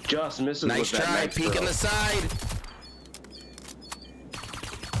 just misses. Nice with that try. next Peek in throw. the side.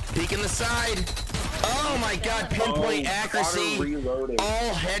 Peek in the side. Oh my God! Pinpoint accuracy. Reloading.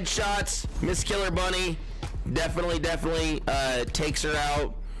 All headshots. Miss Killer Bunny definitely takes her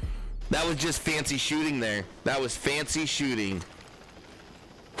out. That was just fancy shooting there. That was fancy shooting.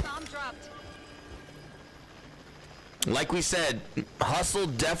 Bomb dropped. Like we said, Hustle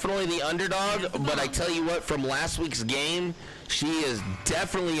definitely the underdog, but I tell you what, from last week's game, she is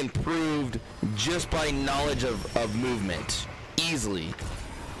definitely improved just by knowledge of movement. Easily.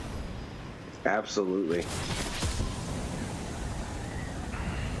 Absolutely.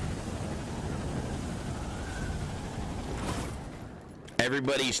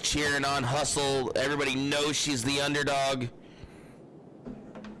 Everybody's cheering on Hustle. Everybody knows she's the underdog.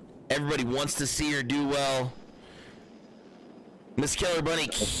 Everybody wants to see her do well. Miss Killer Bunny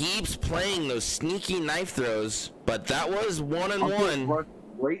keeps playing those sneaky knife throws, but that was 1-on-1.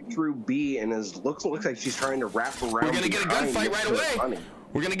 Right through B, and looks like she's trying to wrap around. We're gonna get a gunfight right away. Bunny.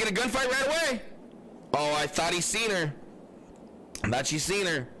 We're gonna get a gunfight right away. Oh, I thought he's seen her. I thought she's seen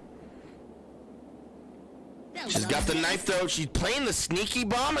her. She's got the knife throw. She's playing the sneaky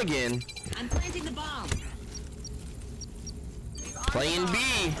bomb again. I'm planting the bomb. Playing B.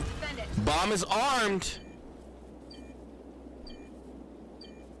 Defend it. Bomb is armed.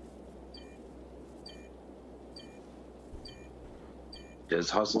 Does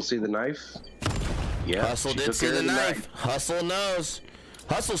Hustle see the knife? Yeah. Hustle she did took see care the of knife. Hustle knows.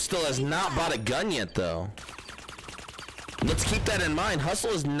 Hustle still has not bought a gun yet, though. Let's keep that in mind.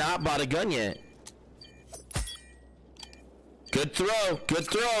 Hustle has not bought a gun yet. Good throw. Good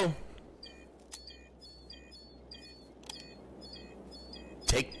throw.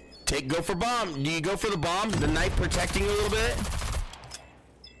 Go for bomb. Do you go for the bomb? The knife protecting you a little bit?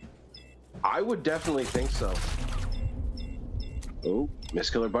 I would definitely think so. Oh, Miss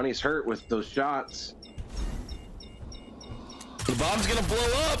Killer Bunny's hurt with those shots. The bomb's gonna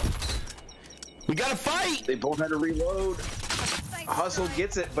blow up. We gotta fight. They both had to reload. Hustle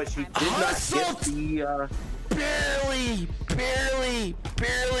gets it, but she did not get the.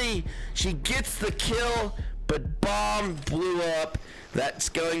 Barely. She gets the kill, but bomb blew up. That's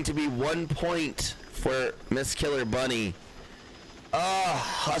going to be 1 point for Miss Killer Bunny.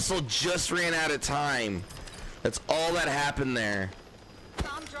 Hustle just ran out of time. That's all that happened there.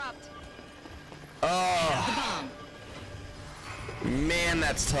 Bomb dropped. Oh, man,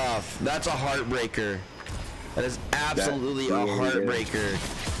 that's tough. That's a heartbreaker. That is absolutely a heartbreaker.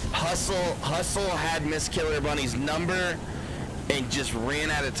 Hustle had Miss Killer Bunny's number and just ran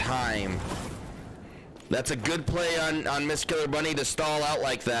out of time. That's a good play on Miss Killer Bunny to stall out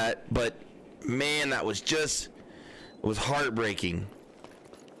like that, but man, that was just, it was heartbreaking.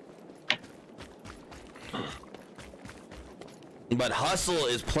 But Hustle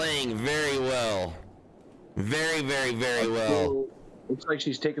is playing very well. Very well. Looks like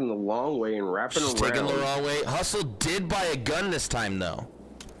she's taking the long way and wrapping around. She's taking the wrong way. Hustle did buy a gun this time, though.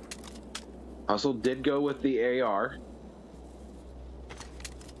 Hustle did go with the AR.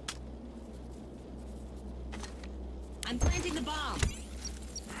 I'm planting the bomb.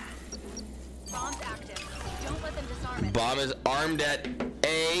 Bomb's active. Don't let them disarm it. Bomb is armed at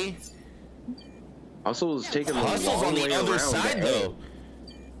A. Hustle is taking the Hustle's long on the way other around side, to A. though.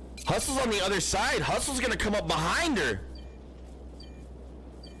 Hustle's on the other side. Hustle's gonna come up behind her.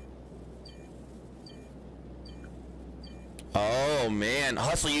 Oh, man.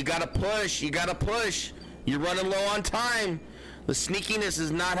 Hustle, you gotta push. You gotta push. You're running low on time. The sneakiness is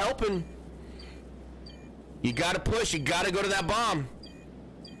not helping. You gotta push. You gotta go to that bomb.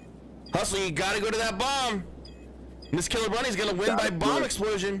 Hustle, you gotta go to that bomb. Miss Killer Bunny's gonna win by bomb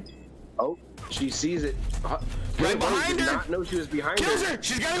explosion. Oh, she sees it. Right behind her. Did not know she was behind Kills her. her.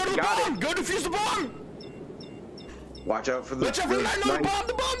 She's gotta go to the bomb. Go defuse the bomb. Watch out for the. Watch out for the knife. No,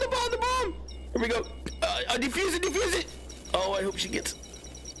 the bomb. Here we go. Defuse it. Oh, I hope she gets.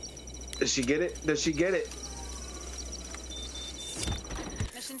 Does she get it? Does she get it?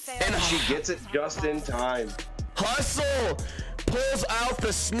 Mission failed. And she gets it just in time. Hustle pulls out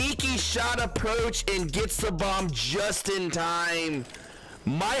the sneaky shot approach and gets the bomb just in time.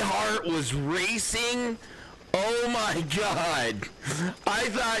 My heart was racing. Oh my God. I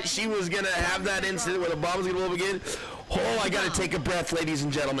thought she was going to have that incident where the bomb was going to blow up again. Oh, I got to take a breath, ladies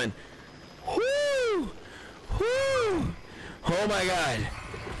and gentlemen. Whoo! Oh my God.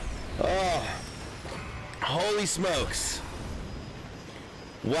 Oh. Holy smokes.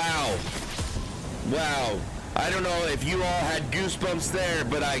 Wow. I don't know if you all had goosebumps there,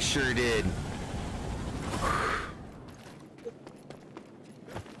 but I sure did.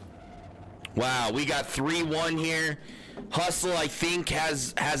 Wow, we got 3-1 here. Hustle, I think,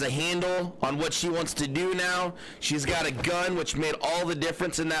 has a handle on what she wants to do now. She's got a gun, which made all the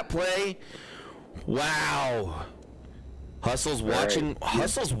difference in that play. Wow. Hustle's watching. Right.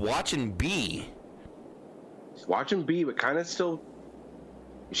 Hustle's watching B. She's watching B, but kind of still.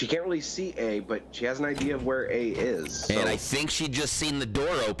 She can't really see A, but she has an idea of where A is. So. And I think she just seen the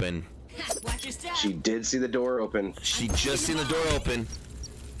door open. She did see the door open. She just seen the door open.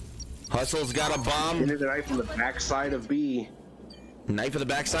 Hustle's got a bomb. Hit the knife from the backside of B. Knife in the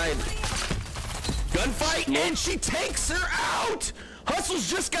backside. Gunfight, and she takes her out. Hustle's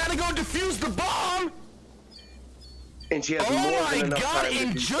just got to go defuse the bomb. And she has more than enough time. Oh my God!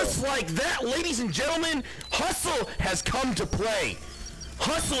 And just like that, ladies and gentlemen, Hustle has come to play.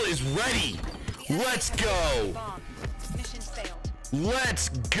 Hustle is ready. Let's go. Let's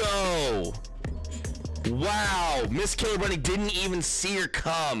go. Wow, Miss Killer Bunny didn't even see her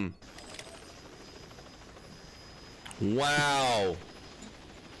come. Wow.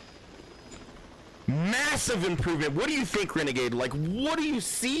 Massive improvement. What do you think, Renegade? Like, what do you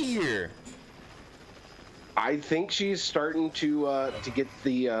see here? I think she's starting to get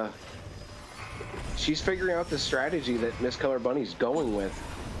the. She's figuring out the strategy that Miss Color Bunny's going with,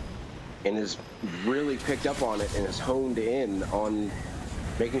 and has really picked up on it and is honed in on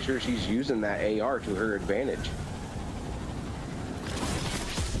making sure she's using that AR to her advantage.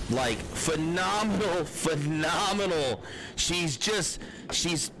 Like, phenomenal. She's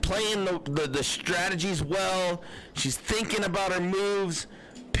playing the strategies well. She's thinking about her moves,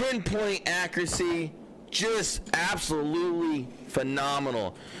 pinpoint accuracy, just absolutely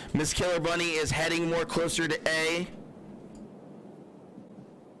phenomenal. Miss Killer Bunny is heading more closer to A.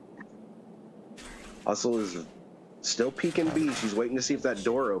 Hustle is still peeking B. She's waiting to see if that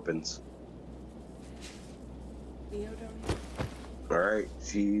door opens. All right,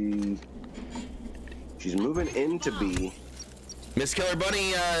 she's moving into B. Miss Killer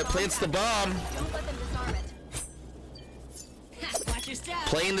Bunny plants the bomb.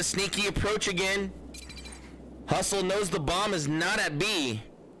 Playing the sneaky approach again. Hustle knows the bomb is not at B.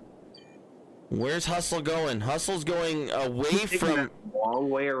 Where's Hustle going? Hustle's going away from. Long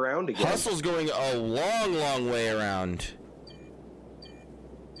way around again. Hustle's going a long way around.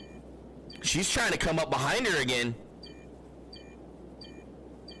 She's trying to come up behind her again.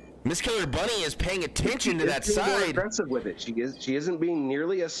 Miss Killer Bunny is paying attention to that side. More aggressive with it. She isn't being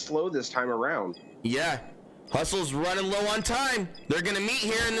nearly as slow this time around. Yeah, Hustle's running low on time. They're gonna meet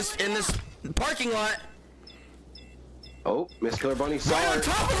here in this parking lot. Oh, Miss Killer Bunny saw her. Right on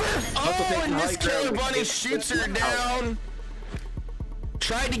top of her. Oh, and Miss Killer Bunny shoots her down.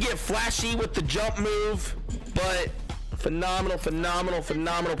 Tried to get flashy with the jump move, but phenomenal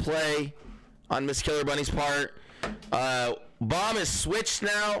play on Miss Killer Bunny's part. Bomb is switched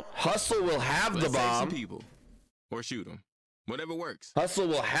now. Hustle will have the bomb. Some people, or shoot them, whatever works. Hustle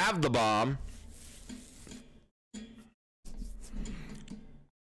will have the bomb.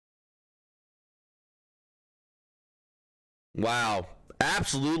 Wow,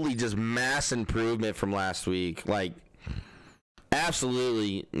 absolutely, just mass improvement from last week. Like,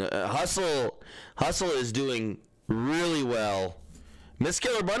 absolutely, Hustle is doing really well. Miss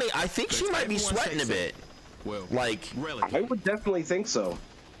Killer Bunny, I think she might be sweating a bit. Well, like, really, I would definitely think so.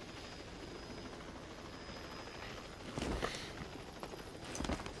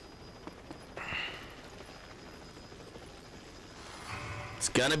 it's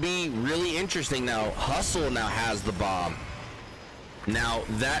gonna be really interesting now. Hustle now has the bomb. Now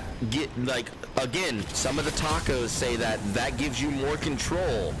that again, some of the tacos say that gives you more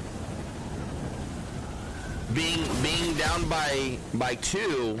control. Being down by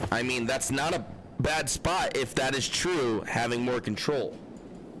 2, I mean, that's not a bad spot if that is true, having more control.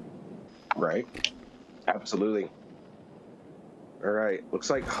 Right. Absolutely. All right.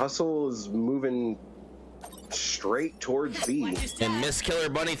 Looks like Hustle is moving straight towards B. And Miss Killer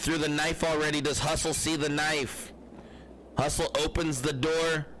Bunny threw the knife already. Does Hustle see the knife? Hustle opens the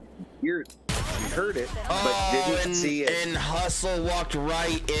door. You heard it, but didn't see it. And Hustle walked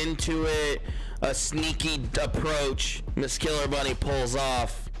right into it. A sneaky approach. Miss Killer Bunny pulls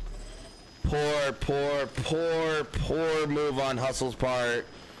off. Poor move on Hustle's part.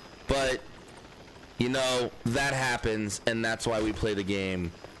 But, you know, that happens, and that's why we play the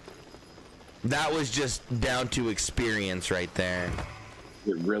game. That was just down to experience right there.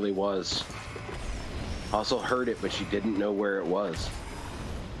 It really was. Hustle heard it, but she didn't know where it was.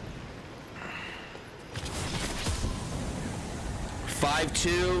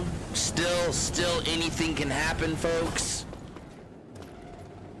 (5-2). Still anything can happen, folks.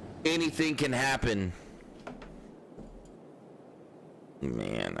 Anything can happen.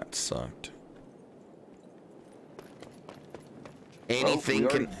 Man, that sucked. anything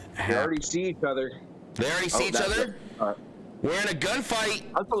can happen. They already see each other. They already see each other? We're in a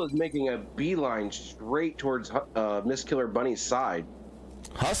gunfight. Hustle is making a beeline straight towards Miss Killer Bunny's side.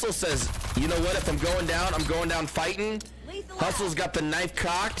 Hustle says, you know what? If I'm going down fighting. Hustle's got the knife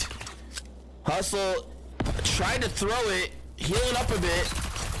cocked. Hustle tried to throw it, healing up a bit.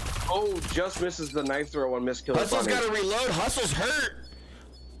 Oh, just misses the knife throw on Miss Killer Hustle's Bunny. got to reload. Hustle's hurt.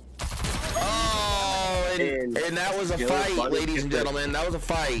 Oh, and that was a fight, ladies and gentlemen. That was a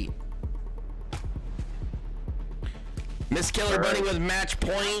fight. Miss Killer Bunny with match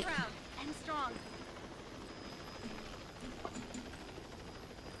point. And strong.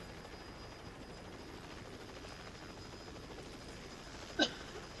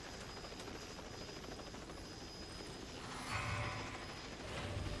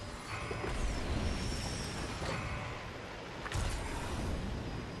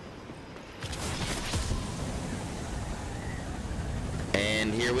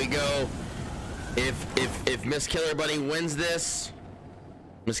 And here we go. If Miss Killer Bunny wins this,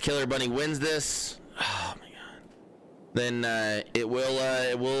 oh my god, then it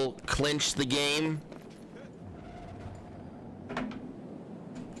will clinch the game.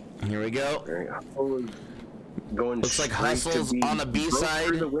 Here we go. Going looks like Hustle's on the B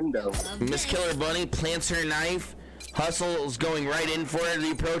side. The window. Miss Killer Bunny plants her knife. Hustle's going right in for her.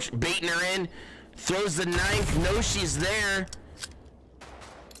 The approach, baiting her in, throws the knife, knows she's there.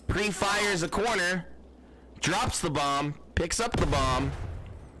 Pre-fires a corner, drops the bomb, picks up the bomb.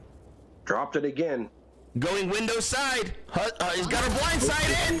 Dropped it again. Going window side. He's got her blind side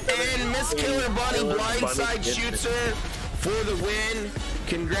in, and Miss Killer Bunny blindside shoots her for the win.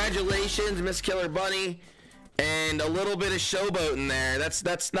 Congratulations, Miss Killer Bunny. And a little bit of showboat in there.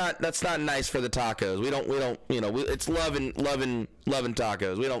 That's not nice for the tacos. We don't it's loving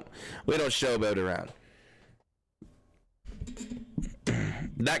tacos. We don't showboat around.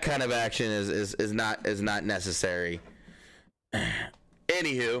 That kind of action is not necessary.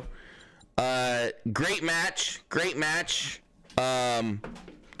 Anywho, great match.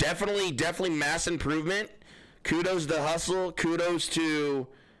 Definitely mass improvement. Kudos to Hustle. Kudos to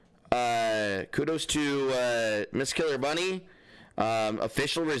Miss Killer Bunny.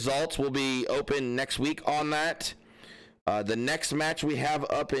 Official results will be open next week on that. The next match we have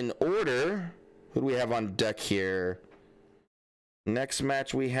up in order. Who do we have on deck here? Next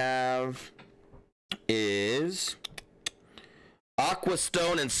match we have is Aqua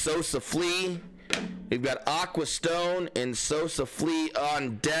Stone and Sosa Flea. We've got Aqua Stone and Sosa Flea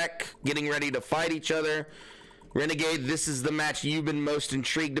on deck, getting ready to fight each other. Renegade, this is the match you've been most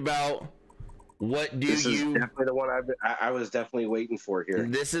intrigued about. What do this you? Is definitely the one I was definitely waiting for here.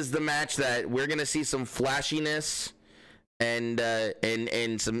 This is the match that we're gonna see some flashiness and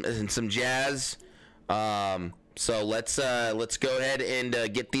some jazz. So let's go ahead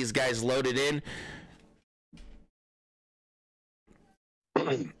and get these guys loaded in.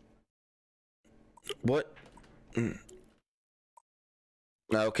 What?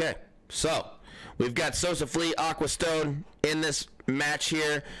 Okay, so we've got Sosa Flea, Aqua Stone in this match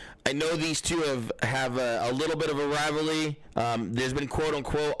here. I know these two have a little bit of a rivalry. There's been quote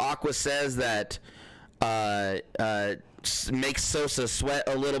unquote Aqua says that makes Sosa sweat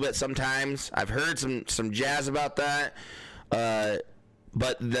a little bit sometimes. I've heard some jazz about that,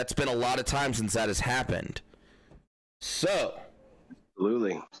 but that's been a lot of time since that has happened. So,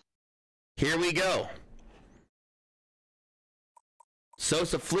 absolutely. Here we go.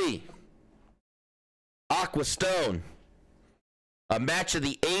 Sosa Flea, Aqua Stone, a match of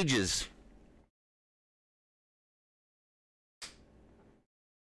the ages.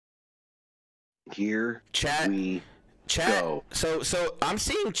 Here Chat. Go. So I'm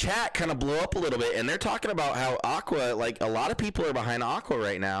seeing chat kind of blow up a little bit, and they're talking about how Aqua, like a lot of people are behind Aqua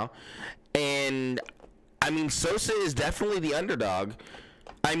right now, and I mean Sosa is definitely the underdog.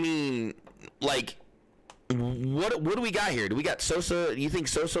 I mean, like, what do we got here? Do we got Sosa? Do you think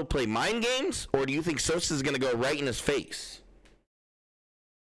Sosa will play mind games, or do you think Sosa is gonna go right in his face?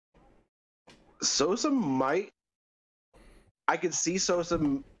 Sosa might. I could see Sosa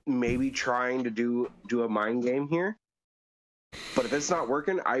maybe trying to do a mind game here. But if it's not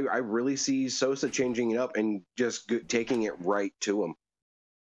working, I really see Sosa changing it up and just taking it right to him.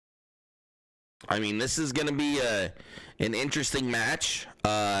 I mean, this is going to be an interesting match.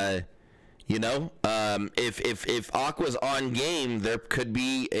 If Aqua's on game, there could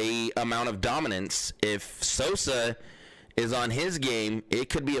be a amount of dominance. If Sosa is on his game, it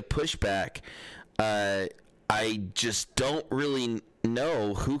could be a pushback. I just don't really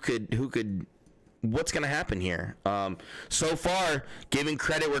know who could. What's going to happen here? So far, giving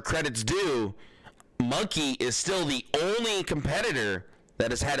credit where credit's due, Monkey is still the only competitor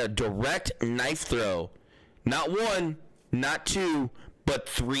that has had a direct knife throw. Not one, not two, but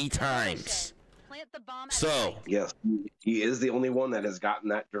 3 times. Plant the bomb at So, site. Yes, he is the only one that has gotten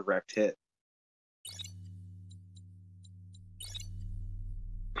that direct hit.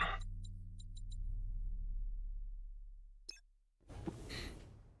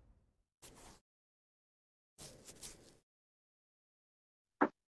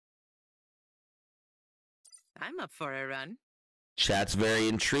 I'm up for a run. chat's very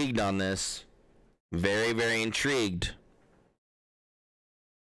intrigued on this. Very, very intrigued.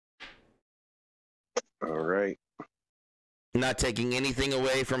 All right. Not taking anything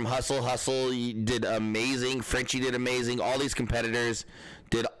away from Hustle. Hustle did amazing. Frenchie did amazing. All these competitors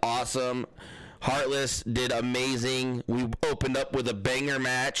did awesome. Heartless did amazing. We opened up with a banger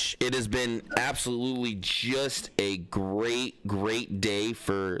match. It has been absolutely just a great, great day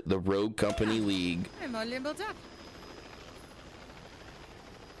for the Rogue Company League. I'm all limbled up.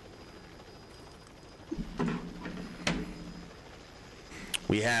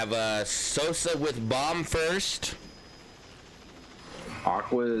 We have Sosa with bomb first.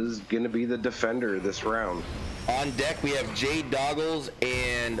 Aqua is going to be the defender this round. On deck, we have Jade Doggles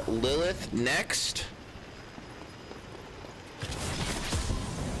and Lilith next.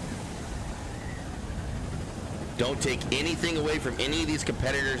 Don't take anything away from any of these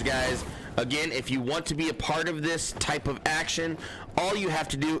competitors, guys. Again, if you want to be a part of this type of action, all you have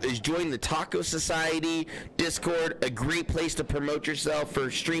to do is join the Taco Society Discord, a great place to promote yourself for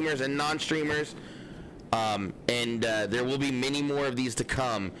streamers and non-streamers. There will be many more of these to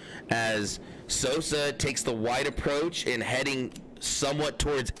come as Sosa takes the wide approach and heading somewhat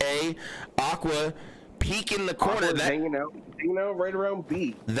towards A. Aqua peek in the corner. Aqua's hanging out right around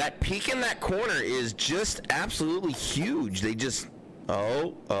B. That peek in that corner is just absolutely huge. They just,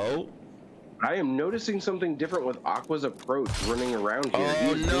 oh. I am noticing something different with Aqua's approach running around here.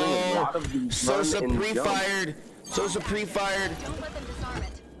 Oh He's doing a lot no! of these Sosa run and pre-fired. Sosa pre-fired. Don't let them disarm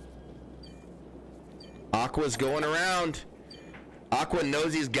it. Aqua's going around. Aqua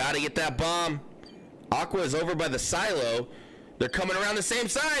knows he's got to get that bomb. Aqua is over by the silo. They're coming around the same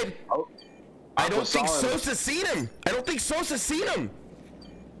side. Oh, I don't think saw him. Sosa's seen him. I don't think Sosa's seen him.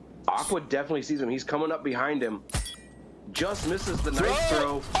 Aqua definitely sees him. He's coming up behind him. Just misses the knife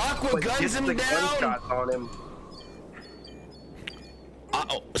throw. Aqua but guns gets him the down. gunshots on him.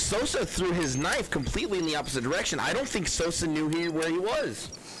 Sosa threw his knife completely in the opposite direction. I don't think Sosa knew where he was.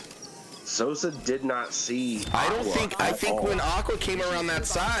 Sosa did not see Aqua. I think when Aqua came around that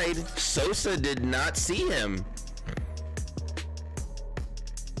side, Sosa did not see him.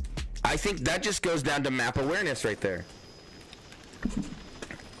 I think that just goes down to map awareness right there.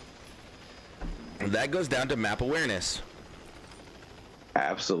 That goes down to map awareness.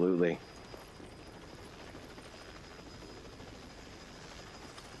 Absolutely.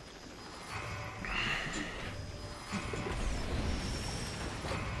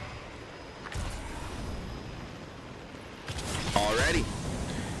 Alrighty.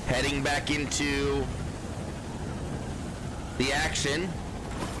 Heading back into the action.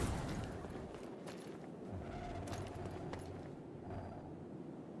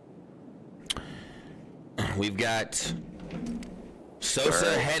 We've got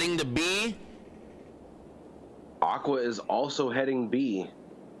Sosa heading to B. Aqua is also heading B.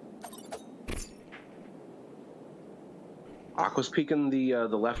 Aqua's peeking the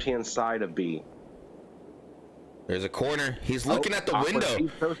left-hand side of B. There's a corner. He's looking at the Aqua window.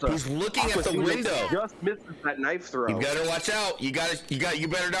 sees Sosa. He's looking Aqua at the sees him, window. Just misses that knife throw. You better watch out. You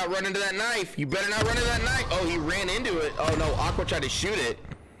better not run into that knife. You better not run into that knife. Oh, he ran into it. Oh no, Aqua tried to shoot it.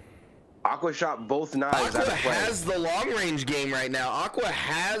 Aqua shot both knives out Aqua of play. has the long range game right now. Aqua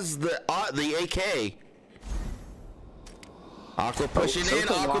has the AK. Aqua pushing in.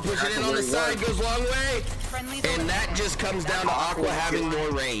 Aqua pushing in on the side. Goes long way. And that just comes down to Aqua having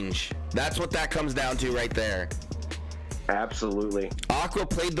more range. That's what that comes down to right there. Absolutely. Aqua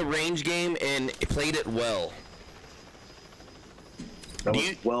played the range game and played it well. That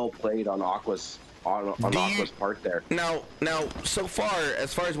was well played on Aqua's Aqua's part there. Now, so far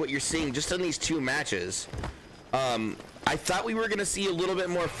as what you're seeing, just in these 2 matches, I thought we were going to see a little bit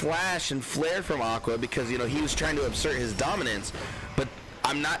more flash and flare from Aqua because, he was trying to assert his dominance. But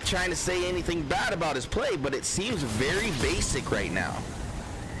I'm not trying to say anything bad about his play, but it seems very basic right now.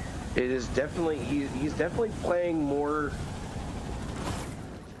 It is definitely he's definitely playing more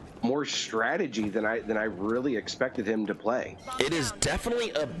strategy than I really expected him to play. It is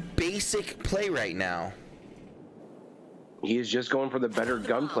definitely a basic play right now. He is just going for the better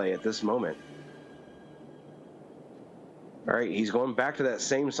gunplay at this moment. All right, he's going back to that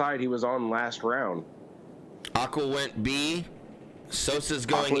same side he was on last round. Aqua went B. Sosa's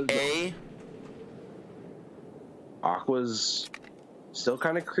going A. Aqua's still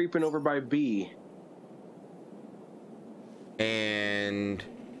kind of creeping over by B. And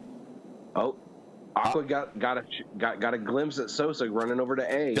Aqua got a glimpse at Sosa running over to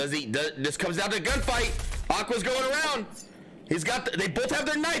A. This comes down to a gunfight. Aqua's going around. He's got. They both have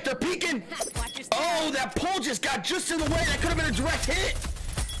their knife. They're peeking. Oh, that pole just got just in the way. That could have been a direct hit.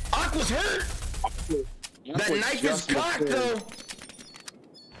 Aqua's hurt. That knife is cocked though.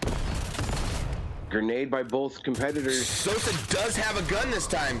 Grenade by both competitors. Sosa does have a gun this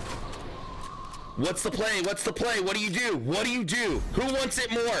time. What's the play? What's the play? What do you do? What do you do? Who wants it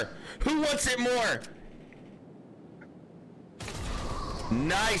more? Who wants it more?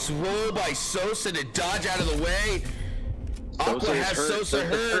 Nice roll by Sosa to dodge out of the way. Aqua has Sosa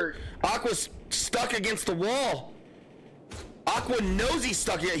hurt. Aqua's stuck against the wall. Aqua knows he's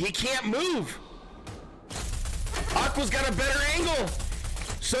stuck here. He can't move. Aqua's got a better angle.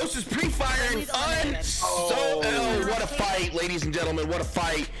 Sosa's pre-firing. Oh, what a fight, ladies and gentlemen. What a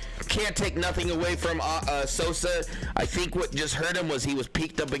fight. Can't take nothing away from Sosa. I think what just hurt him was he was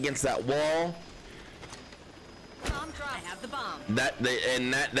peeked up against that wall. Bomb drop. I have the bomb.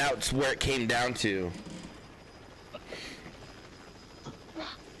 That's where it came down to.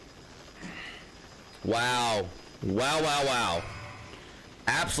 Wow. Wow.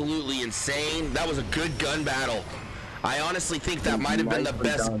 Absolutely insane. That was a good gun battle. I honestly think that might have been the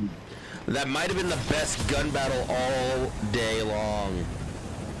best. That might have been the best gun battle all day long.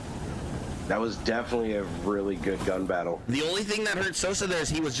 That was definitely a really good gun battle. The only thing that hurt Sosa there is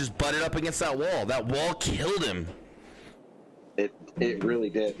he was just butted up against that wall. That wall killed him. It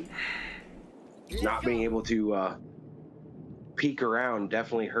really did. Not being able to peek around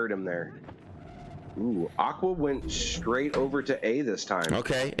definitely hurt him there. Ooh, Aqua went straight over to A this time.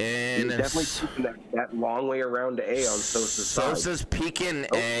 Okay, and he's definitely peeking that long way around to A on Sosa's side. Sosa's peeking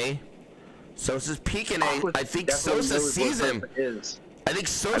A. Sosa's peeking A. I think Sosa sees him. I think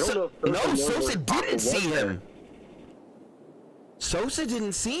Sosa. No, Sosa didn't see him. Sosa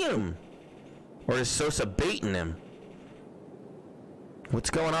didn't see him. Or is Sosa baiting him? What's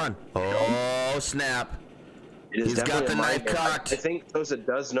going on? Oh, snap. He's got the knife cocked. I think Sosa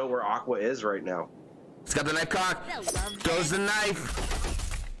does know where Aqua is right now. He's got the knife cocked. Throws the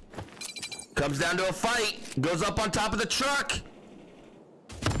knife. Comes down to a fight. Goes up on top of the truck.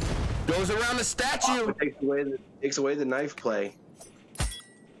 Goes around the statue. Aqua takes away the knife play.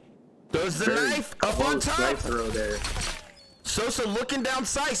 Throws the knife up on top. Knife throw there. Sosa looking down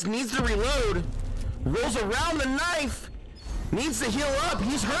sights, needs to reload. Rolls around the knife. Needs to heal up.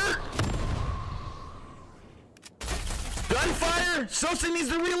 He's hurt. Gunfire. Sosa needs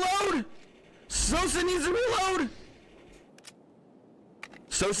to reload. Sosa needs to reload.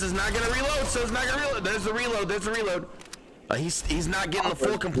 Sosa's not gonna reload. Sosa's not gonna reload. There's the reload. There's the reload. He's not getting the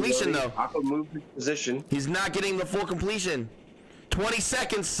full completion though. Aqua moved his position. He's not getting the full completion. 20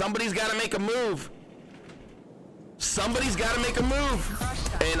 seconds. Somebody's got to make a move. Somebody's got to make a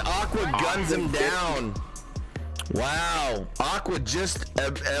move. And Aqua guns him down. Wow. Aqua just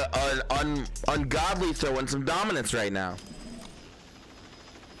ungodly throwing some dominance right now.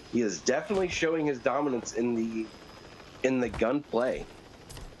 He is definitely showing his dominance in the gun play.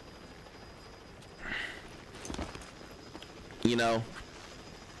 You know.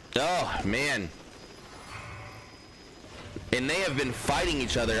 Oh, man. And they have been fighting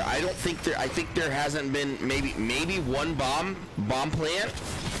each other. I think there hasn't been maybe one bomb plant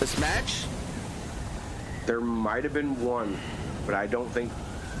this match. There might have been one, but I don't think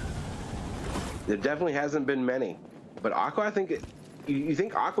there definitely hasn't been many. But Aqua, I think you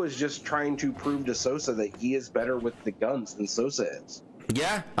think Aqua is just trying to prove to Sosa that he is better with the guns than Sosa is.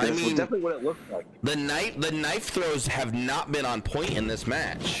 Yeah, I mean, definitely what it looks like. The knife throws have not been on point in this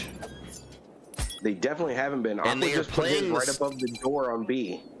match. They definitely haven't been. And they are playing right above the door on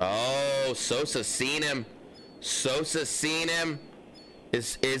B. Oh, Sosa seen him. Sosa seen him.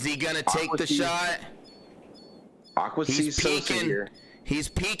 Is he gonna take the shot? Aqua sees Sosa here. He's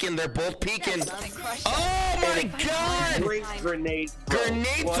peeking. They're both peeking. Oh my God! Great grenade throw.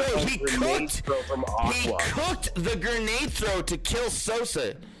 Grenade throw. He cooked. Cooked the grenade throw to kill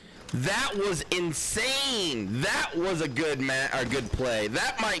Sosa. That was insane. That was a good play.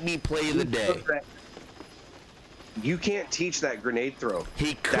 That might be play of the day. You can't teach that grenade throw.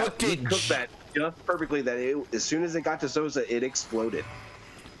 He cooked it. He cooked that just perfectly. That as soon as it got to Sosa, it exploded.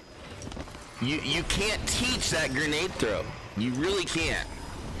 You can't teach that grenade throw. You really can't.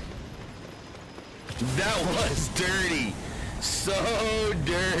 That was dirty. So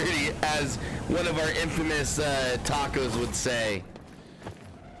dirty, as one of our infamous tacos would say.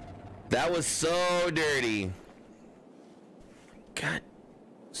 That was so dirty. God.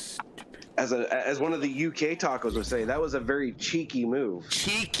 As one of the UK tacos would say, that was a very cheeky move.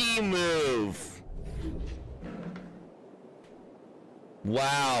 Cheeky move.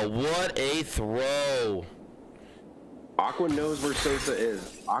 Wow, what a throw. Aqua knows where Sosa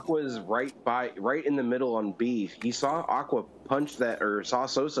is. Aqua is right in the middle on B. He saw Aqua punch that, or saw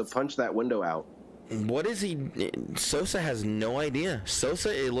Sosa punch that window out. What is he? Sosa has no idea.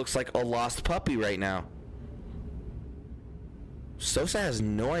 Sosa, it looks like a lost puppy right now. Sosa has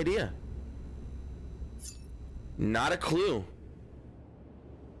no idea. Not a clue.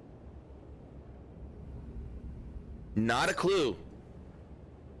 Not a clue.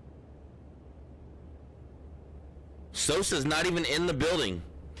 Sosa's not even in the building.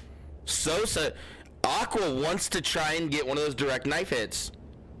 Aqua wants to try and get one of those direct knife hits.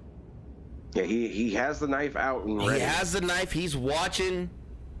 Yeah, he has the knife out and ready. He has the knife. He's watching.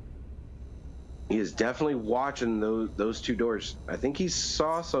 He is definitely watching those two doors. I think he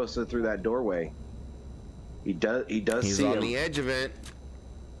saw Sosa through that doorway. He does see him. He's on the edge of it.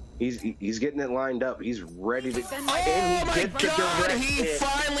 He's getting it lined up. He's ready to. Oh my God! He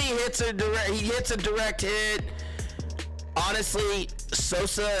finally hits a direct. He hits a direct hit. Honestly,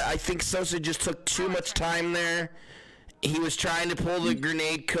 Sosa, I think Sosa just took too much time there. He was trying to pull the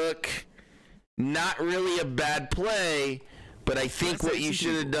grenade cook. Not really a bad play, but I think what you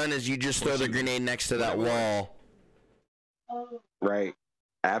should have done is you just throw the grenade next to that wall. Right.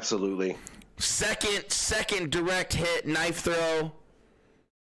 Absolutely. Second direct hit, knife throw.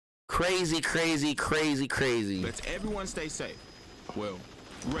 Crazy, crazy, crazy, crazy. Let's everyone stay safe. Well,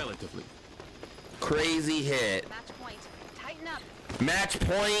 relatively. Crazy hit. Match point. Tighten up. Match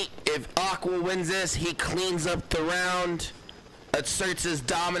point. If Aqua wins this, he cleans up the round, asserts his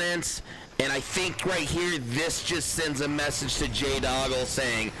dominance, and I think right here, this just sends a message to J-Doggle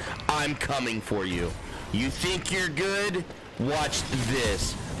saying, I'm coming for you. You think you're good? Watch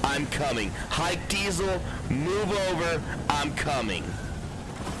this. I'm coming. Hike Diesel, move over. I'm coming.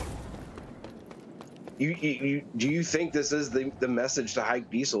 Do you think this is the message to Hike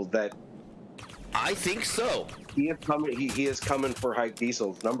Diesel that I think so. he is coming? He is coming for Hike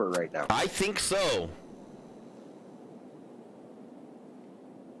Diesel's number right now. I think so.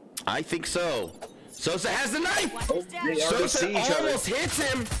 I think so. Sosa has the knife. Oh, they already Sosa see each other. almost hits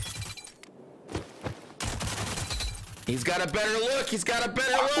him. He's got a better look. He's got a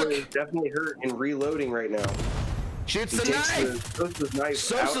better Aqua is look. definitely hurt and reloading right now. Shoots He the takes knife. Sosa's knife out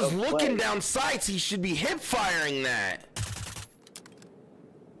Sosa's of looking play. down sights. He should be hip firing that.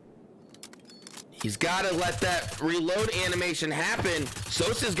 He's got to let that reload animation happen.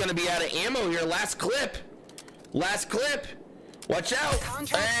 Sosa's going to be out of ammo here. Last clip. Last clip. Watch out.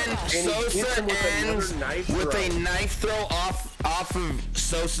 And Sosa ends with a knife throw off of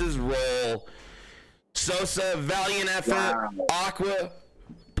Sosa's roll. Sosa, valiant effort. Wow. Aqua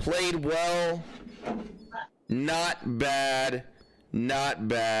played well. Not bad. Not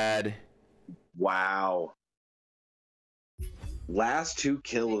bad. Wow. Last two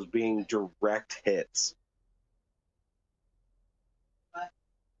kills being direct hits.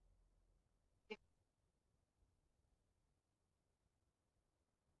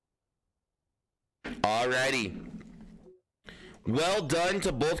 Alrighty. Well done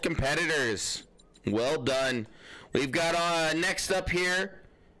to both competitors. Well done. We've got next up here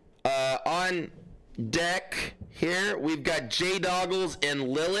on deck here, we've got J-Doggles and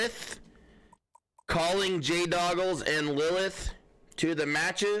Lilith. Calling J-Doggles and Lilith to the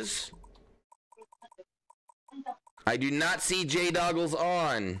matches. I do not see J-Doggles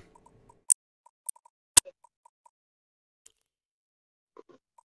on.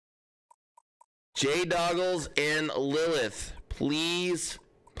 J-Doggles and Lilith, please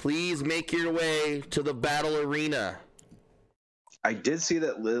make your way to the battle arena. I did see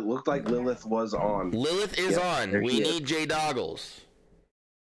that it looked like Lilith was on. Lilith is on. We need J-Doggles.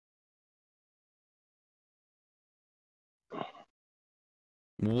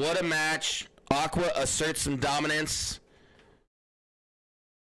 What a match. Aqua asserts some dominance.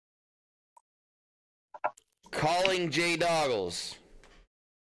 Calling J-Doggles.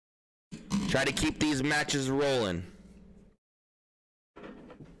 Try to keep these matches rolling.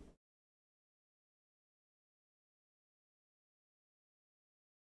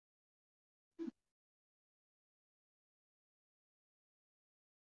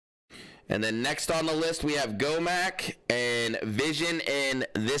 And then next on the list, we have Gomac and Vision and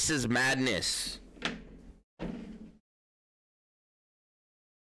This Is Madness.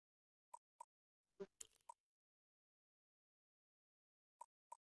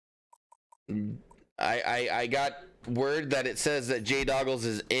 I got word that it says that J Doggles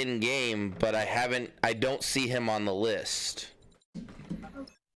is in game, but I don't see him on the list.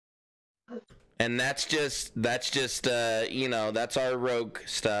 And that's just you know, that's our rogue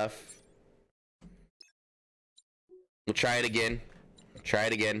stuff. We'll try it again. Try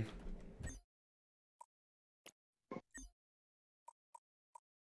it again.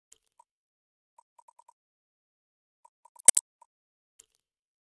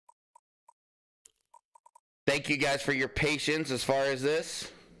 Thank you guys for your patience as far as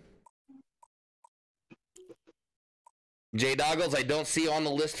this. J Doggles, I don't see you on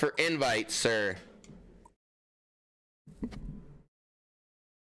the list for invites, sir.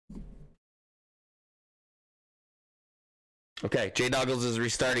 Okay, J Doggles is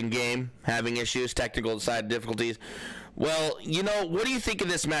restarting game, having issues, technical side difficulties. Well, you know, what do you think of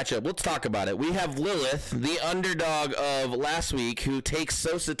this matchup? Let's talk about it. We have Lilith, the underdog of last week, who takes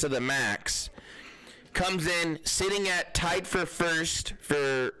Sosa to the max. Comes in sitting at tied for first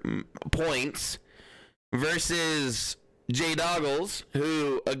for points versus J Doggles,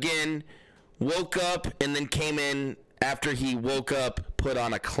 who again woke up and then came in after he woke up, put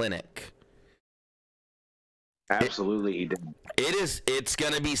on a clinic. Absolutely, he did. It's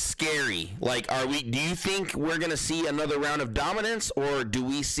gonna be scary. Like, do you think we're gonna see another round of dominance, or do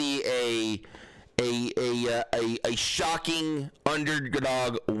we see a shocking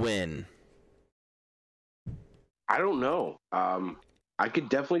underdog win? I don't know. I could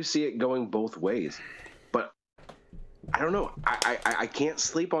definitely see it going both ways, but I don't know. I can't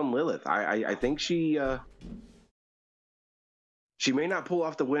sleep on Lilith. I think she may not pull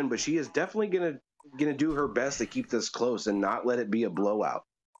off the win, but she is definitely gonna do her best to keep this close and not let it be a blowout.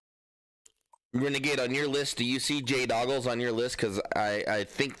 Renegade, on your list, do you see J Doggles on your list? Because I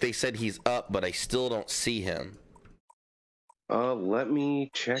think they said he's up, but I still don't see him. Let me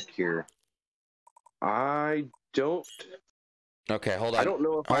check here. I don't. Okay, hold on. I don't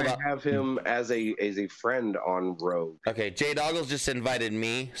know if I have him as a friend on Rogue. Okay, J Doggles just invited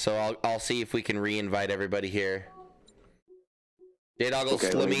me, so I'll see if we can re-invite everybody here. J Doggles,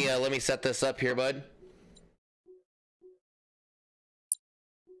 okay, let me set this up here, bud.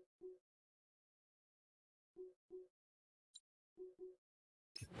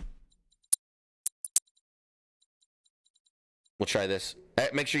 We'll try this.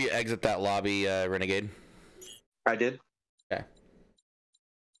 Make sure you exit that lobby, Renegade. I did. Okay.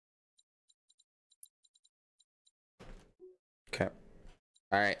 Okay.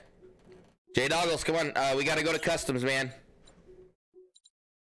 All right. J Doggles, come on. We got to go to customs, man.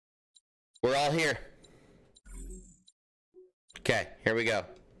 We're all here. Okay, here we go.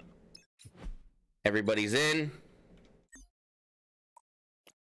 Everybody's in.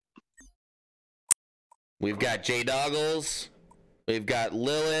 We've got J Doggles. We've got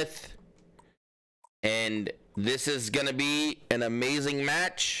Lilith. And this is going to be an amazing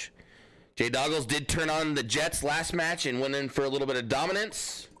match. J Doggles did turn on the Jets last match and went in for a little bit of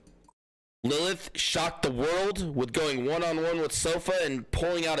dominance. Lilith shocked the world with going one-on-one with Sofa and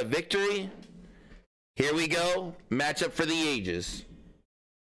pulling out a victory. Here we go. Matchup for the ages.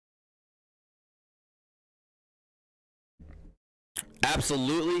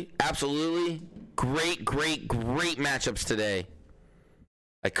 Absolutely, absolutely. Great matchups today.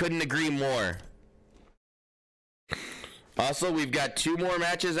 I couldn't agree more. Also, we've got 2 more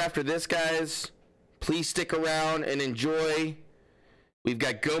matches after this, guys. Please stick around and enjoy. We've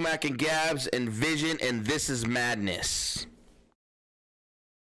got Gomac and Gabs and Vision, and This Is Madness.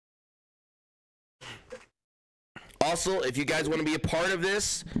 Also, if you guys want to be a part of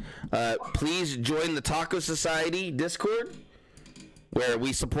this, please join the TacoSociety Discord, where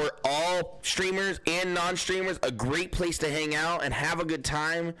we support all streamers and non-streamers. A great place to hang out and have a good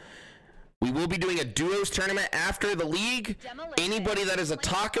time. We will be doing a duos tournament after the league. Anybody that is a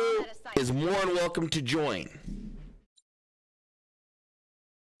taco is more than welcome to join.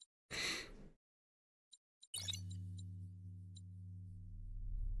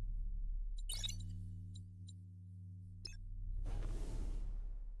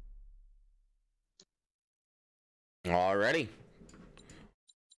 Alrighty.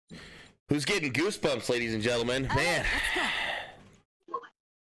 Who's getting goosebumps, ladies and gentlemen? Man.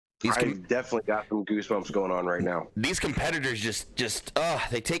 I definitely got some goosebumps going on right now. These competitors just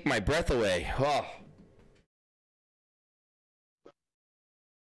they take my breath away. Oh.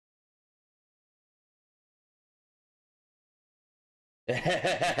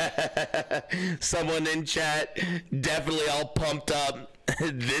 Someone in chat, definitely all pumped up.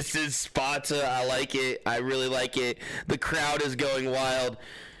 This is Spata. I like it. I really like it. The crowd is going wild.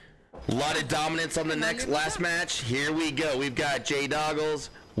 A lot of dominance on the last match. Here we go. We've got J Doggles.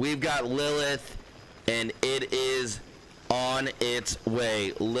 We've got Lilith. and it is on its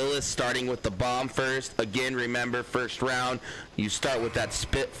way. Lilith starting with the bomb first. Again, remember, first round, you start with that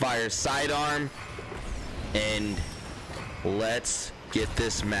Spitfire sidearm, and let's get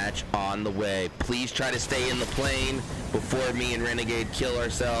this match on the way. Please try to stay in the plane before me and Renegade kill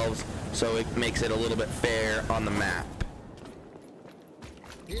ourselves, so it makes it a little bit fair on the map.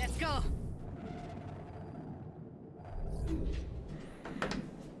 Let's go.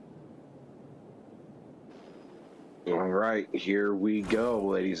 All right, here we go,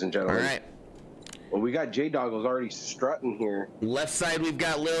 ladies and All gentlemen. right. Well, we got J-Doggles already strutting here. Left side, we've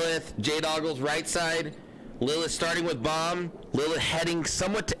got Lilith. J-Doggles right side. Lilith starting with bomb. Lilith heading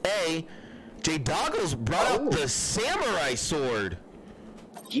somewhat to A. J-Doggles brought out the samurai sword.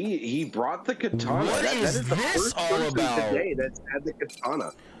 He brought the katana. What is that is the this first all person about? today that's had the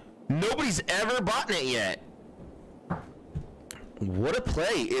katana. Nobody's ever bought it yet. What a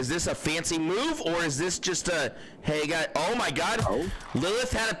play. Is this a fancy move, or is this just a, hey, guy? Oh my god. Oh.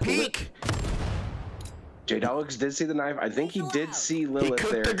 Lilith had a peek. J-Doggles did see the knife. I think he did see He Lilith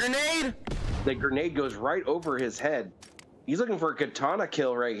cooked there. the grenade. The grenade goes right over his head. He's looking for a katana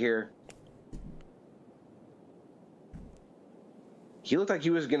kill right here. He looked like he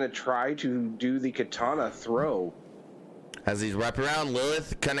was going to try to do the katana throw. As he's wrapped around,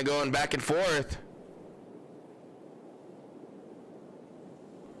 Lilith kind of going back and forth.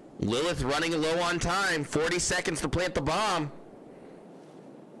 Lilith running low on time. 40 seconds to plant the bomb.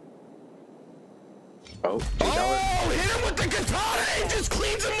 Oh, Oh, hit him with the katana and just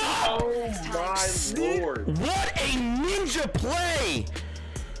cleans him up. Oh my lord. What a ninja play.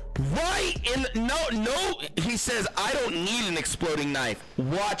 Right in, no, he says, I don't need an exploding knife.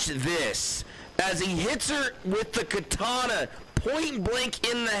 Watch this. As he hits her with the katana, point blank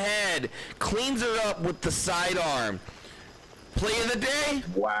in the head, cleans her up with the sidearm. Play of the day?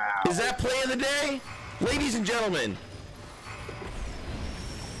 Wow. Is that play of the day? Ladies and gentlemen.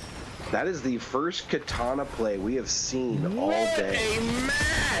 That is the first katana play we have seen all What day. a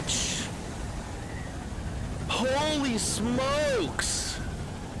match! Holy smokes!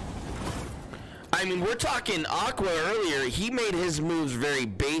 I mean, we're talking Aqua earlier. He made his moves very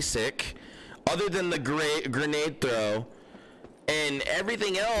basic, other than the grenade throw. And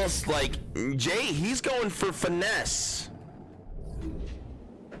everything else, like, Jay, he's going for finesse.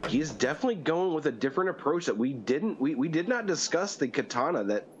 He's definitely going with a different approach that we did not discuss the katana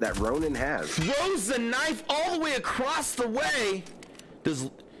that Ronin has. Throws the knife all the way across the way. Does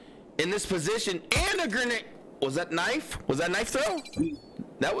in this position, and a grenade. Was that knife? Was that knife throw?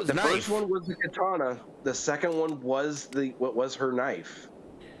 That was The knife. first one was the katana. The second one was what was her knife.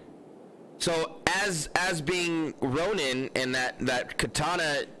 So as being Ronin and that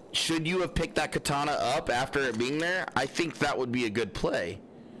katana, should you have picked that katana up after it being there? I think that would be a good play.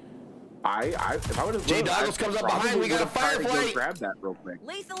 If I would have J-Doggles comes up behind. We got a firefight. Grab that real quick.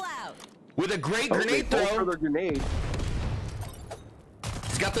 Lethal out. With a great Oh, grenade they both throw. throw their grenade.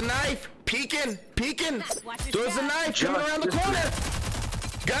 He's got the knife. Peeking. Watch your Throws the step. knife. Coming around the corner.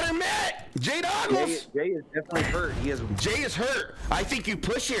 Got her met. J-Doggles. Jay is definitely hurt. Jay is hurt. I think you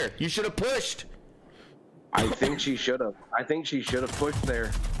push here. You should have pushed. I think she should have. I think she should have pushed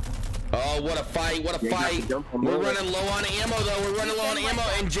there. Oh, what a fight. What a Jay got fight. the jump from We're Lilith. running low on ammo, though. We're running low on ammo,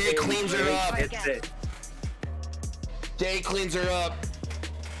 and Jay cleans her up. Hits it. Jay cleans her up.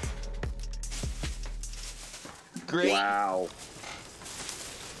 Great. Wow.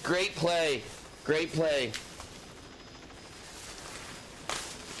 Great play. Great play.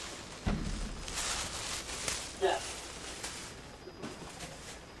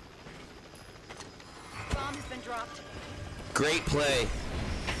 Bomb has been dropped. Great play.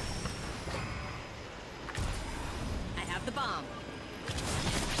 I have the bomb.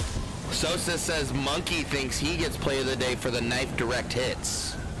 Sosa says Monkey thinks he gets play of the day for the knife direct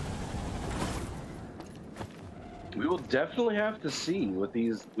hits. We will definitely have to see with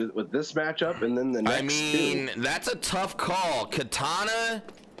this matchup and then the next I mean, two. that's a tough call. Katana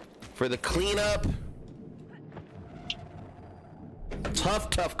for the cleanup.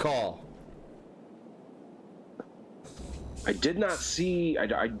 Tough call. I did not see.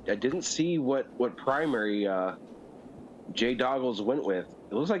 I didn't see what primary J-Doggles went with.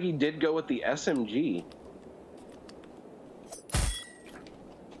 It looks like he did go with the SMG.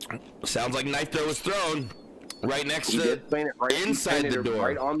 Sounds like knife throw was thrown right next He to did plant it right inside the door.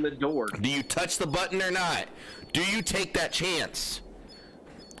 right on the door. Do you touch the button or not? Do you take that chance?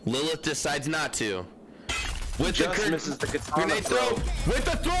 Lilith decides not to. With Just the misses the katana grenade throw. With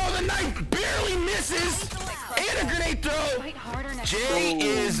the throw of the knife, barely misses. And a grenade throw. Fight harder next. Jay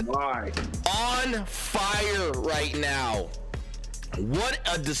is My. on fire right now. What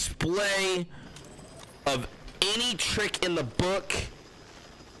a display of any trick in the book.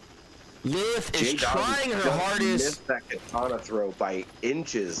 Lilith is J-Dog trying her just hardest. missed that katana throw by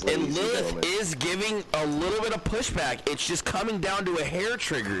inches, And ladies Lilith gentlemen. is giving a little bit of pushback. It's just coming down to a hair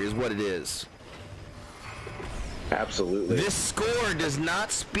trigger is what it is. Absolutely. This score does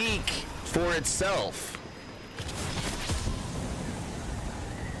not speak for itself.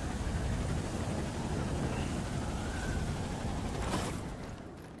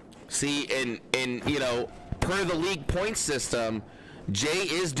 See, and you know, per the league point system, Jay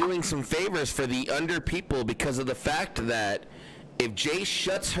is doing some favors for the under people because of the fact that if Jay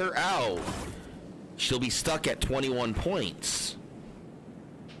shuts her out, she'll be stuck at 21 points.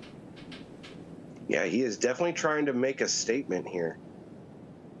 Yeah, he is definitely trying to make a statement here.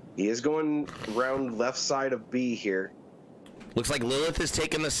 He is going around left side of B here. Looks like Lilith is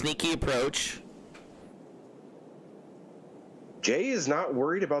taking the sneaky approach. Jay is not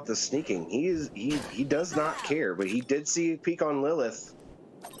worried about the sneaking. He does not care, but he did see a peek on Lilith.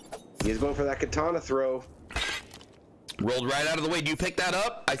 He is going for that katana throw. Rolled right out of the way. Do you pick that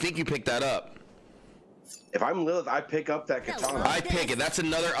up? I think you picked that up. If I'm Lilith, I pick up that katana. I pick it. That's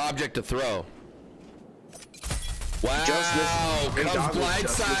another object to throw. Wow. Just missed. Comes Just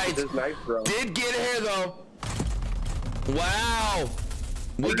missed blindside. his knife throw. Did get here though. Wow.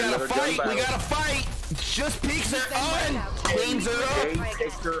 We got to fight. We got to fight. Just peeks her on. Cleans her Jay up.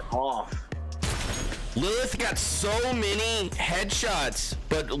 takes her off. Lilith got so many headshots,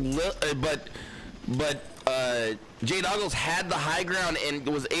 but Jay Doggles had the high ground and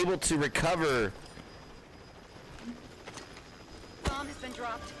was able to recover. Bomb has been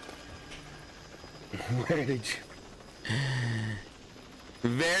dropped. Where did you?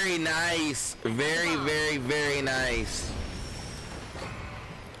 Very nice. Very, very, very nice.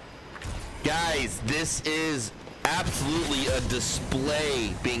 Guys, this is absolutely a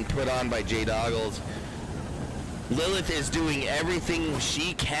display being put on by Jay Doggles. Lilith is doing everything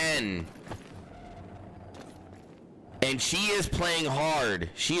she can. And she is playing hard.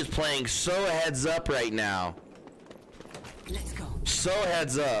 She is playing so heads up right now. Let's go. So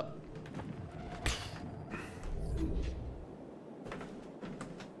heads up.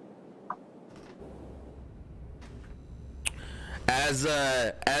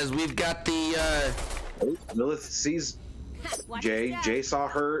 As we've got the Lilith sees Watch Jay. your step. Jay saw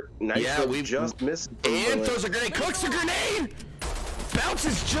her. Knife Yeah, throw we just missed. and throws a grenade. Cooks a grenade.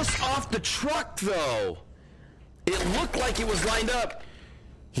 Bounces just off the truck though. It looked like it was lined up.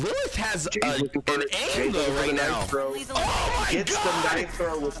 Lilith has an aim though right now. Oh my Gets the god! knife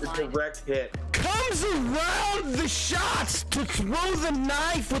throw with the direct hit. Comes around the shots to throw the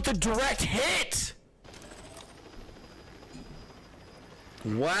knife with a direct hit.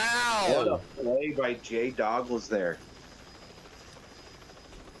 Wow. What a play by Jay Doggles there.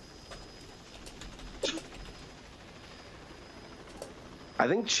 I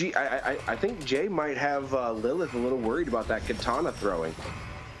think Jay might have Lilith a little worried about that katana throwing.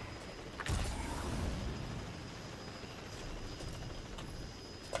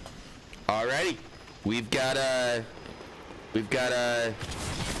 Alrighty, we've got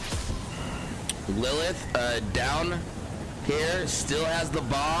Lilith down here, still has the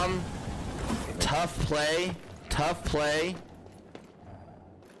bomb. Tough play.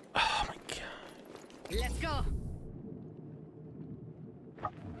 Oh my god. Let's go.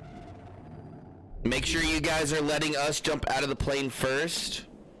 Make sure you guys are letting us jump out of the plane first.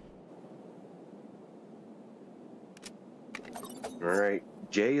 All right,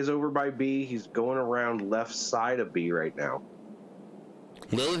 Jay is over by B. He's going around left side of B right now.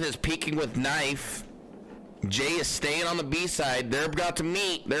 Lilith is peeking with knife. Jay is staying on the B side. They're about to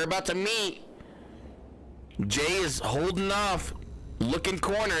meet. Jay is holding off, looking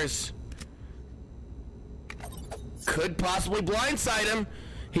corners. Could possibly blindside him.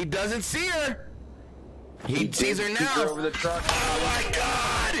 He doesn't see her. He sees her now. Over the truck. Oh my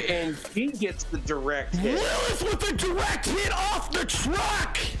god! And he gets the direct hit. Lilith with a direct hit off the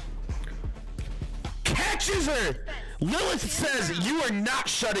truck! Catches her! Lilith says, "You are not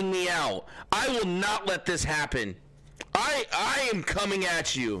shutting me out. I will not let this happen. I am coming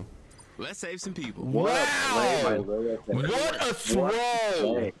at you." Let's save some people. What a play by Wow! Lilith. What a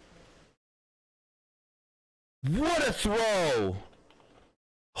throw! What a throw!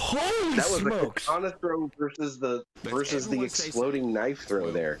 Holy That was smokes! a katana throw versus the exploding knife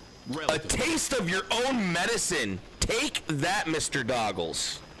throw there. A Relatively. taste of your own medicine. Take that, Mr.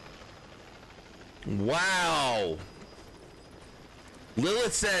 Doggles. Wow.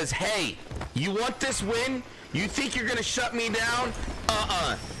 Lilith says, "Hey, you want this win? You think you're gonna shut me down?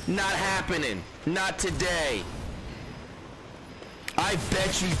 Not happening. Not today." I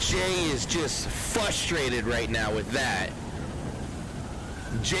bet you Jay is just frustrated right now with that.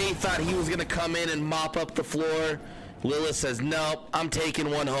 Jay thought he was going to come in and mop up the floor. Lilith says, nope, I'm taking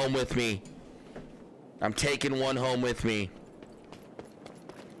one home with me. I'm taking one home with me.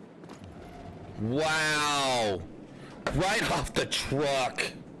 Wow. Right off the truck.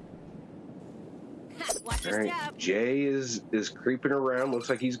 Watch All your right, step. Jay is creeping around. Looks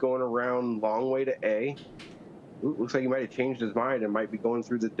like he's going around long way to A. Ooh, looks like he might have changed his mind and might be going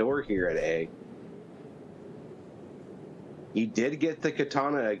through the door here at A. He did get the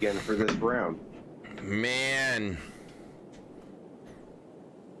katana again for this round. Man.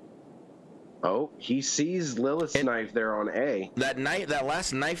 Oh, he sees Lilith's knife there on A. That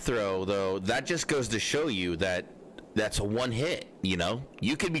last knife throw, though, that just goes to show you that that's a one hit, you know?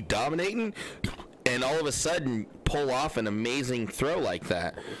 You could be dominating and all of a sudden pull off an amazing throw like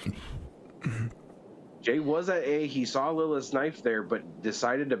that. Jay was at A. He saw Lilith's knife there, but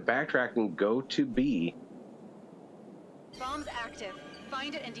decided to backtrack and go to B. Bomb's active.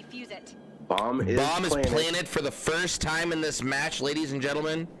 Find it and defuse it. Bomb is planted for the first time in this match, ladies and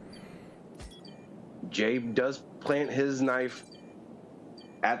gentlemen. Jay does plant his knife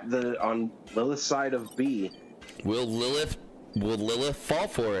on Lilith's side of B. Will Lilith fall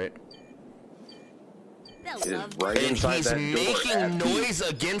for it? They'll Is love right And inside he's that door making at B. noise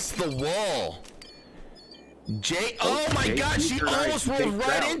against the wall. Jay, oh my Jay God, used she her knife almost to rolled take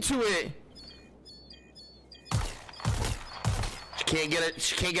right down. into it.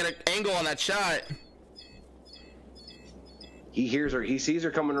 She can't get an angle on that shot. He hears her. He sees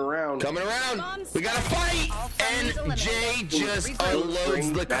her coming around. Coming around. We got to fight. And Jay just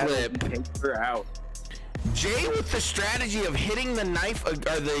unloads the clip. Takes her out. Jay with the strategy of hitting the knife or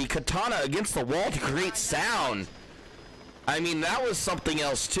the katana against the wall to create sound. I mean, that was something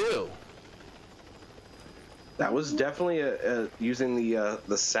else too. That was definitely using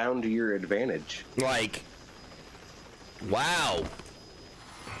the sound to your advantage. Like, wow.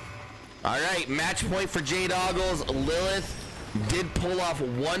 All right, match point for J-Doggles. Lilith did pull off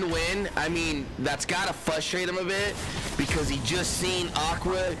one win. I mean, that's got to frustrate him a bit because he just seen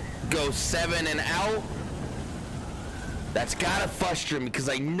Aqua go 7 and out. That's got to frustrate him because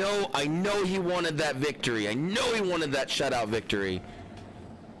I know he wanted that victory. I know he wanted that shutout victory.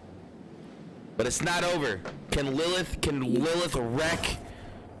 But it's not over. Can Lilith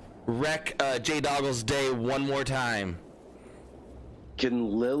wreck J-Doggles' day one more time?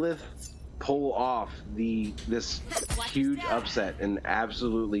 Can Lilith pull off this huge upset and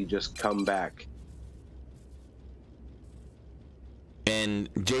absolutely just come back? And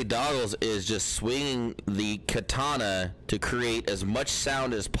J-Doggles is just swinging the katana to create as much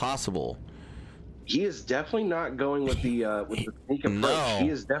sound as possible. He is definitely not going with the sneak approach. No. He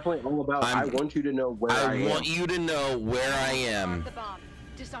is definitely all about, I want you to know where I am. I want you to know where I am. The bomb.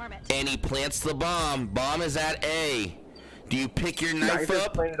 Disarm it. And he plants the bomb. Bomb is at A. Do you pick your knife is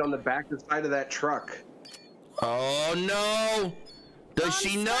up? planted on the back side of that truck. Oh no! Does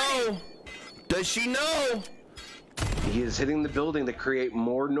she know? Does she know? He is hitting the building to create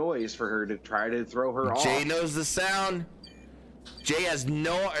more noise for her to try to throw her off. Jay knows the sound. Jay has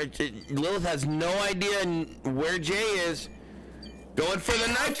Lilith has no idea where Jay is. Going for the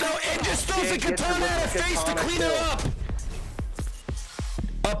knife though, and just throws Jay a gets katana her in her with the face to katana clean her kill.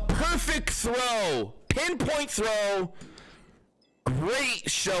 up. A perfect throw, pinpoint throw. Great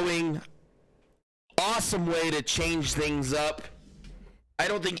showing. Awesome way to change things up. I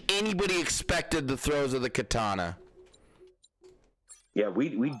don't think anybody expected the throws of the katana. Yeah,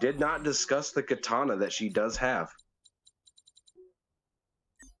 we did not discuss the katana that she does have.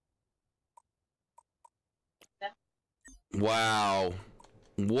 Wow.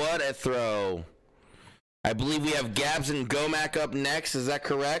 What a throw. I believe we have Gabs and Gomac up next. Is that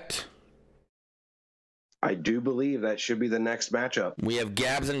correct? I do believe that should be the next matchup. We have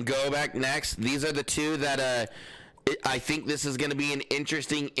Gabs and Gomac next. These are the two that I think this is going to be an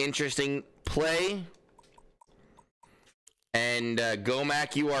interesting play. And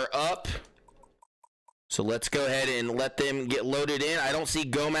Gomac, you are up. So let's go ahead and let them get loaded in. I don't see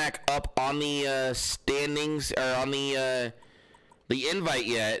Gomac up on the standings or on the invite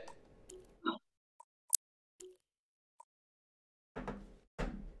yet.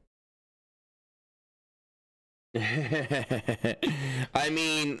 I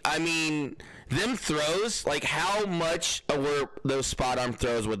mean, them throws, like how much were those spot arm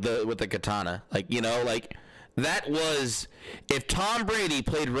throws with the katana? Like, you know, like that was, if Tom Brady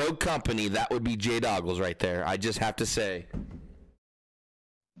played Rogue Company, that would be J-Doggles right there. I just have to say.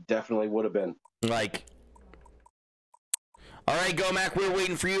 Definitely would have been. Like, all right, Gomac, we're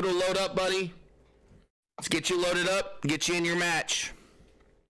waiting for you to load up, buddy. Let's get you loaded up, get you in your match.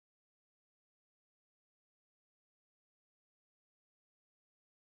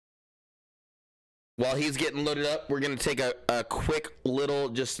 While he's getting loaded up, we're going to take a quick little,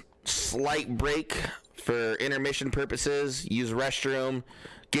 just slight break for intermission purposes. Use restroom,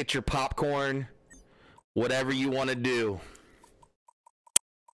 get your popcorn, whatever you want to do.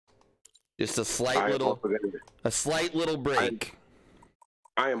 Just a slight little break.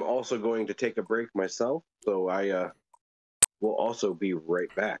 I am also going to take a break myself, so I will also be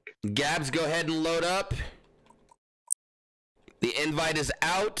right back. Gabs, go ahead and load up. The invite is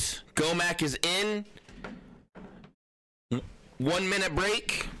out. Gomac is in. 1 minute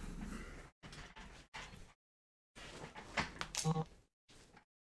break.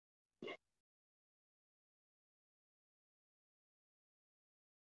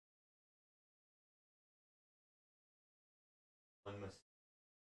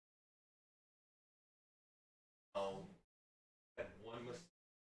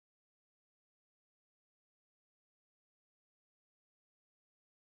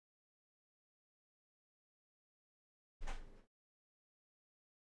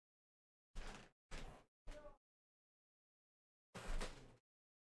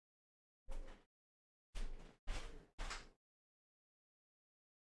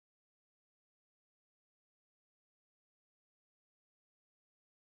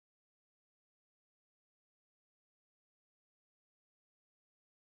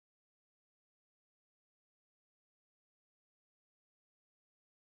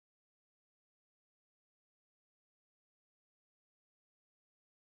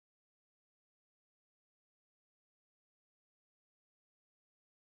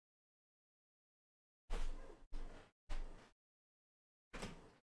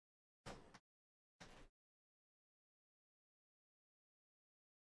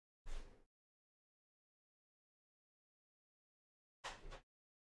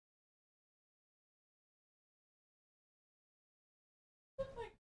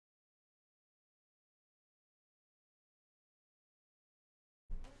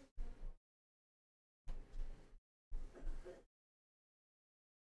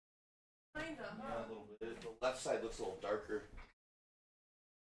 Yeah, a little bit. The left side looks a little darker.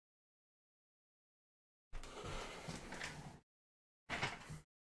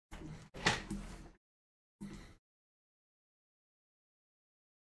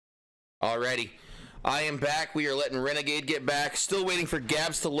 Alrighty. I am back. We are letting Renegade get back. Still waiting for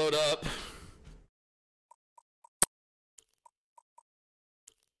Gabs to load up.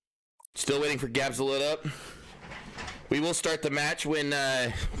 Still waiting for Gabs to load up. We will start the match when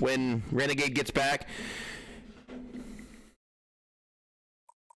Renegade gets back.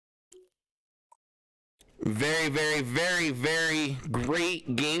 Very, very, very, very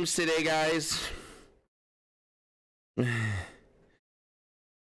great games today, guys.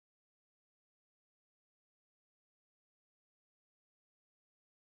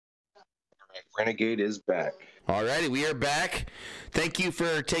 Renegade is back. Alrighty, we are back. Thank you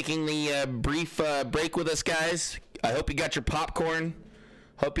for taking the brief break with us, guys. I hope you got your popcorn.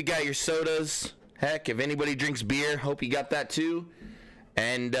 Hope you got your sodas. Heck, if anybody drinks beer, hope you got that too.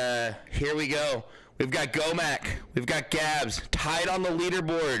 And here we go. We've got Gomac. We've got Gabs tied on the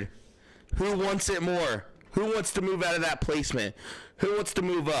leaderboard. Who wants it more? Who wants to move out of that placement? Who wants to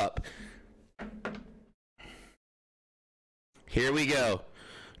move up? Here we go.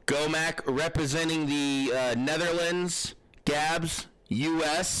 Gomac representing the Netherlands. Gabs,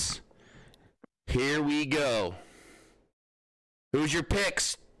 US. Here we go. Who's your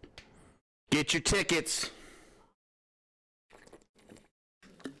picks? Get your tickets.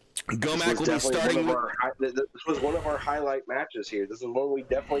 Gomac will be starting. This was one of our highlight matches here. This is one we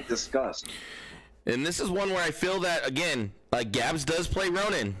definitely discussed. And this is one where I feel that, again, like Gabs does play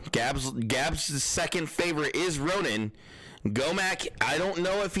Ronin. Gabs' second favorite is Ronin. Gomac, I don't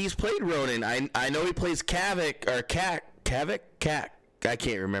know if he's played Ronin. I know he plays Kavik, or Kavik? I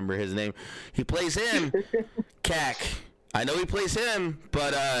can't remember his name. He plays him. Kak. I know he plays him,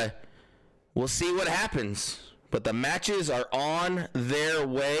 but we'll see what happens. But the matches are on their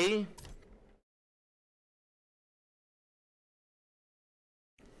way.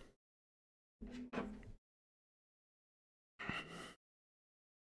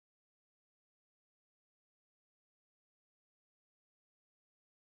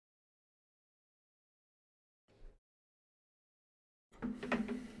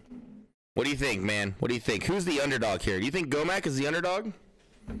 What do you think, man? What do you think? Who's the underdog here? Do you think Gomac is the underdog?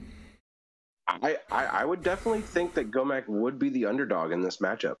 I would definitely think that Gomac would be the underdog in this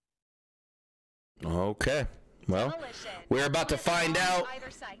matchup. Okay. Well, we're about to find out.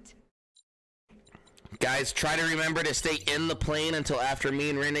 Guys, try to remember to stay in the plane until after me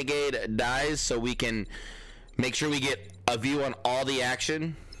and Renegade dies so we can make sure we get a view on all the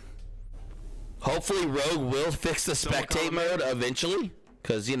action. Hopefully Rogue will fix the spectate mode eventually,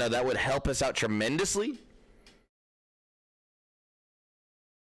 because, you know, that would help us out tremendously.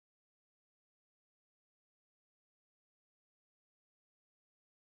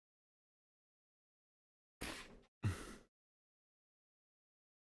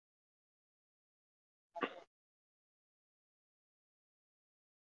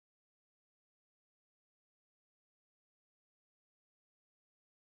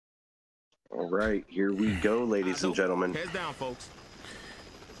 All right, here we go, ladies and gentlemen. Heads down, folks.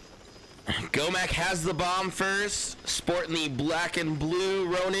 Gomac has the bomb first, sporting the black and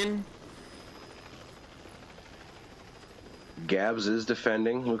blue Ronin. Gabs is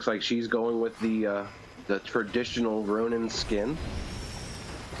defending. Looks like she's going with the traditional Ronin skin.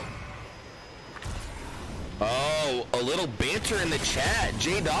 Oh, a little banter in the chat.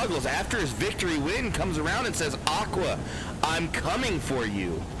 Jay Doggles, after his victory win, comes around and says, Aqua, I'm coming for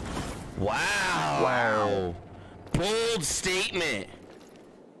you. Wow. Wow. Bold statement.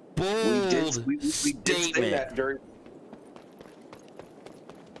 Bold we did say that during...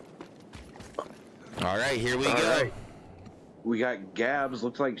 All right, here we go. Right. We got Gabs.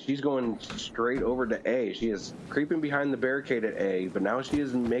 Looks like she's going straight over to A. She is creeping behind the barricade at A, but now she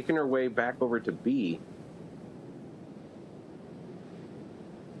is making her way back over to B.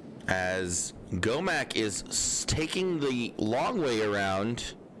 As Gomac is taking the long way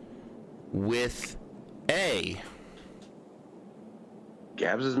around with A.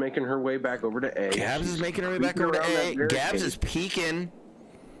 Gabs is making her way back over to A. Gabs is making her way back over to A. Gabs is peeking.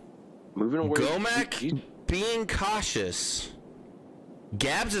 Moving away. Gomac being cautious.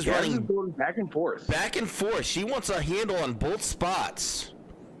 Gabs is running going back and forth. Back and forth. She wants a handle on both spots.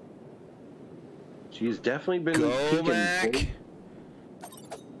 She's definitely been Gomac. peeking.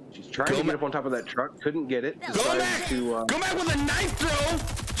 She's trying to get up on top of that truck. Couldn't get it. Gomac with a knife throw.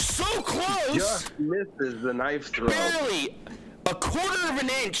 So close. Just misses the knife throw. Barely. A quarter of an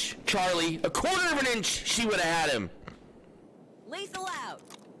inch, Charlie. A quarter of an inch, she would have had him. Lethal out.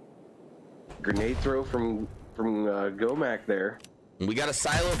 Grenade throw from Gomac there. We got a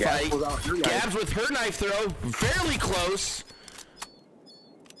silo fight. Gabs with her knife throw, fairly close.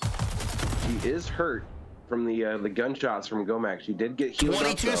 She is hurt from the gunshots from Gomac. She did get healed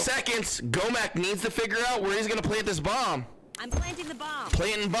 22 seconds. Gomac needs to figure out where he's going to plant this bomb. I'm planting the bomb.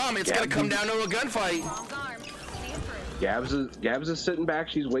 Planting bomb. It's going to come down to a gunfight. Gabs is sitting back.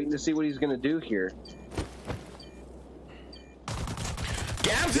 She's waiting to see what he's going to do here.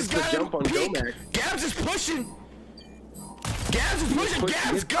 Gabs has got him peek. Gabs is pushing. Gabs is pushing.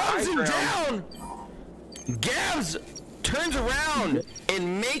 Gabs guns him down. Gabs turns around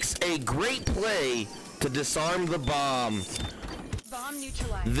and makes a great play to disarm the bomb. Bomb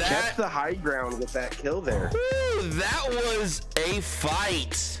neutralized. That's the high ground with that kill there. Woo, that was a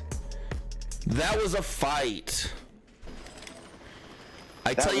fight. That was a fight.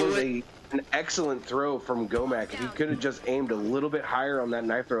 I tell you what, an excellent throw from Gomac. If he could have just aimed a little bit higher on that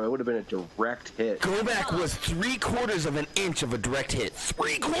knife throw, it would have been a direct hit. Gomac was 3/4 of an inch of a direct hit.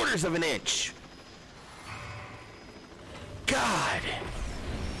 3/4 of an inch. God.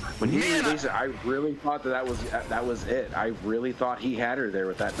 When he released it, I really thought that was it. I really thought he had her there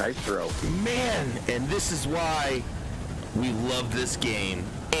with that knife throw. Man, and this is why we love this game.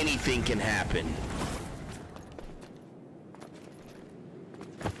 Anything can happen.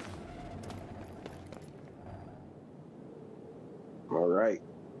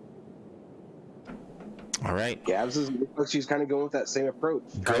 All right. Gabs is, she's kind of going with that same approach.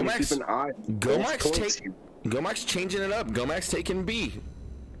 Gomac's keep an eye. Gomac's changing it up. Gomac's taking B.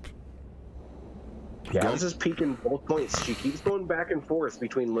 Gabs is peeking both points. She keeps going back and forth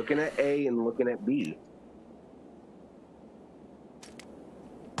between looking at A and looking at B.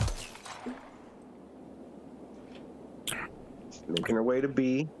 Making her way to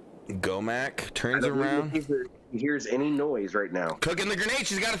B. Gomac turns around. He hears any noise right now. Cooking the grenade.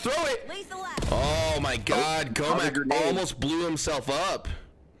 She's got to throw it. Oh my God! Gomac almost blew himself up.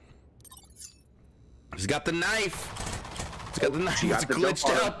 He's got the knife. He's got the knife. It's glitched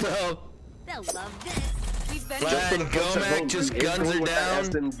out though. They'll love this. And Gomac just guns her down.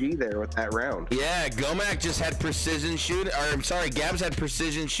 SMG there with that round. Yeah, Gomac just had precision shooting. Or I'm sorry, Gabs had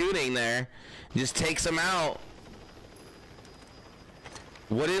precision shooting there. Just takes him out.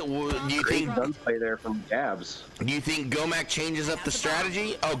 What do you think? Gunplay there from Gabs. Do you think Gomac changes up the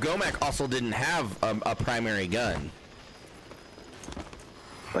strategy? Oh, Gomac also didn't have a primary gun.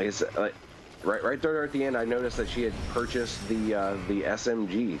 Like I said, right there at the end, I noticed that she had purchased the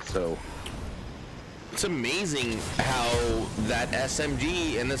SMG. So It's amazing how that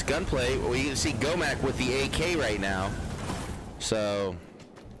SMG and this gunplay. Well, you can see Gomac with the AK right now. So.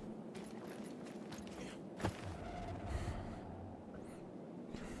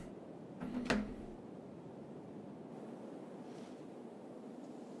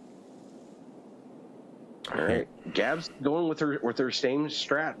 All right, Gab's going with her same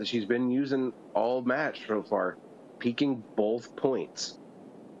strat that she's been using all match so far, peeking both points.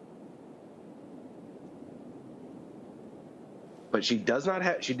 But she does not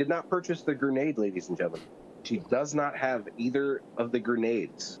have. She did not purchase the grenade, ladies and gentlemen. She does not have either of the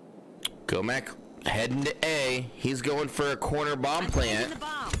grenades. Gomac heading to A. He's going for a corner bomb plant.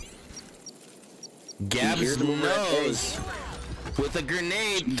 Gabs knows with a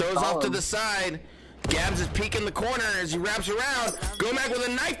grenade, throws off to the side. Gabs is peeking the corner as he wraps around. Gomac with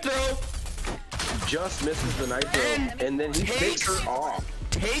a knife throw. Just misses the knife throw, and then he takes her off.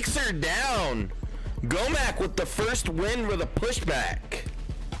 Takes her down. Gomac with the first win with a pushback.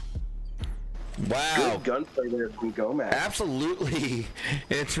 Wow. Good gunplay there from Gomac. Absolutely.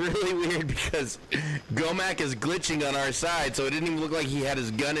 It's really weird because Gomac is glitching on our side, so it didn't even look like he had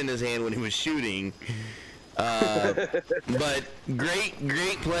his gun in his hand when he was shooting. But great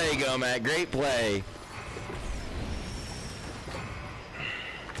play, Gomac. Great play.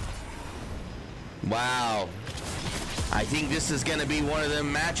 Wow. I think this is going to be one of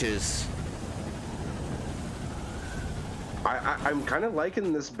them matches. I'm kind of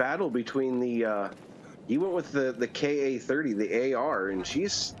liking this battle between the he went with the KA-30, the AR, and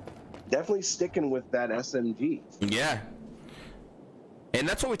she's definitely sticking with that SMG. Yeah. And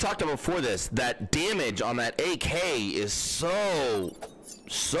that's what we talked about before this. That damage on that AK is so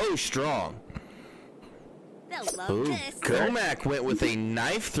strong. They'll love Ooh, this. Gomac went with a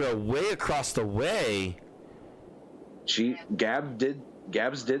knife throw way across the way.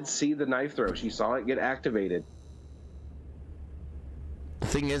 Gabs did see the knife throw. She saw it get activated. The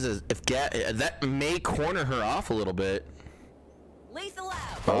thing is if that may corner her off a little bit. Lethal out.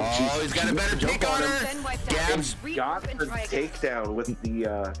 Oh, he's got a better pick on her. Gabs got her takedown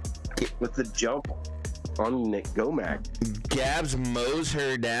with the jump on Nick Gomac. Gabs mows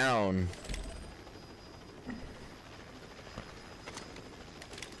her down.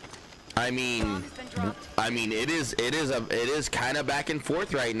 I mean, it is kind of back and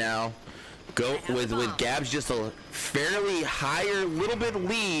forth right now. With Gabs just a fairly higher little bit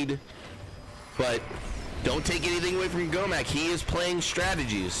lead, but don't take anything away from Gomac. He is playing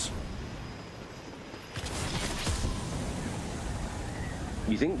strategies.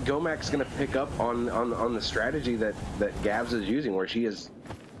 You think Gomac's going to pick up on the strategy that Gabs is using, where she is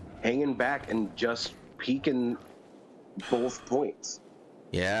hanging back and just peeking both points?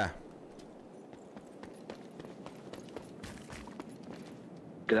 Yeah.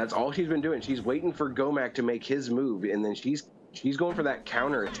 That's all she's been doing. She's waiting for Gomac to make his move, and then she's going for that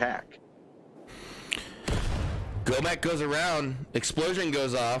counter attack. Gomac goes around. Explosion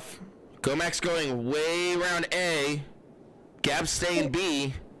goes off. Gomac's going way around A. Gabs staying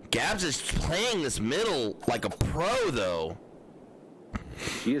B. Gabs is playing this middle like a pro, though.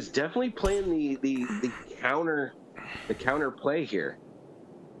 She is definitely playing the counter play here.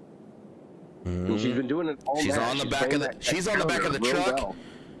 And she's been doing it all She's match. on the back of the. She's on the back of the truck. Well.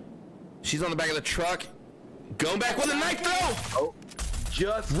 She's on the back of the truck. Gomac with a knife throw. Oh,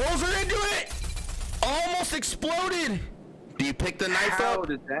 just rolls her into it. Almost exploded. Do you pick the knife how up?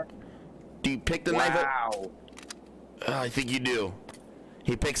 did that? Do you pick the knife up? Wow. I think you do.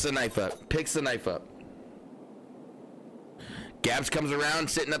 He picks the knife up. Picks the knife up. Gabs comes around,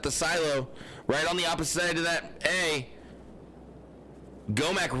 sitting at the silo, right on the opposite side of that A.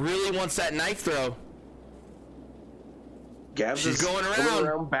 Gomac really wants that knife throw. Gabs She's is going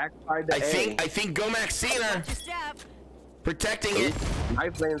around. Backside to I think Gomac's seen her. Protecting it.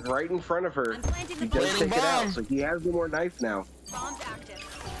 Knife lands right in front of her. He does take it out, so he has no more knife now. Bomb's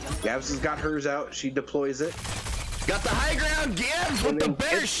active. Gabs has got hers out. She deploys it. Got the high ground. Gabs with the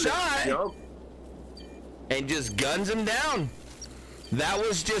better shot. And just guns him down. That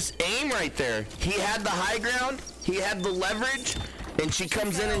was just aim right there. He had the high ground. He had the leverage. And she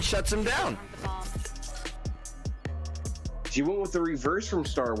comes in and shuts him down. She went with the reverse from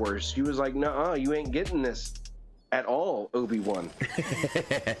Star Wars. She was like, "Nuh-uh, you ain't getting this at all, Obi-Wan."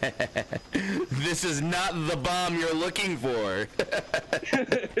 This is not the bomb you're looking for.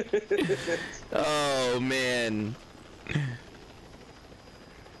 Oh, man.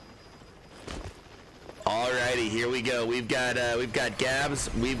 Alrighty, here we go. We've got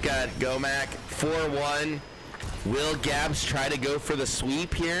Gabs. We've got Gomac. 4-1. Will Gabs try to go for the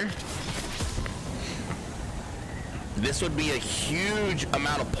sweep here? This would be a huge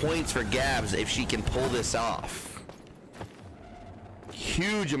amount of points for Gabs if she can pull this off.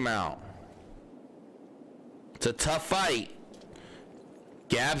 Huge amount. It's a tough fight.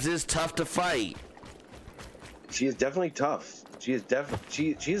 Gabs is tough to fight. She is definitely tough. She is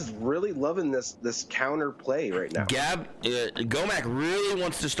she's really loving this counter play right now. Gomac really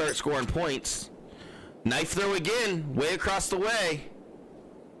wants to start scoring points. Knife throw again, way across the way.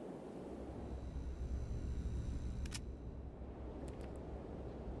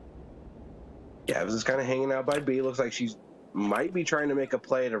 Gabs is kind of hanging out by B. Looks like she's might be trying to make a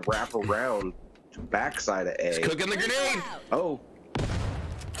play to wrap around to backside of A. She's cooking the grenade. Oh.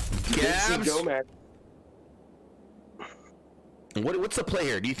 Gabs. Gomac. What's the play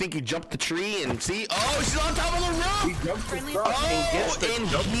here? Do you think you jump the tree and see? Oh, she's on top of the roof. He jumps across and gets the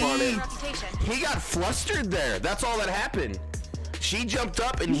jump on it. He got flustered there. That's all that happened. She jumped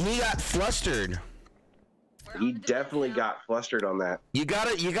up and he got flustered. He definitely got flustered on that. You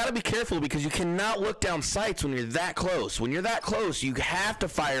gotta be careful because you cannot look down sights when you're that close. When you're that close, you have to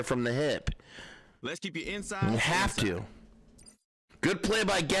fire from the hip. Let's keep you inside. You have to. Good play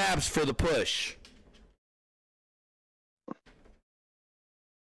by Gabs for the push.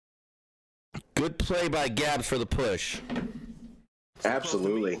 Good play by Gabs for the push.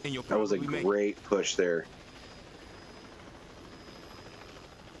 Absolutely. That was a great push there.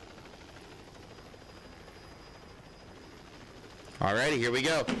 Alrighty, here we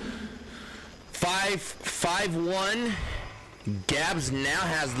go. 5-1. Gabs now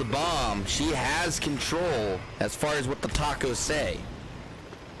has the bomb. She has control as far as what the tacos say.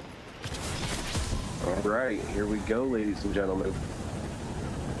 All right, here we go, ladies and gentlemen.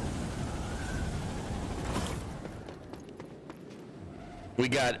 We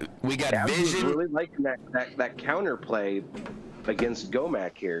got Gabs was Vision. really liking that counter play against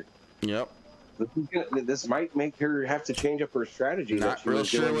Gomac here. Yep. This might make her have to change up her strategy. Not real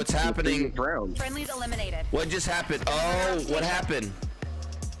sure what's happening. Friendlies eliminated. What just happened? Oh, what happened?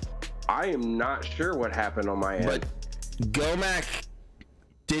 I am not sure what happened on my end. But Gomac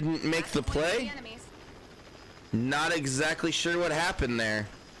didn't make the play? Not exactly sure what happened there.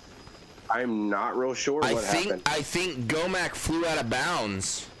 I'm not real sure what happened. I think Gomac flew out of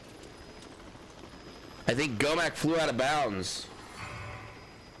bounds.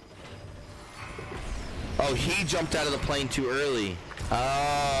 Oh, he jumped out of the plane too early.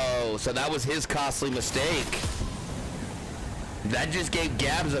 Oh, so that was his costly mistake. That just gave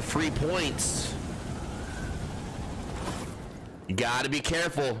Gabs a free points. You gotta be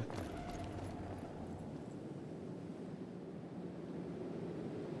careful.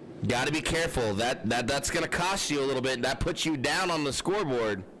 Gotta be careful. That's gonna cost you a little bit. That puts you down on the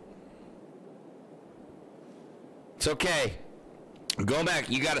scoreboard. It's okay. Go back.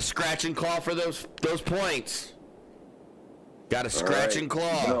 You got to scratch and claw for those points. Got to scratch and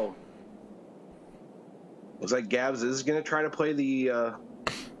claw. No. Looks like Gabs is going to try to play the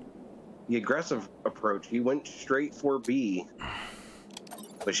aggressive approach. He went straight for B,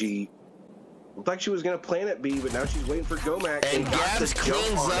 but she looked like she was going to plan at B, but now she's waiting for Gomac. And Gabs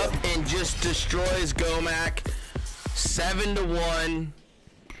cleans up and just destroys Gomac. 7-1.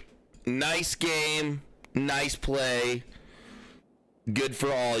 Nice game. Nice play. Good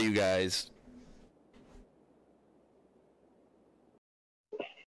for all you guys.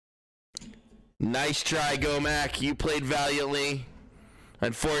 Nice try, Gomac. You played valiantly.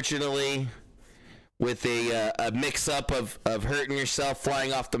 Unfortunately, with a mix-up of hurting yourself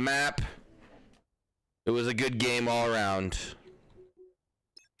flying off the map, it was a good game all around.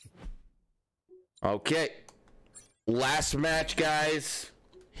 Okay. Last match, guys.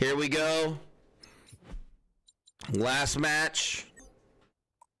 Here we go. Last match.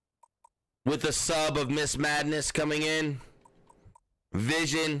 With a sub of Miss Madness coming in.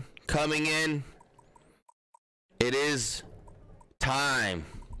 Vision coming in. It is time.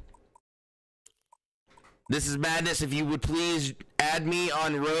 This is Madness. If you would please add me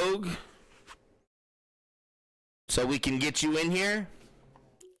on Rogue so we can get you in here.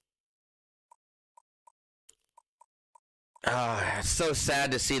 It's so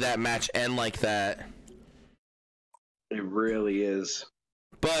sad to see that match end like that. It really is.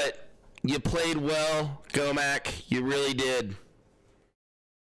 But you played well, Gomac. You really did.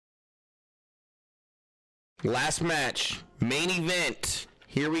 Last match, main event.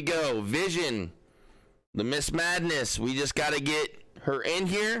 Here we go. Vision, the Miss Madness. We just got to get her in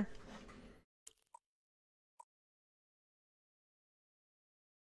here.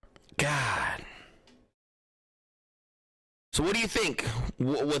 God. So what do you think?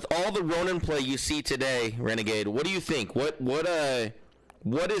 With all the Ronin play you see today, Renegade, what do you think? What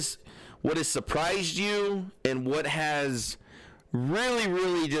what has surprised you, and what has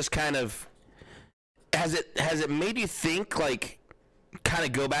really just kind of has it made you think, like, kind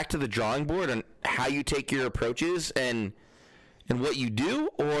of go back to the drawing board on how you take your approaches and what you do,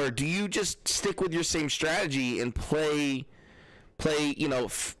 or do you just stick with your same strategy and play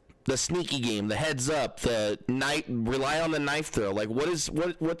the sneaky game, the heads up, the knife, rely on the knife throw? Like, what's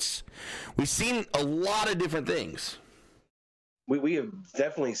we've seen a lot of different things. We have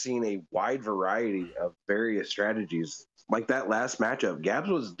definitely seen a wide variety of various strategies. Like that last matchup, Gabs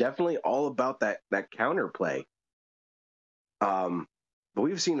was definitely all about that counterplay. But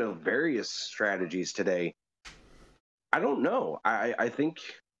we've seen various strategies today. I don't know. I think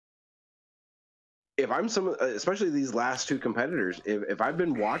if I'm especially these last two competitors, if I've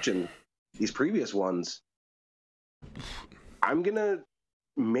been watching these previous ones, I'm gonna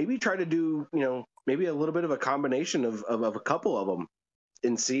maybe try to do, maybe a little bit of a combination of a couple of them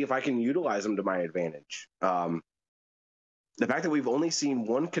and see if I can utilize them to my advantage. The fact that we've only seen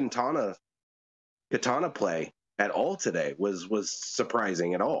one katana play at all today was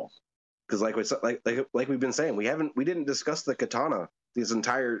surprising at all. Because like we've been saying, we didn't discuss the katana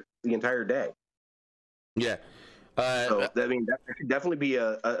the entire day. Yeah. So I mean, that could definitely be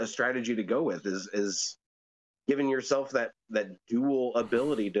a strategy to go with, is giving yourself that dual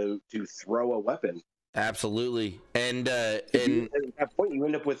ability to throw a weapon. Absolutely. And at that point, you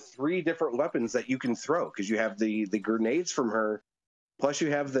end up with 3 different weapons that you can throw, because you have the grenades from her, plus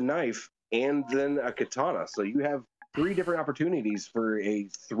you have the knife, and then a katana. So you have 3 different opportunities for a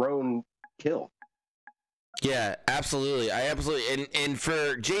thrown kill. Yeah, absolutely. And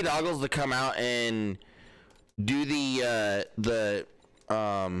for J Doggles to come out and do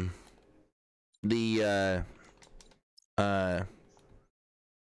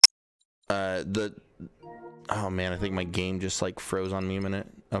oh man, I think my game just like froze on me a minute.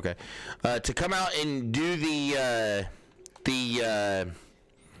 Okay. To come out and do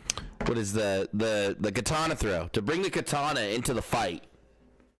what is the katana throw, to bring the katana into the fight.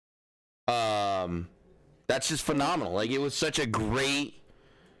 That's just phenomenal. Like, it was such a great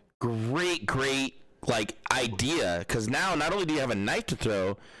like idea, because now not only do you have a knife to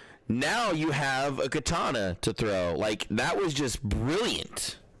throw, now you have a katana to throw. Like, that was just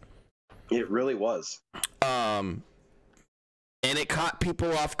brilliant. It really was. And it caught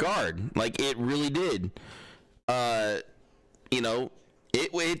people off guard. Like, it really did. There's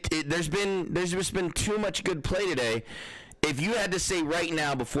just been too much good play today. If you had to say right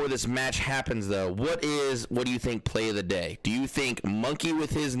now before this match happens, though, what do you think play of the day? Do you think Monkey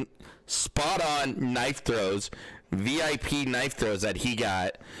with his spot-on knife throws, VIP knife throws that he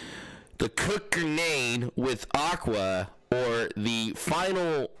got, the cook grenade with Aqua, or the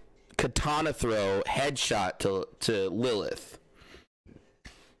final katana throw headshot to Lilith?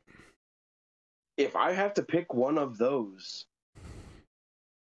 If I have to pick one of those,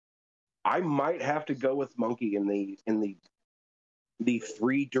 I might have to go with Monkey in the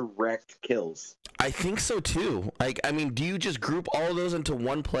 3 direct kills. I think so too. Like, I mean, do you just group all of those into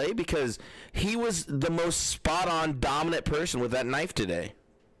one play? Because he was the most spot-on dominant person with that knife today.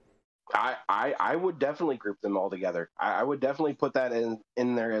 I would definitely group them all together. I would definitely put that in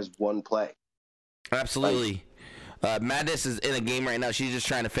there as one play. Absolutely. Madness is in a game right now. She's just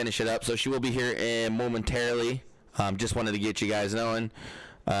trying to finish it up, so she will be here momentarily. Just wanted to get you guys knowing.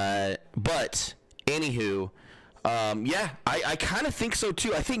 But anywho, I kind of think so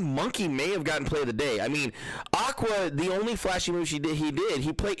too. I think Monkey may have gotten play of the day. I mean, Aqua, the only flashy move he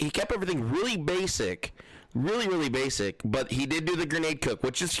kept everything really basic, really basic, but he did do the grenade cook,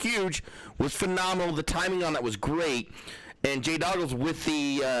 which is huge, was phenomenal. The timing on that was great. And J Doggles with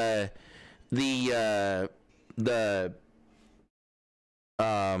the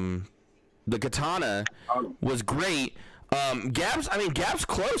katana was great. Gabs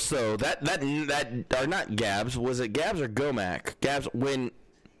close though. Or not Gabs. Was it Gabs or Gomac? Gabs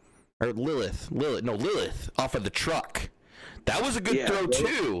Lilith off of the truck. That was a good throw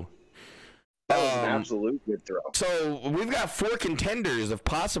too. That was an absolute good throw. So we've got 4 contenders of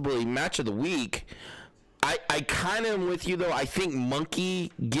possibly match of the week. I kind of am with you though. I think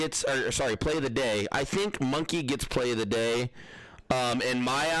Monkey gets, play of the day. I think Monkey gets play of the day, in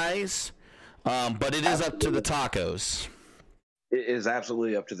my eyes. But it is up to the tacos. It is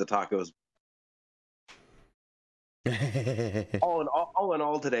absolutely up to the tacos. all in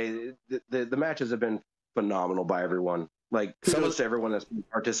all today, the matches have been phenomenal by everyone. Like, kudos to everyone that's been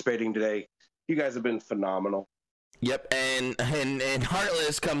participating today. You guys have been phenomenal. Yep, and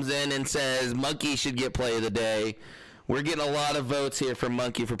Heartless comes in and says Monkey should get play of the day. We're getting a lot of votes here for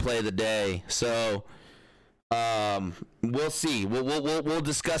Monkey for play of the day. So We'll see. We'll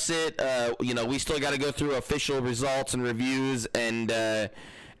discuss it. You know, we still got to go through official results and reviews, and that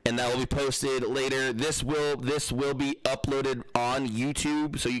will be posted later. This will be uploaded on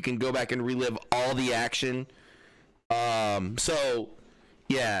YouTube, so you can go back and relive all the action. So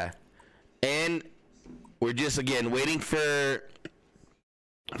yeah, and we're just again waiting for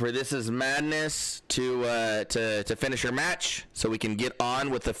This Is Madness to finish her match, so we can get on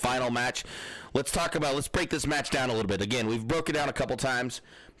with the final match. Let's break this match down a little bit. Again, we've broke it down a couple times,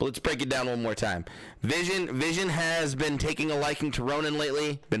 but let's break it down one more time. Vision has been taking a liking to Ronin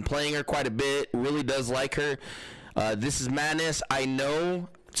lately, been playing her quite a bit, really does like her. This Is Madness, I know,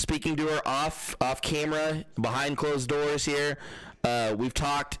 speaking to her off camera, behind closed doors here, we've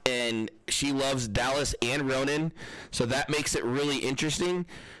talked, and she loves Dallas and Ronin, so that makes it really interesting.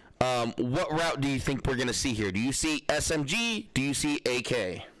 What route do you think we're going to see here? Do you see SMG? Do you see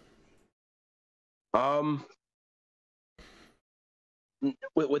AK?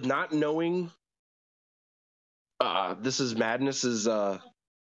 With not knowing This Is Madness's her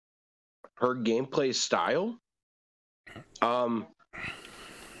gameplay style, I'm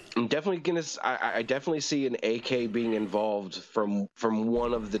definitely gonna. I definitely see an AK being involved from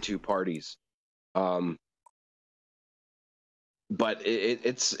one of the two parties. But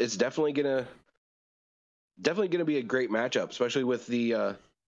it's definitely gonna be a great matchup, especially with the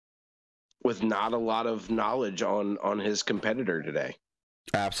with not a lot of knowledge on his competitor today.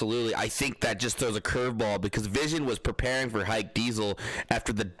 Absolutely. I think that just throws a curveball, because Vision was preparing for Hike Diesel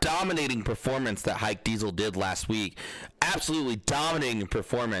after the dominating performance that Hike Diesel did last week. Absolutely dominating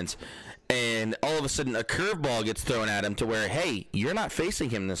performance. And all of a sudden a curveball gets thrown at him to where, hey, you're not facing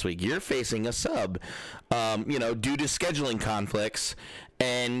him this week. You're facing a sub, you know, due to scheduling conflicts.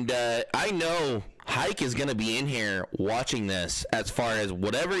 And I know Hike is going to be in here watching this as far as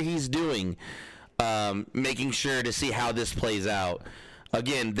whatever he's doing, making sure to see how this plays out.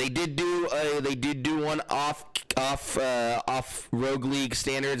 Again, they did do one off Rogue League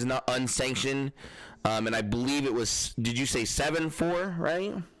standards, not unsanctioned, and I believe it was. Did you say 7-4?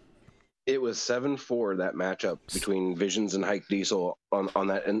 Right? It was 7-4, that matchup between Visions and Hike Diesel on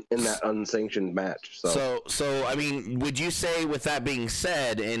that in that unsanctioned match. So I mean, would you say, with that being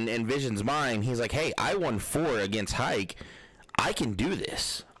said, in Vision's mind, he's like, hey, I won 4 against Hike. I can do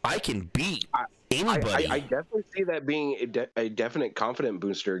this. I can beat anybody. I definitely see that being a definite confident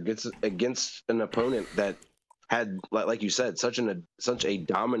booster against an opponent that had, like you said, such a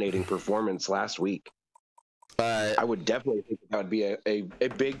dominating performance last week. I would definitely think that would be a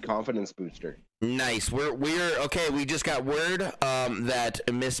big confidence booster. Nice. We're okay. We just got word that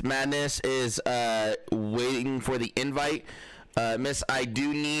Miss Madness is waiting for the invite. Miss, I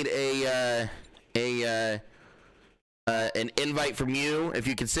do need an invite from you. If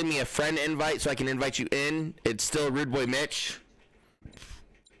you could send me a friend invite so I can invite you in. It's still Rude Boy Mitch,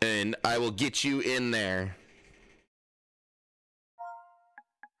 and I will get you in there.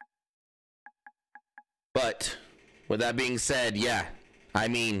 But with that being said, yeah, I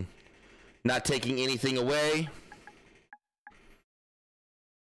mean, not taking anything away.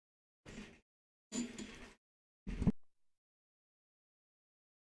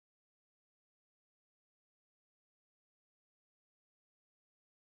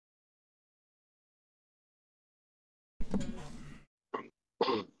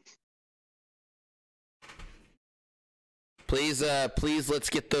 Please, let's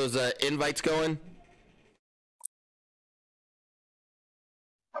get those invites going.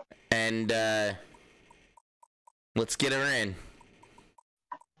 And let's get her in.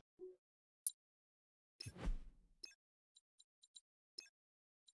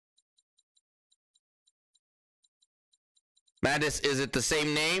 Madness, is it the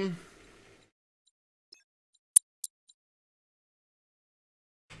same name?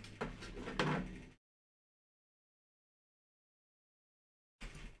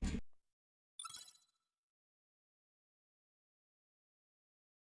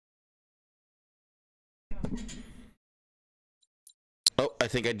 Oh, I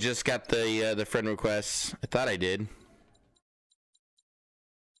think I just got the friend request. I thought I did.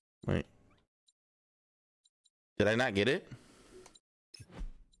 Wait. Did I not get it?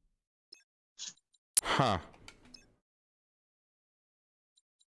 Huh.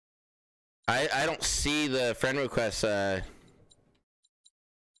 I don't see the friend request. Do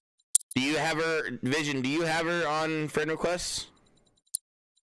you have her, Vision? Do you have her on friend requests?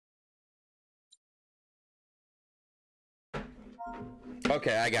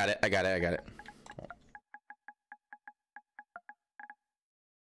 Okay, I got it.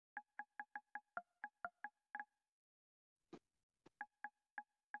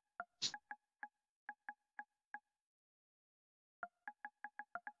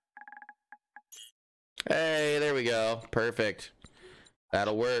 Hey, there we go. Perfect.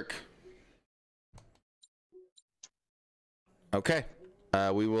 That'll work. Okay.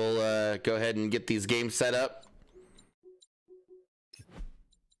 We will go ahead and get these games set up.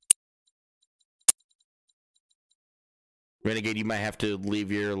 Renegade, you might have to leave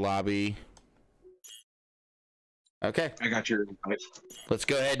your lobby. Okay. I got your invite. Let's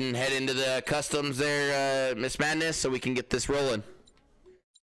go ahead and head into the customs there, Miss Madness, so we can get this rolling.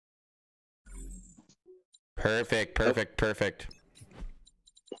 Perfect, perfect, perfect.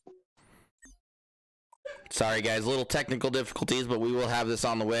 Sorry, guys, little technical difficulties, but we will have this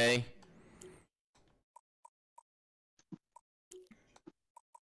on the way.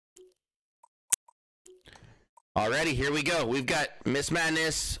 Alrighty, here we go. We've got Miss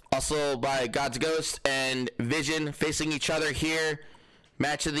Madness, also by God's Ghost, and Vision facing each other here.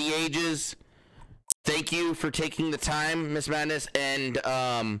 Match of the ages. Thank you for taking the time, Miss Madness, and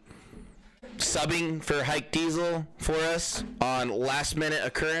subbing for Hike Diesel for us on last minute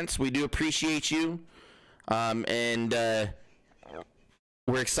occurrence. We do appreciate you. And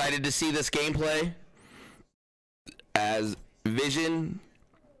we're excited to see this gameplay as Vision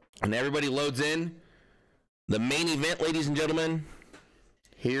and everybody loads in. The main event, ladies and gentlemen.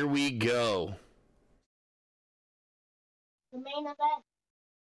 Here we go. The main event.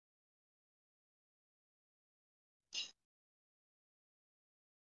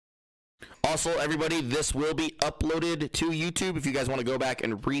 Also, everybody, this will be uploaded to YouTube if you guys want to go back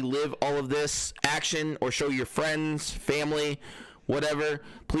and relive all of this action or show your friends, family, whatever.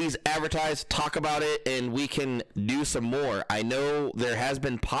 Please advertise, talk about it, and we can do some more. I know there has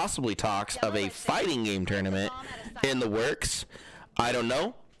been possibly talks of a fighting game tournament in the works. I don't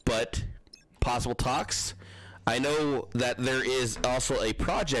know, but possible talks. I know that there is also a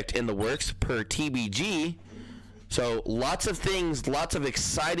project in the works per TBG. So lots of things, lots of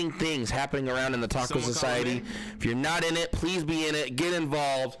exciting things happening around in the Taco Society. If you're not in it, please be in it. Get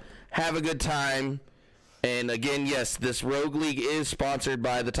involved. Have a good time. And again, yes, this Rogue League is sponsored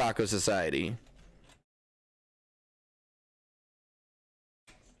by the Taco Society.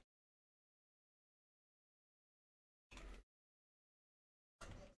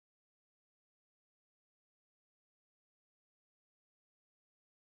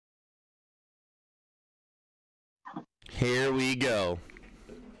 Here we go.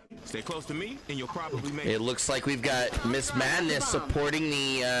 Stay close to me, and you'll probably make it. Looks like we've got Miss Madness supporting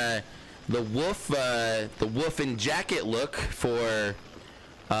the wolf in jacket look for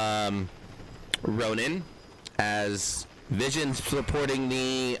Ronin, as Vizionz supporting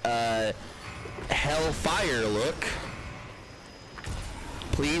the Hellfire look.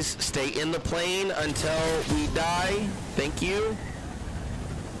 Please stay in the plane until we die. Thank you.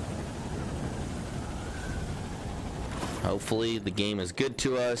 Hopefully the game is good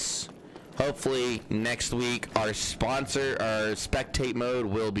to us. Hopefully next week our sponsor, our spectate mode,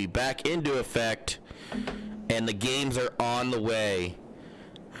 will be back into effect and the games are on the way.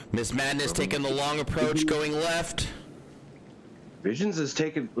 Miss Madness taking the long approach, going left. Vizionz is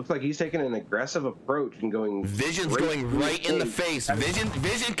taking, looks like he's taking an aggressive approach and going. Vizionz going right in the face.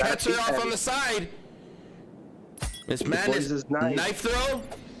 Vision cuts her off on the side. Miss Madness, knife throw.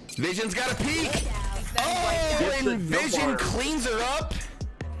 Vizionz got a peek. Oh, and Vision cleans her up.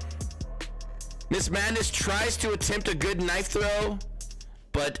 Miss Madness tries to attempt a good knife throw,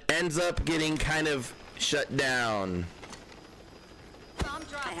 but ends up getting kind of shut down. Bomb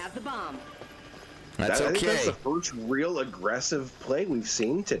drop. I have the bomb. That's okay. I think that's the first real aggressive play we've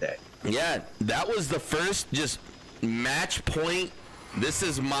seen today. Yeah, that was the first just match point, this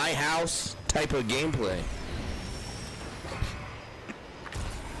is my house type of gameplay.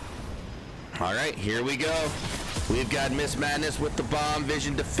 All right, here we go. We've got Miss Madness with the bomb,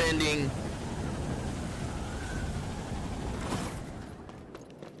 Vision defending.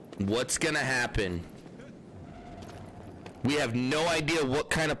 What's gonna happen? We have no idea what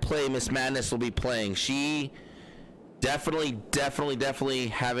kind of play Miss Madness will be playing. She definitely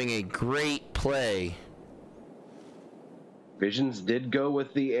having a great play. Vizionz did go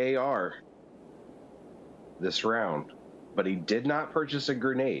with the AR this round, but he did not purchase a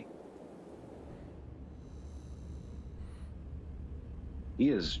grenade. He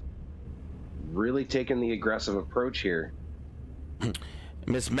is really taking the aggressive approach here.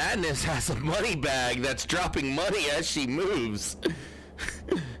 Miss Madness has a money bag that's dropping money as she moves.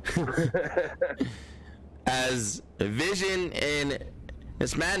 As Vision and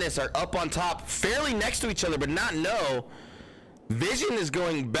Miss Madness are up on top, fairly next to each other, but not no. Vision is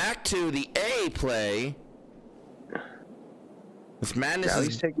going back to the A play. Miss Madness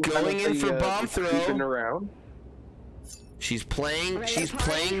is going in for bomb throw. Around. She's playing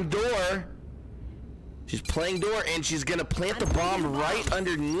door. She's playing door, and she's gonna plant the bomb right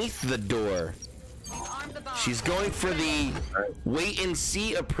underneath the door. Arm the bomb. She's going for the wait and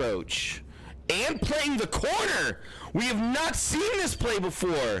see approach. And playing the corner! We have not seen this play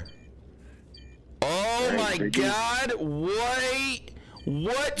before! Oh my god,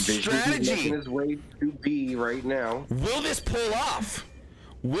 what strategy? Making his way to B right now. Will this pull off?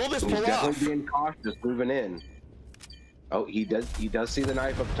 Will this pull He's off? definitely being cautious, moving in. Oh, he does see the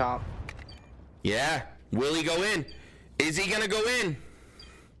knife up top. Yeah. Will he go in? Is he gonna go in?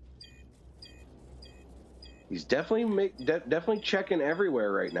 He's definitely checking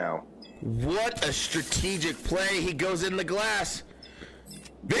everywhere right now. What a strategic play. He goes in the glass.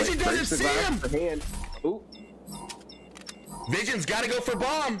 Vision doesn't see him. Ooh. Vision's got to go for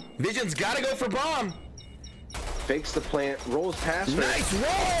bomb. Vision's got to go for bomb. Fakes the plant, rolls past her. Nice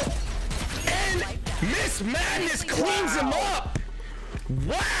roll. And Miss Madness cleans him up.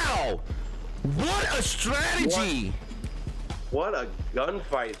 Wow. What a strategy. What a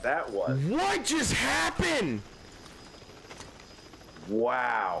gunfight that was. What just happened?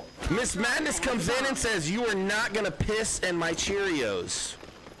 Wow. Miss Madness comes in and says, "You are not going to piss in my Cheerios.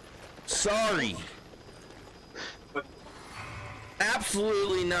 Sorry."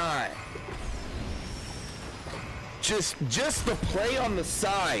 Absolutely not. Just the play on the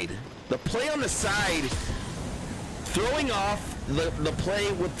side. The play on the side, throwing off the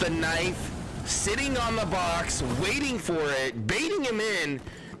play with the knife, sitting on the box, waiting for it, baiting him in.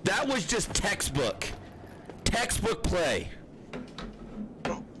 That was just textbook. Textbook play.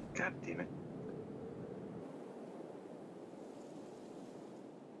 Oh, God damn it.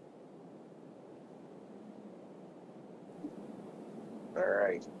 All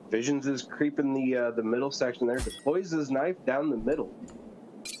right. Visions is creeping the middle section there. Deploys his knife down the middle.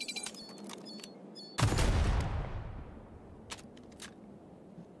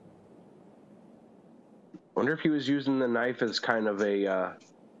 Wonder if he was using the knife as kind of a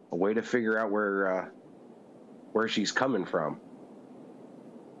way to figure out where she's coming from.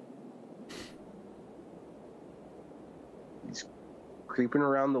 He's creeping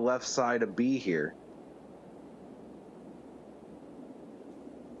around the left side of B here.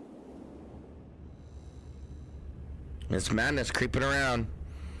 Miss Madness creeping around,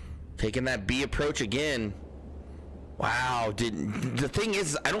 taking that B approach again. Wow, the thing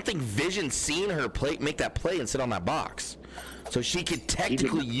is, I don't think Vision's seen her make that play and sit on that box, so she could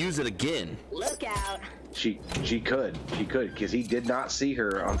technically use it again. Look out. She could, because he did not see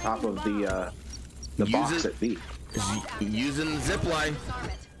her on top of the box at B. Using the zip line.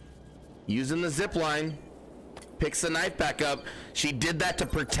 Using the zip line. Picks the knife back up. She did that to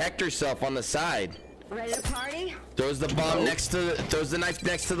protect herself on the side. Ready to party? Throws the bomb throws the knife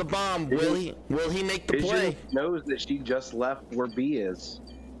next to the bomb. Will he make the play? Knows that she just left where B is.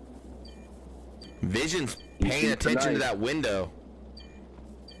 Vision's paying attention to that window.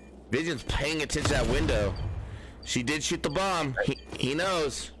 Vision's paying attention to that window. She did shoot the bomb. He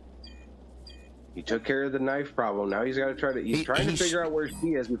knows. He took care of the knife problem. Now he's got to try to. He's trying to figure out where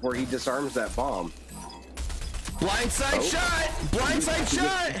she is before he disarms that bomb. Blindside shot! Blindside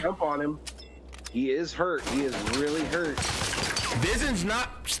shot! Jump on him. He is hurt. He is really hurt. Vision's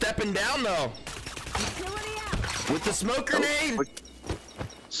not stepping down though. With the smoke grenade.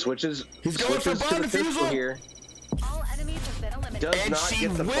 Switches. He's going for bomb defusal here. All enemies have been eliminated. Does And not she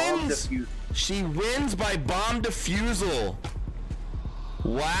get the bomb wins. defusal. She wins by bomb defusal.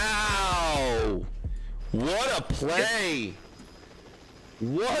 Wow. What a play.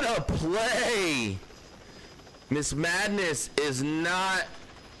 What a play. Miss Madness is not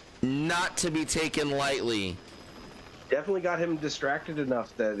to be taken lightly. Definitely got him distracted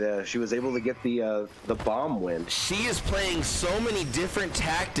enough that she was able to get the bomb win. She is playing so many different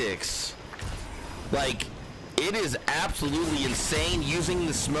tactics. Like, it is absolutely insane, using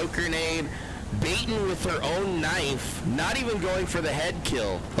the smoke grenade, baiting with her own knife, not even going for the head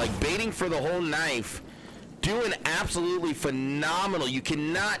kill, like baiting for the whole knife, doing absolutely phenomenal. You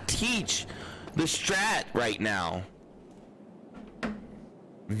cannot teach the strat right now.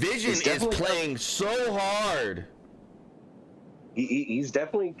 Vision is playing so hard. He's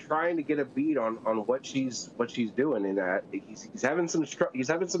definitely trying to get a beat on what she's doing, and he's having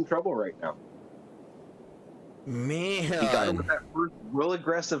some trouble right now. Man, he got him with that first real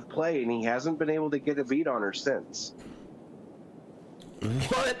aggressive play, and he hasn't been able to get a beat on her since.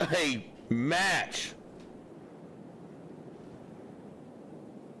 What a match!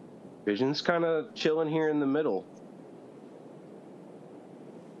 Vision's kind of chilling here in the middle.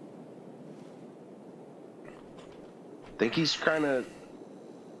 I think he's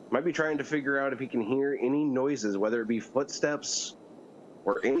might be trying to figure out if he can hear any noises, whether it be footsteps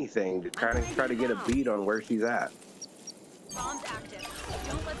or anything to try to get a beat on where she's at. Bomb's active.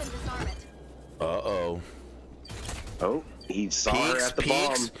 Don't let them disarm it. Uh-oh. Oh, he saw her at the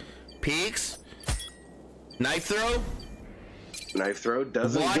bomb. Peeks. Knife throw. Knife throw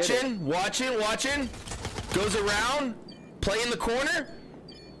doesn't get it. Watching. Goes around. Play in the corner.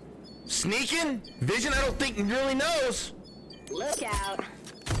 Sneaking. Vision, I don't think really knows. Look out.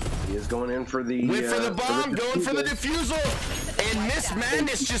 He is going in for the... Went for the bomb, going for the defusal. And Miss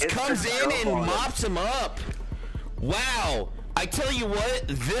Madness just comes in and mops him up. Wow. I tell you what,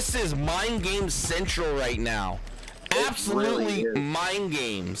 this is Mind Games Central right now. Absolutely really mind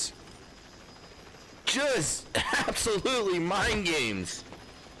games. Just absolutely mind games.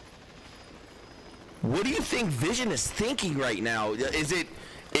 What do you think Vision is thinking right now? Is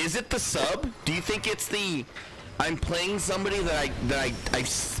it the sub? Do you think it's the I'm playing somebody that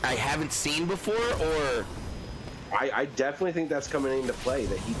I haven't seen before, or I definitely think that's coming into play,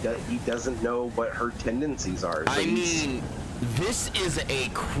 that he doesn't know what her tendencies are. So I mean, this is a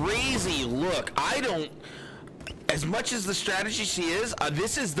crazy look. As much as the strategy she is,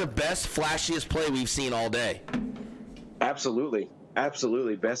 this is the best, flashiest play we've seen all day. Absolutely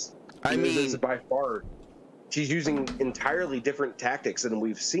best. I mean, this is by far. She's using entirely different tactics than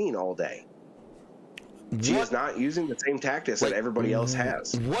we've seen all day. She is not using the same tactics that everybody else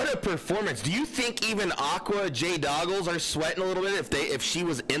has. What a performance! Do you think even Aqua, J Doggles are sweating a little bit if she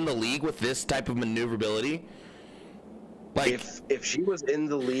was in the league with this type of maneuverability? Like, if she was in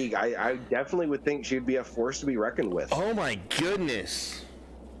the league, I definitely would think she'd be a force to be reckoned with. Oh my goodness!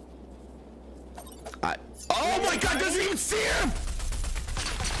 Oh my God! Doesn't even see him.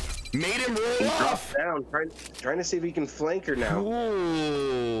 Made him roll off. Down, trying to see if he can flank her now.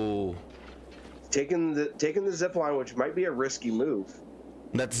 Ooh. Taking the zip line, which might be a risky move.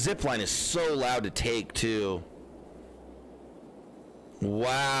 That zip line is so loud to take too.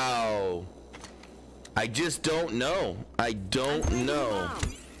 Wow. I just don't know. I don't know.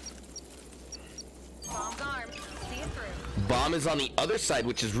 Bomb's armed. See it through. Bomb is on the other side,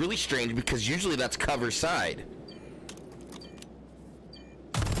 which is really strange because usually that's cover side.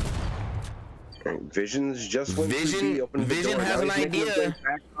 Vision's just went Vision has an idea.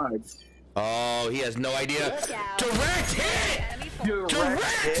 Oh, he has no idea. Direct hit!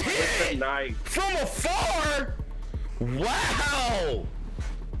 Direct hit! From afar! Wow!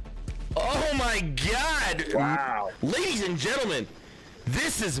 Oh my God! Wow. Ladies and gentlemen,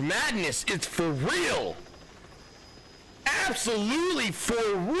 this is madness. It's for real. Absolutely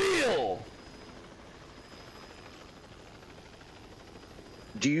for real.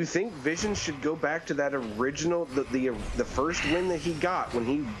 Do you think Vision should go back to that original, the first win that he got when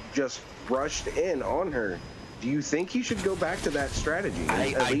he just rushed in on her? Do you think he should go back to that strategy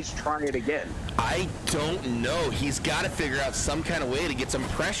and at least try it again? I don't know. He's got to figure out some kind of way to get some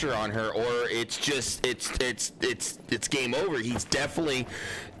pressure on her, or it's just it's game over. He's definitely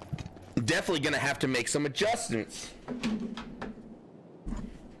gonna have to make some adjustments.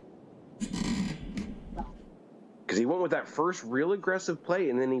 Because he went with that first real aggressive play,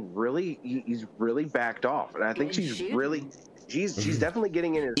 and then he's really backed off. And I think she's definitely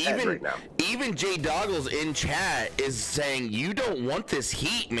getting in his head right now. Even J Doggles in chat is saying, you don't want this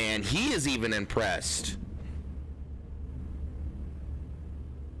heat, man. He is even impressed.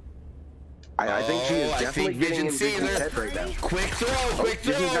 I think she is definitely getting in Vision's head right now. Quick throw.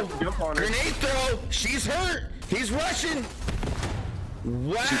 Grenade throw. She's hurt. He's rushing.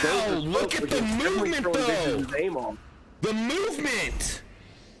 Wow, look at the movement, though. The movement.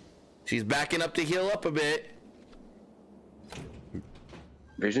 She's backing up to heal up a bit.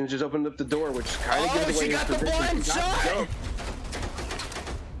 Vision just opened up the door, which kind of gives away she got his the blind position. shot.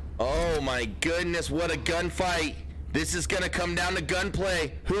 Oh my goodness, what a gunfight. This is gonna come down to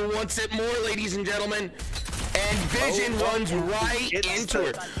gunplay. Who wants it more, ladies and gentlemen? And Vision runs right into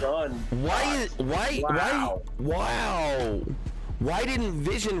her. Why didn't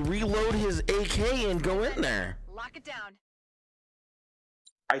Vision reload his AK and go in there? Lock it down.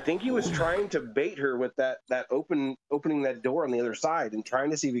 I think he was trying to bait her with that opening that door on the other side and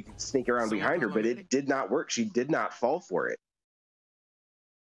trying to see if he could sneak around behind her, but it did not work. She did not fall for it.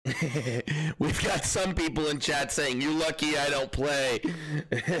 We've got some people in chat saying, "You're lucky I don't play."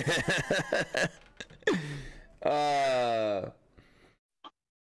 I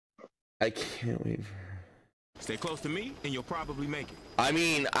can't wait. Stay close to me, and you'll probably make it. I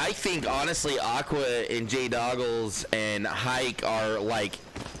mean, I think honestly, Aqua and J Doggles and Hike are like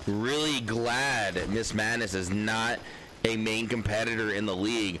really glad Miss Madness is not a main competitor in the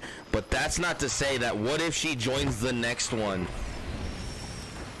league. But that's not to say that what if she joins the next one?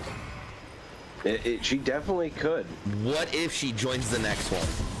 She definitely could. What if she joins the next one?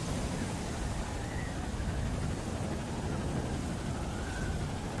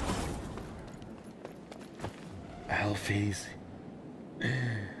 Alphys.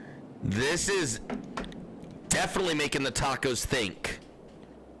 This is definitely making the tacos think.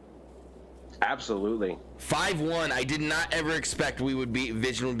 Absolutely. 5-1. I did not ever expect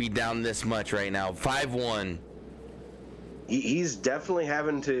Vision would be down this much right now. 5-1. He's definitely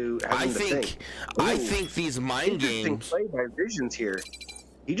having to think. I think these mind games. Play by Vizionz here.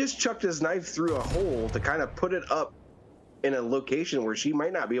 He just chucked his knife through a hole to kind of put it up in a location where she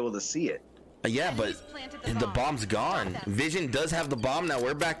might not be able to see it. Yeah, but the bomb's gone. Vision does have the bomb now.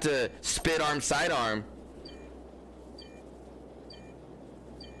 We're back to spit arm, sidearm.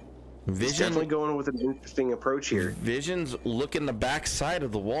 He's definitely going with an interesting approach here. Vision's looking the back side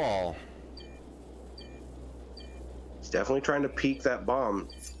of the wall. He's definitely trying to peek that bomb.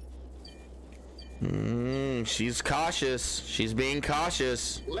 She's cautious. She's being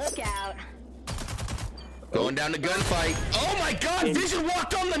cautious. Look out. Going down to gunfight. Oh my god, Vision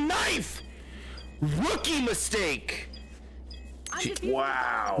walked on the knife! Rookie mistake.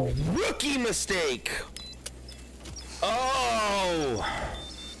 Wow. Rookie mistake. Oh.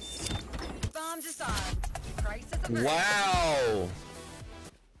 Bomb disarmed. Crisis averted. Wow.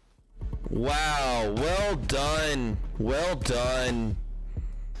 Wow. Well done. Well done.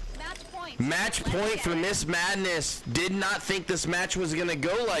 Match point. Match point for Miss Madness. Did not think this match was gonna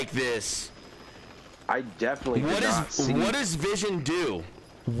go like this. I definitely did not see. What does Vision do?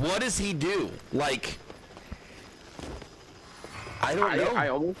 What does he do? Like, I don't know. I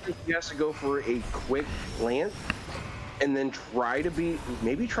almost think he has to go for a quick plant and then try to be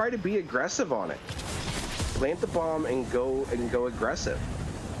aggressive on it. Plant the bomb and go aggressive.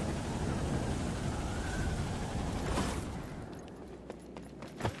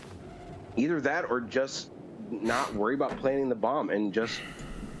 Either that or just not worry about planting the bomb and just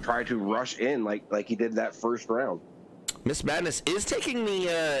try to rush in like he did that first round. Miss Madness is taking the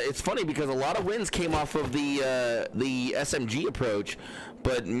it's funny because a lot of wins came off of the SMG approach,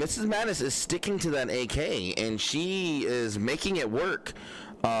 but Mrs. Madness is sticking to that AK and she is making it work.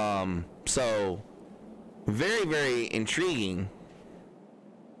 So very, very intriguing.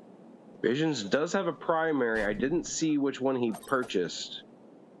 Vizionz does have a primary. I didn't see which one he purchased.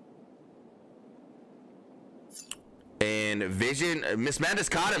 And Vision, Miss Madness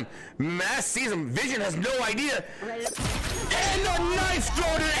caught him. Mass sees him. Vision has no idea. And a knife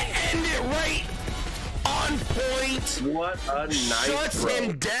throw to end it right on point. What a knife Shuts throw.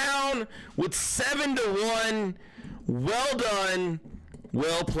 him down with 7-1. Well done.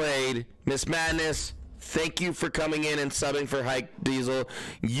 Well played. Miss Madness, thank you for coming in and subbing for Hike Diesel.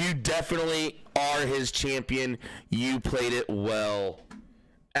 You definitely are his champion. You played it well.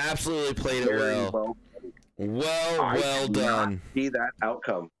 Absolutely played it well. Well done. See that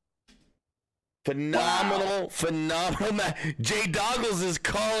outcome. Phenomenal. Jay Doggles is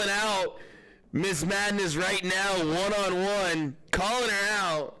calling out Miss Madness right now, one-on-one, calling her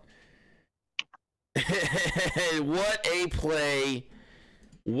out. What a play.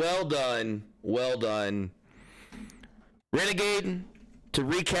 Well done. Well done. Renegade, to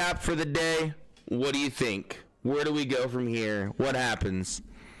recap for the day, what do you think? Where do we go from here? What happens?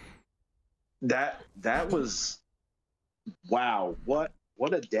 That was, wow, what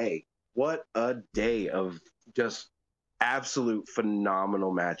a day. What a day of just absolute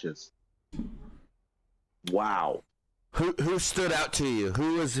phenomenal matches. Wow. Who stood out to you?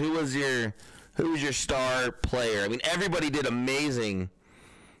 Who was your star player? I mean, everybody did amazing,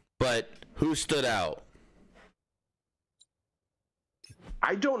 but who stood out?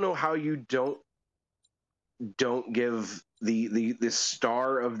 I don't know how you don't give the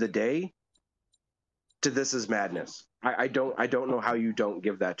star of the day to This Is Madness. I don't know how you don't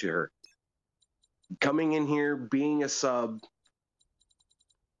give that to her. Coming in here, being a sub,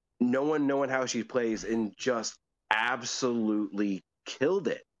 no one knowing how she plays, and just absolutely killed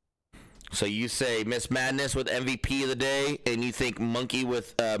it. So you say Miss Madness with MVP of the day, and you think Monkey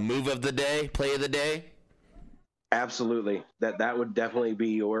with move of the day, play of the day? Absolutely. That would definitely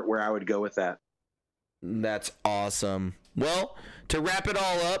be where I would go with that. That's awesome. Well, to wrap it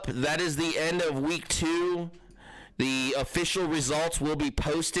all up, that is the end of week 2. The official results will be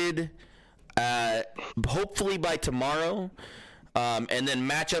posted hopefully by tomorrow. And then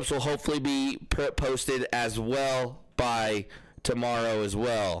matchups will hopefully be posted as well by tomorrow as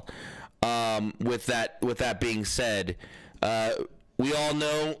well. With that being said, we all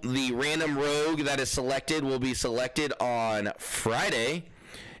know the random rogue that is selected will be selected on Friday.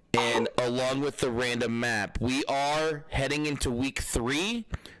 and along with the random map. We are heading into week 3,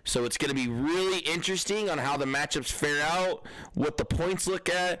 so it's going to be really interesting on how the matchups fare out, what the points look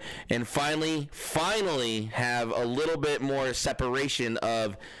at, and finally have a little bit more separation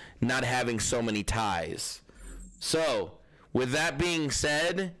of not having so many ties. So, with that being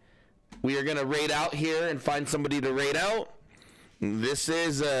said, we are going to raid out here and find somebody to raid out. This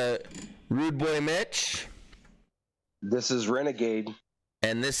is Rude Boy Mitch. This is Renegade.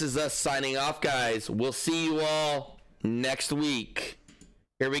 And this is us signing off, guys. We'll see you all next week.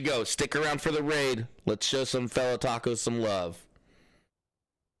 Here we go. Stick around for the raid. Let's show some fellow tacos some love.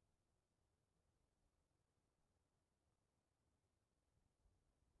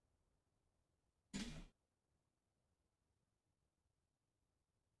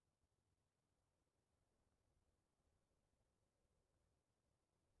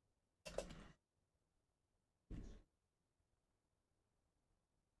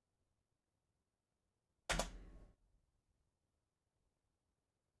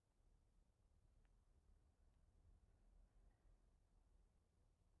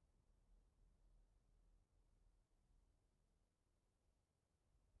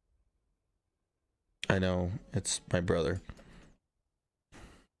 I know, it's my brother.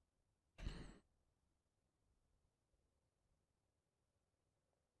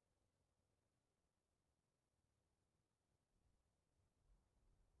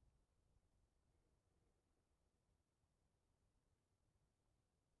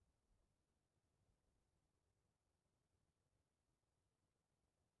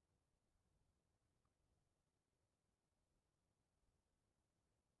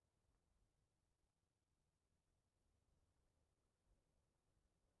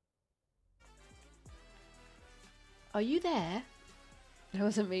 Are you there? That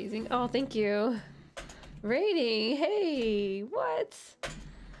was amazing. Oh, thank you. Rating. Hey, what?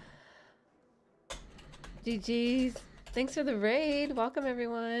 GG's. Thanks for the raid. Welcome,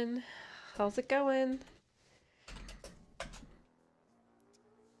 everyone. How's it going?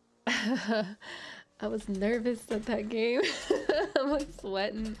 I was nervous at that game. I'm like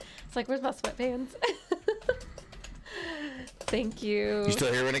sweating. It's like, where's my sweatpants? Thank you. You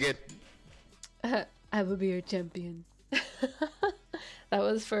still here, Renegade? I will be your champion. That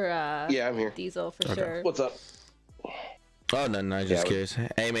was for Yeah, I'm here. Diesel for Okay. sure. What's up? Oh, no, just curious.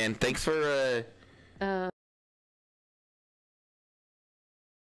 Hey, man, thanks for